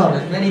chains on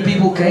it. Many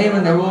people came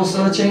and they were all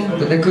searching,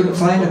 but they couldn't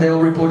find it. They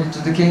all reported to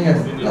the king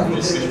and like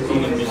this.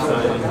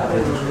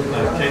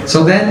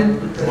 So then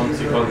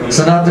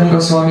Sanatana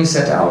Goswami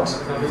set out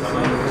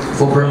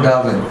for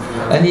Vrindavan.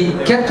 And he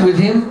kept with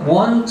him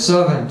one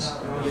servant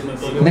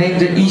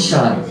named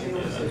Ishan.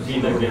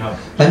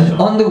 And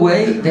on the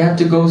way they had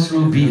to go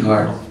through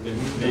Bihar.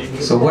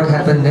 So what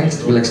happened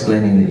next, we'll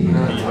explain in the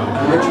evening.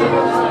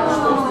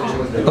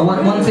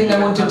 One thing I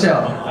want to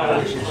tell,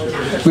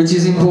 which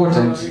is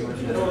important.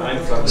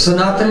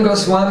 Sanatana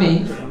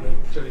Goswami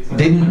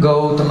didn't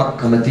go to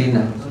Makkah,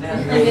 Medina.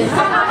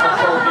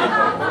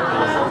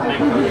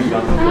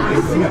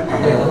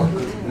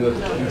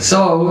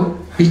 So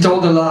he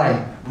told a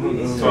lie.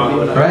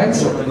 Right?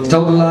 He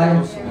told a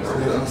lie.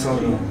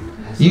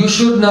 You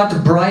should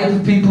not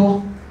bribe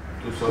people.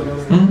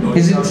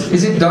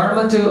 Is it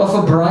dharma to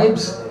offer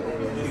bribes?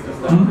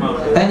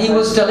 And he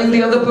was telling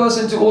the other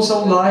person to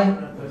also lie.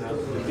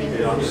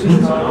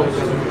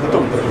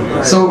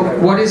 So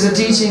what is the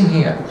teaching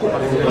here?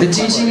 The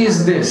teaching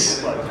is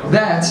this,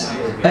 that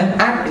an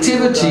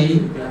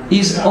activity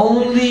is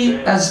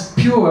only as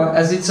pure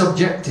as its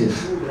objective.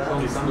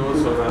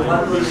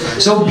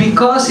 So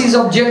because his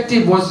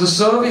objective was the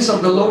service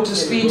of the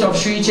lotus feet of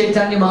Sri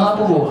Chaitanya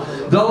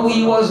Mahaprabhu, though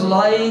he was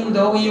lying,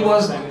 though he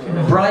was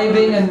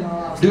bribing and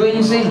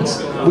doing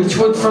things which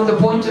would from the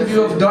point of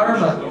view of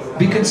dharma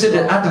be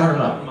considered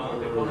adharma,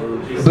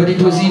 but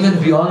it was even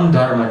beyond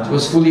dharma, it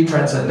was fully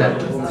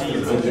transcendental.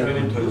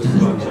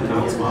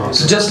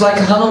 So just like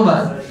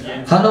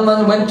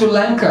Hanuman went to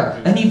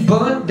Lanka and he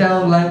burnt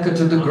down Lanka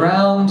to the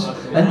ground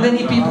and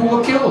many people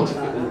were killed.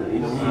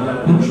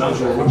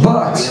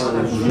 But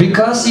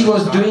because he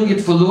was doing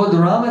it for Lord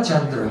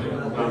Ramachandra,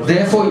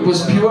 therefore it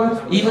was pure.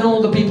 Even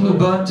all the people who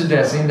burnt to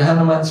death in the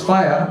Hanuman's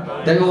fire,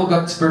 they all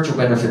got spiritual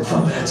benefit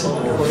from that.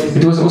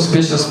 It was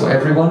auspicious for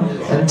everyone.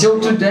 Until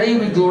today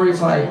we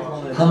glorify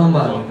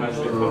Hanuman.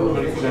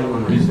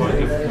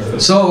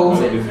 So,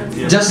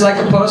 just like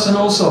a person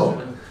also,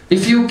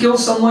 if you kill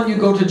someone, you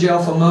go to jail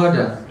for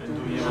murder.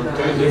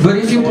 But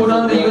if you put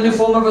on the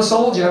uniform of a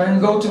soldier and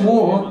go to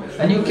war,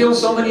 and you kill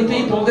so many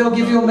people, they'll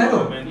give you a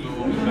medal.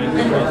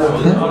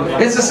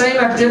 It's the same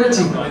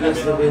activity,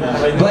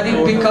 but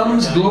it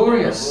becomes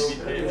glorious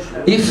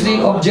if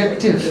the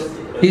objective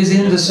is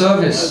in the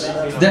service.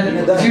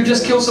 Then if you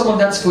just kill someone,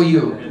 that's for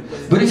you.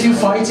 But if you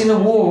fight in a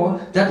war,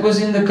 that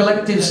was in the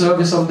collective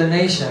service of the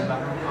nation.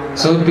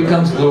 So it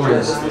becomes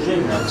glorious.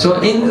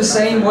 So in the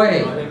same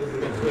way,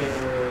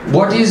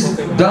 what is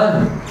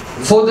done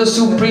for the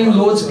Supreme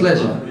Lord's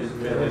pleasure,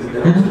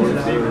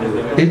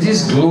 it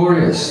is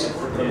glorious.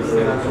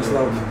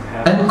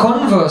 And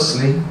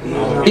conversely,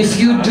 if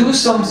you do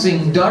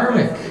something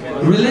dharmic,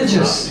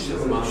 religious,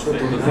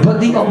 but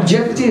the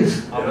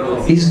objective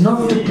is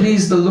not to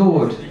please the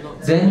Lord,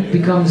 then it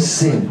becomes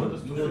sin.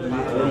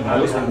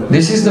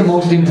 This is the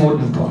most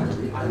important part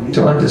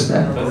to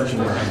understand.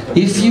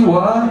 If you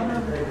are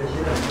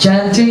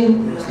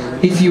chanting,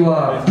 if you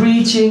are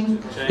preaching,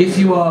 if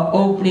you are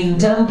opening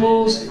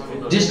temples,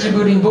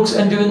 distributing books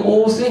and doing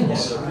all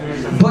things.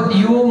 But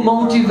your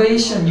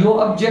motivation,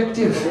 your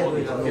objective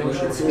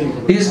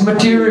is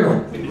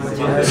material,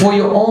 for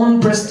your own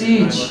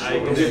prestige,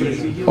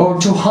 or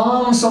to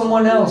harm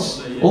someone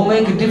else, or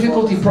make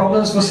difficulty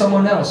problems for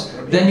someone else,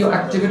 then your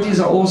activities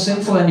are all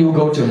sinful and you will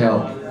go to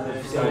hell.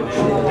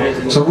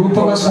 So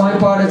Rupa Goswami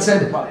had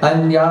said,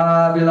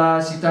 Anya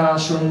vilasita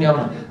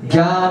shunyam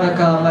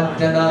jnanaka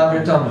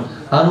madhyanavritam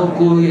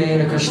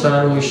anukulyena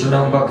kashtanu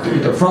vishnam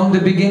bhakti. From the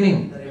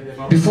beginning,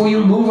 before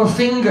you move a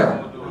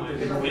finger,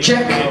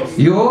 check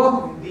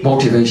your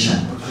motivation.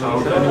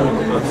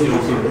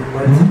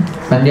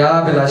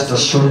 Anya vilasita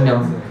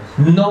shunyam.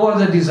 No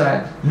other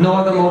desire, no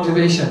other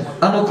motivation.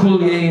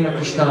 Anukulyena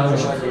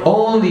kashtanu.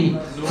 Only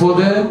for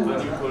the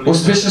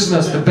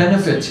auspiciousness, the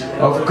benefit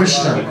of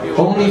Krishna,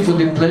 only for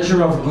the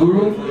pleasure of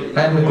Guru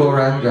and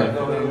Gauranga.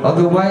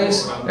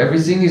 Otherwise,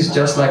 everything is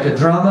just like a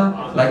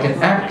drama, like an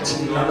act,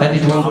 and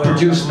it will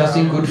produce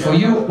nothing good for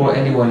you or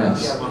anyone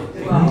else.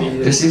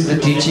 This is the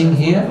teaching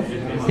here,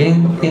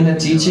 in the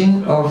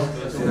teaching of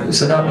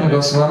Sanatana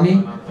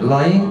Goswami,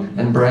 lying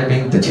and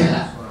bribing the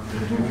jailer.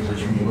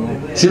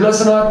 Srila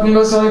Sanatana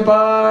Goswami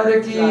Pada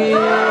ki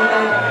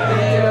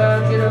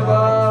Jaya,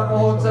 Kirava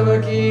Mohotsava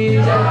ki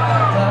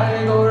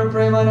Jaya, Gaur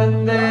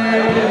Premanande.